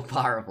is so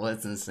powerful,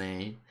 it's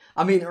insane.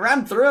 I mean,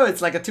 ram through,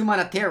 it's like a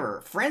 2-mana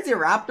terror. Frenzy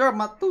Raptor?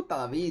 Ma tutta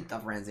la vita,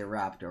 Frenzy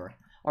Raptor.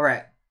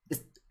 Alright.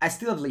 I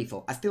still have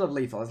lethal. As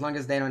long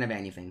as they don't have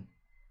anything.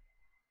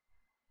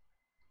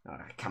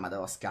 Alright,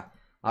 Kamadoska.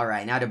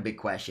 Alright, now the big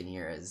question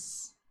here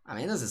is... I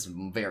mean, this is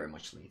very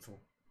much lethal.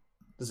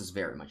 This is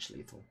very much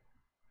lethal.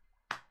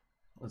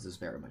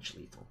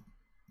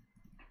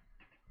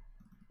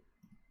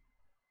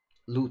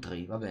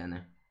 Lutri, va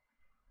bene.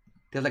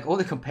 They have like all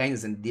the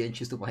companions and didn't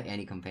choose to play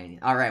any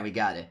companion. Alright, we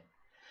got it.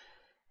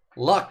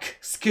 Luck,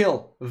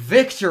 skill,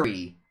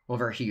 victory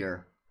over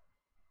here.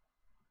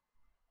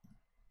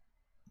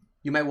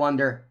 You might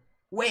wonder,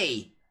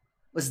 wait,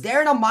 was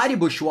there an Almighty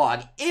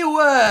Bushwalk? It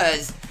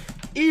was!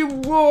 It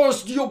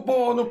was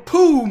Diobano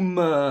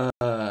Puma!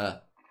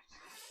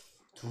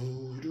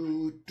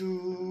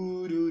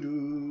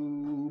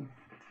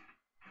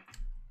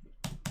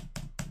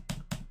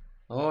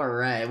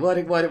 Alright, what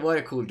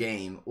a cool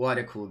game. What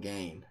a cool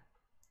game.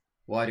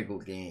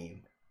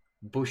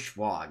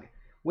 Bushwalk.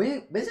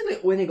 Basically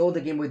winning all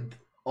the game with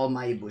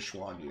Almighty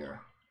Bushwalk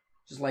here.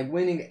 Just like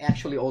winning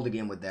actually all the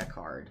game with that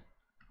card.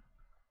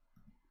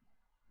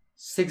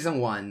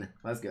 6-1.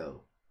 Let's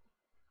go.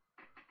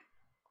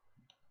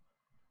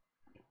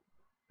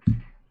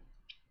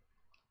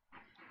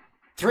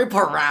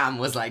 Triple Ram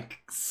was like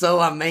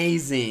so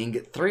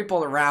amazing.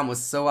 Triple Ram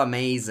was so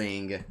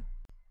amazing.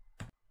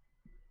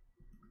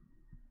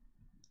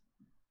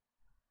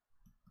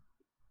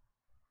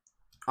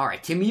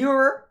 Alright,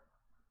 Timur.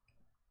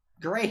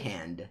 Great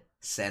hand.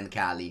 Send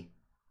Kali.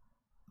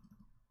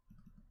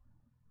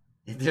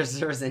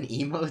 There's an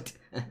emote.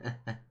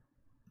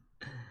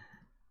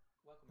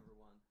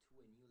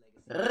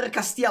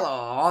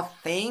 Castiello,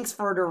 thanks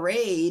for the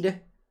raid.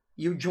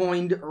 You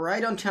joined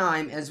right on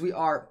time as we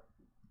are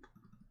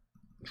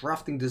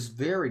drafting this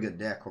very good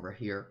deck over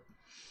here.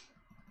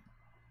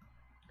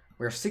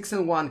 We're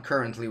 6-1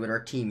 currently with our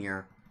team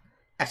here.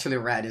 Actually,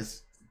 red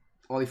is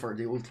only for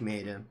the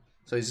ultimatum,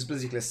 so it's just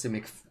basically a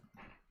Simic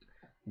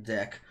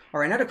deck.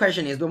 Alright, now the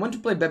question is, do I want to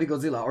play Baby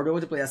Godzilla or do I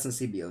want to play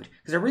SNC build?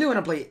 Because I really want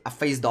to play a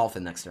Face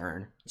Dolphin next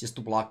turn, just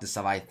to block the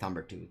Savai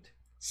Thumbertooth.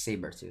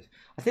 Sabertooth.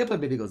 I think I play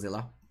Baby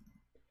Godzilla.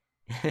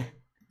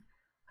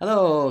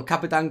 Hello,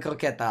 Capitan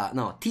Croqueta.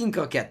 No, Team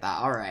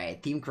Croqueta.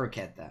 Alright, Team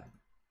Croqueta.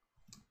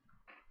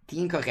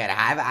 Team Croqueta.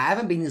 I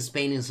haven't been in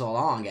Spain in so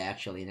long,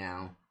 actually,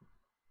 now.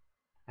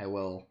 I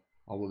will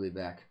be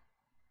back.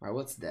 Alright,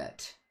 what's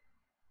that?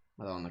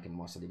 Madonna che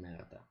mossa di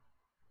merda.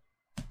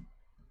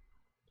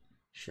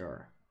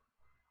 Sure.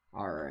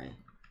 Alright.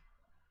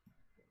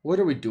 What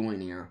are we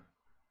doing here?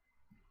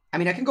 I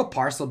mean, I can go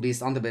Parcel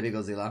Beast on the Baby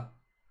Godzilla.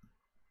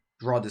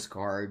 Draw this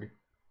card.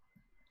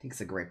 I think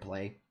it's a great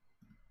play.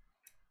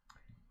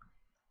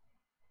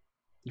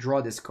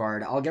 Draw this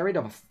card. I'll get rid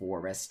of a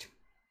Forest.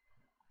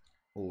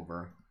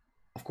 Over.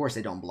 Of course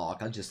they don't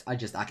block. I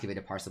just activate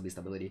the Parcel Beast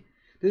ability.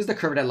 This is the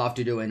curve that I love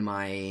to do in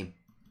my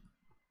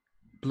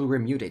Blue-Ray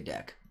Mutate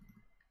deck.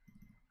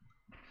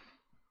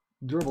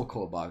 Durable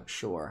Cobalt,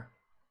 sure.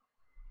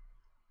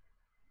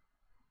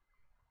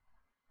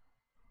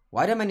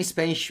 Why do many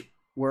Spanish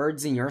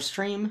words in your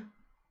stream?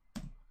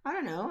 I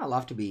don't know. I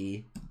love to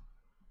be...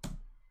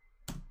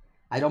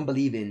 I don't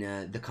believe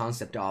in the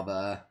concept of,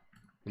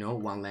 you know,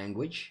 one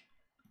language.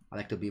 I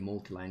like to be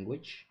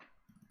multi-language.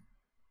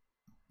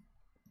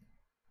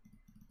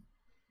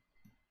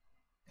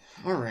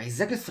 Alright,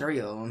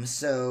 Zegathrium.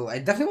 So, I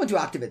definitely want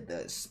to activate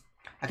this.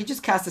 I could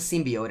just cast a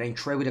Symbiote and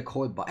trade with a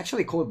Cold Block.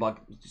 Actually, Cold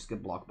Block just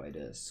get blocked by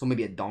this. So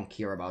maybe I don't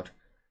care about.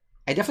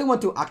 I definitely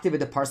want to activate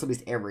the Parcel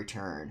Beast every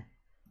turn.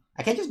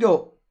 I can't just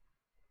go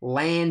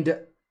land.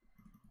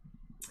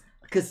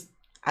 Because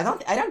I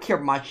don't care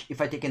much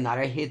if I take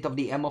another hit of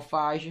the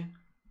Emophage.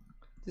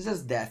 This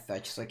is Death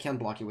Touch, so I can't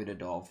block it with a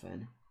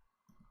Dolphin.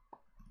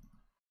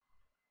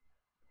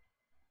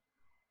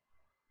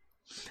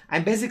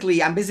 I'm basically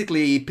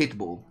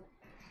Pitbull.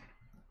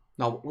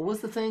 No, what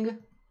was the thing?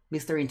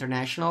 Mr.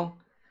 International?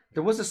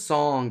 There was a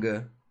song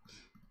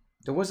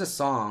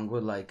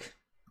with like...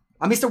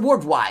 Mr.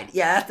 Worldwide!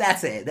 Yeah,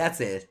 that's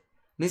it.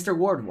 Mr.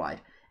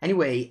 Worldwide.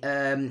 Anyway,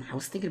 I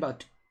was thinking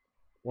about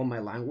what my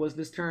line was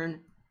this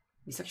turn.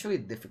 It's actually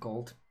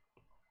difficult.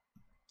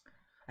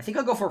 I think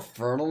I'll go for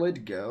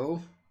Fertilid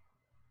Go.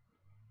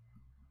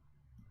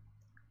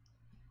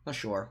 Not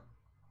sure.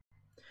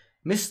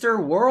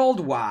 Mr.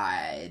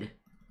 Worldwide.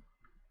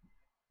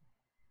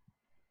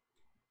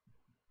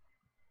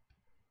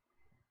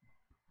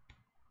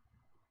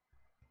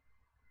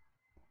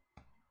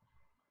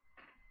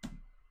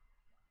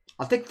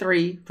 I'll take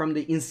 3 from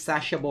the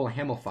Insatiable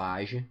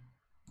Hemophage.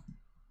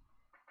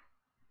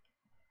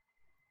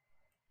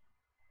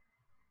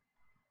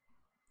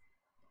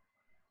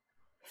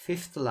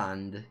 Fifth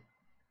land.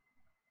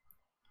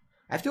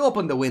 I have to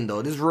open the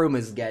window. This room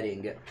is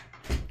getting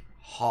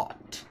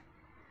hot.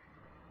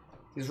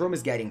 This room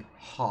is getting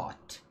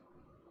hot.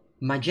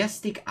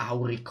 Majestic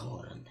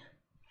Auricorn.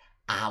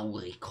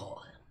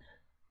 Auricorn.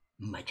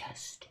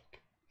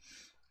 Majestic.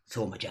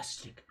 So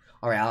majestic.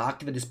 Alright, I'll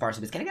activate this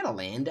Parcel Beast. Can I get a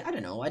land? I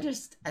don't know. I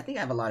think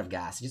I have a lot of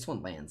gas. I just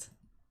want lands.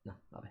 No,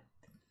 vabbè.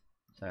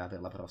 Sarà per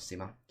la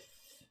prossima.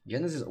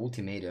 Genesis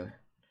Ultimatum.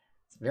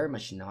 It's very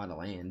much not a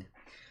land.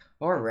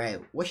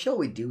 Alright, what shall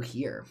we do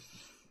here?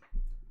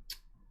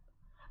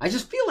 I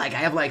just feel like I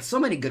have like so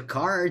many good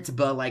cards,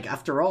 but like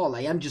after all,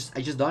 I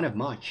just don't have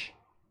much.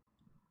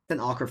 It's an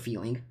awkward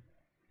feeling.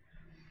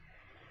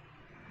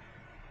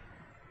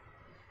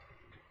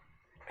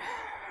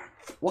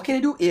 What can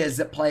I do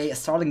is play a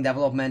Startling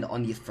Development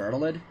on the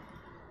Fertilid.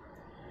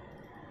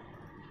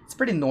 It's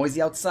pretty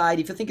noisy outside.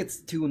 If you think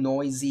it's too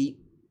noisy,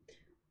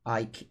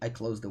 I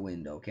close the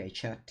window, okay,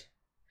 chat?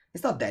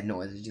 It's not that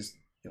noisy, it's just,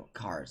 you know,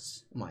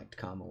 cars might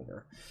come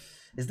over.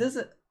 Is this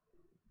a...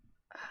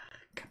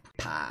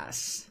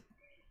 Pass.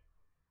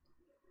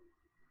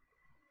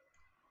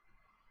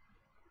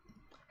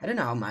 I don't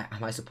know how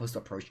am I supposed to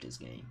approach this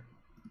game.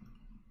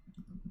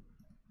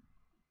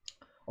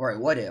 Alright,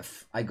 what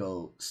if I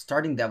go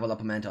Starting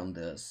Development on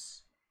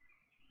this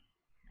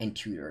and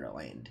tutor the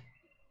land?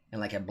 And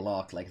like I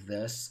block like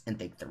this and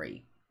take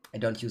 3. I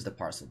don't use the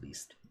Parcel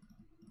Beast.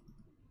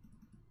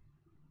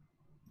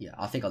 Yeah,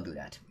 I think I'll do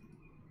that.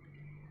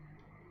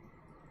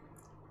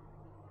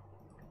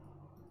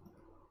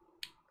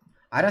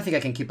 I don't think I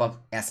can keep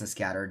up Essence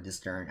Scatter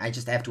this turn. I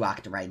just have to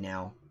act right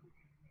now.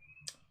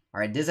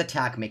 Alright, this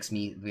attack makes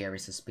me very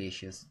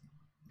suspicious.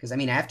 Because, I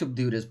mean, I have to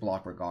do this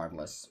block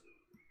regardless.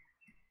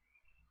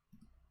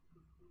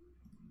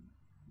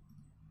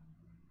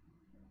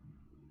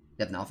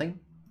 You have nothing?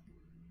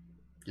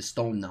 Just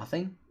stone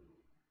nothing?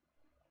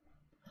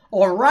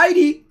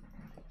 Alrighty!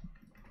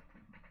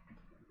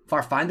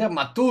 Farfinder,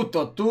 ma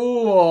tutto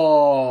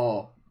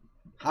tuo!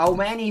 How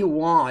many you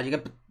want?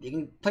 You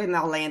can play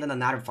now land on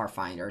another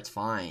Farfinder, it's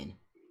fine.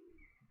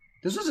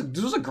 This was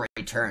a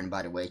great turn,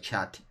 by the way,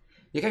 chat.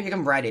 You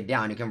can write it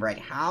down. You can write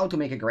how to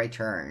make a great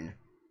turn.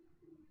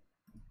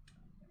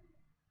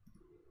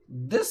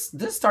 This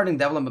Starting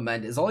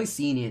Development is only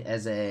seen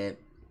as a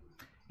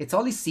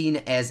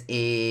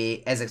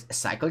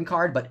cycling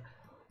card, but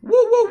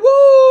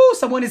woo!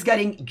 Someone is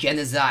getting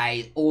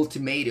Genocide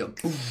Ultimatum.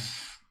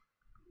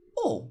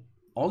 Oh,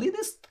 only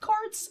these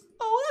cards?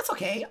 Oh, that's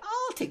okay.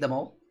 I'll take them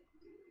all.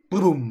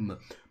 Boom,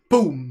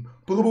 Boom!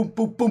 Boom,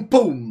 boom, boom,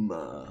 boom!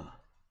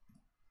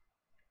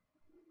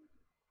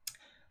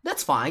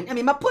 That's fine. I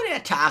mean, my opponent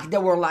attacked, they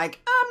were like,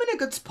 I'm in a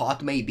good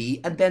spot,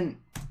 maybe. And then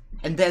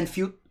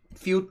few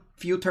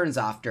turns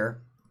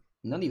after,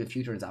 not even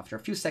few turns after, a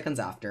few seconds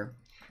after,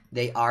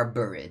 they are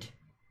buried.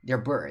 They're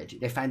buried.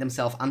 They find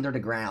themselves under the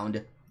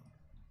ground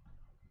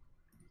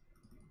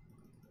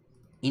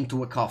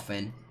into a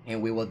coffin,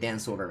 and we will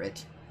dance over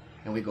it.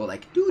 And we go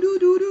like,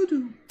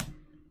 do-do-do-do-do.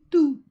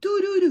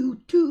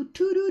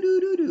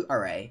 Do-do-do-do-do-do-do-do-do.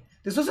 Alright.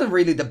 This wasn't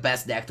really the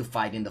best deck to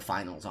fight in the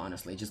finals,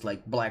 honestly. Just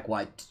like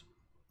black-white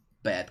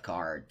bad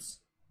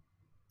cards.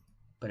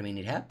 But I mean,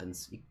 it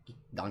happens. You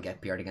don't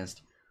get paired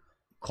against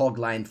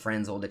Cogline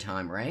friends all the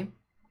time, right?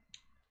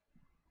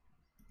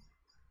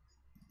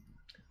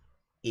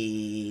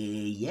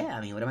 Yeah,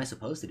 I mean, what am I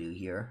supposed to do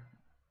here?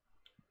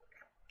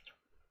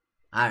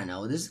 I don't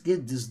know. This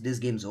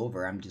game's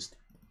over. I'm just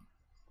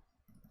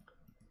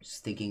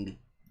thinking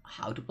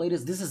how to play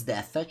this. This is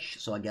Death Touch,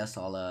 so I guess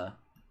I'll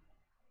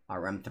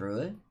run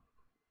through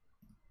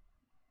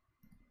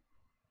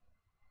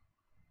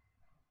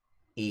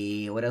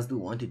it. What else do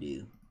we want to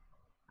do?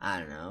 I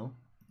don't know.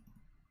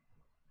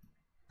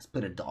 Let's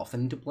put a dolphin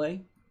into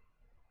play.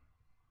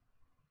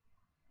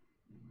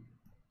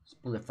 Let's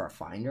put it for a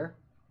finder.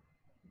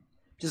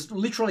 Just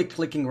literally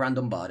clicking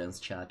random buttons,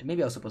 chat.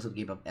 Maybe I was supposed to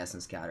give up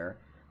Essence Scatter,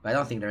 but I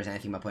don't think there's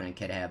anything my opponent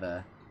can have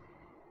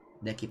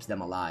that keeps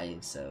them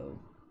alive, so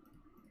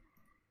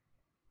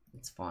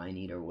it's fine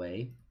either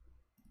way.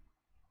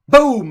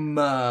 Boom!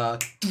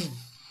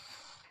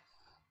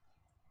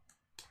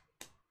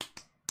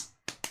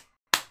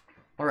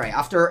 Alright,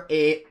 after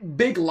a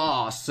big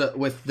loss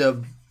with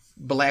the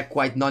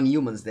black-white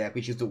non-humans deck,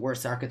 which is the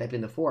worst archetype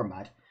in the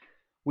format,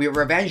 we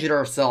revenged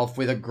ourselves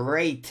with a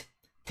great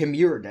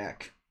Temur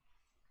deck.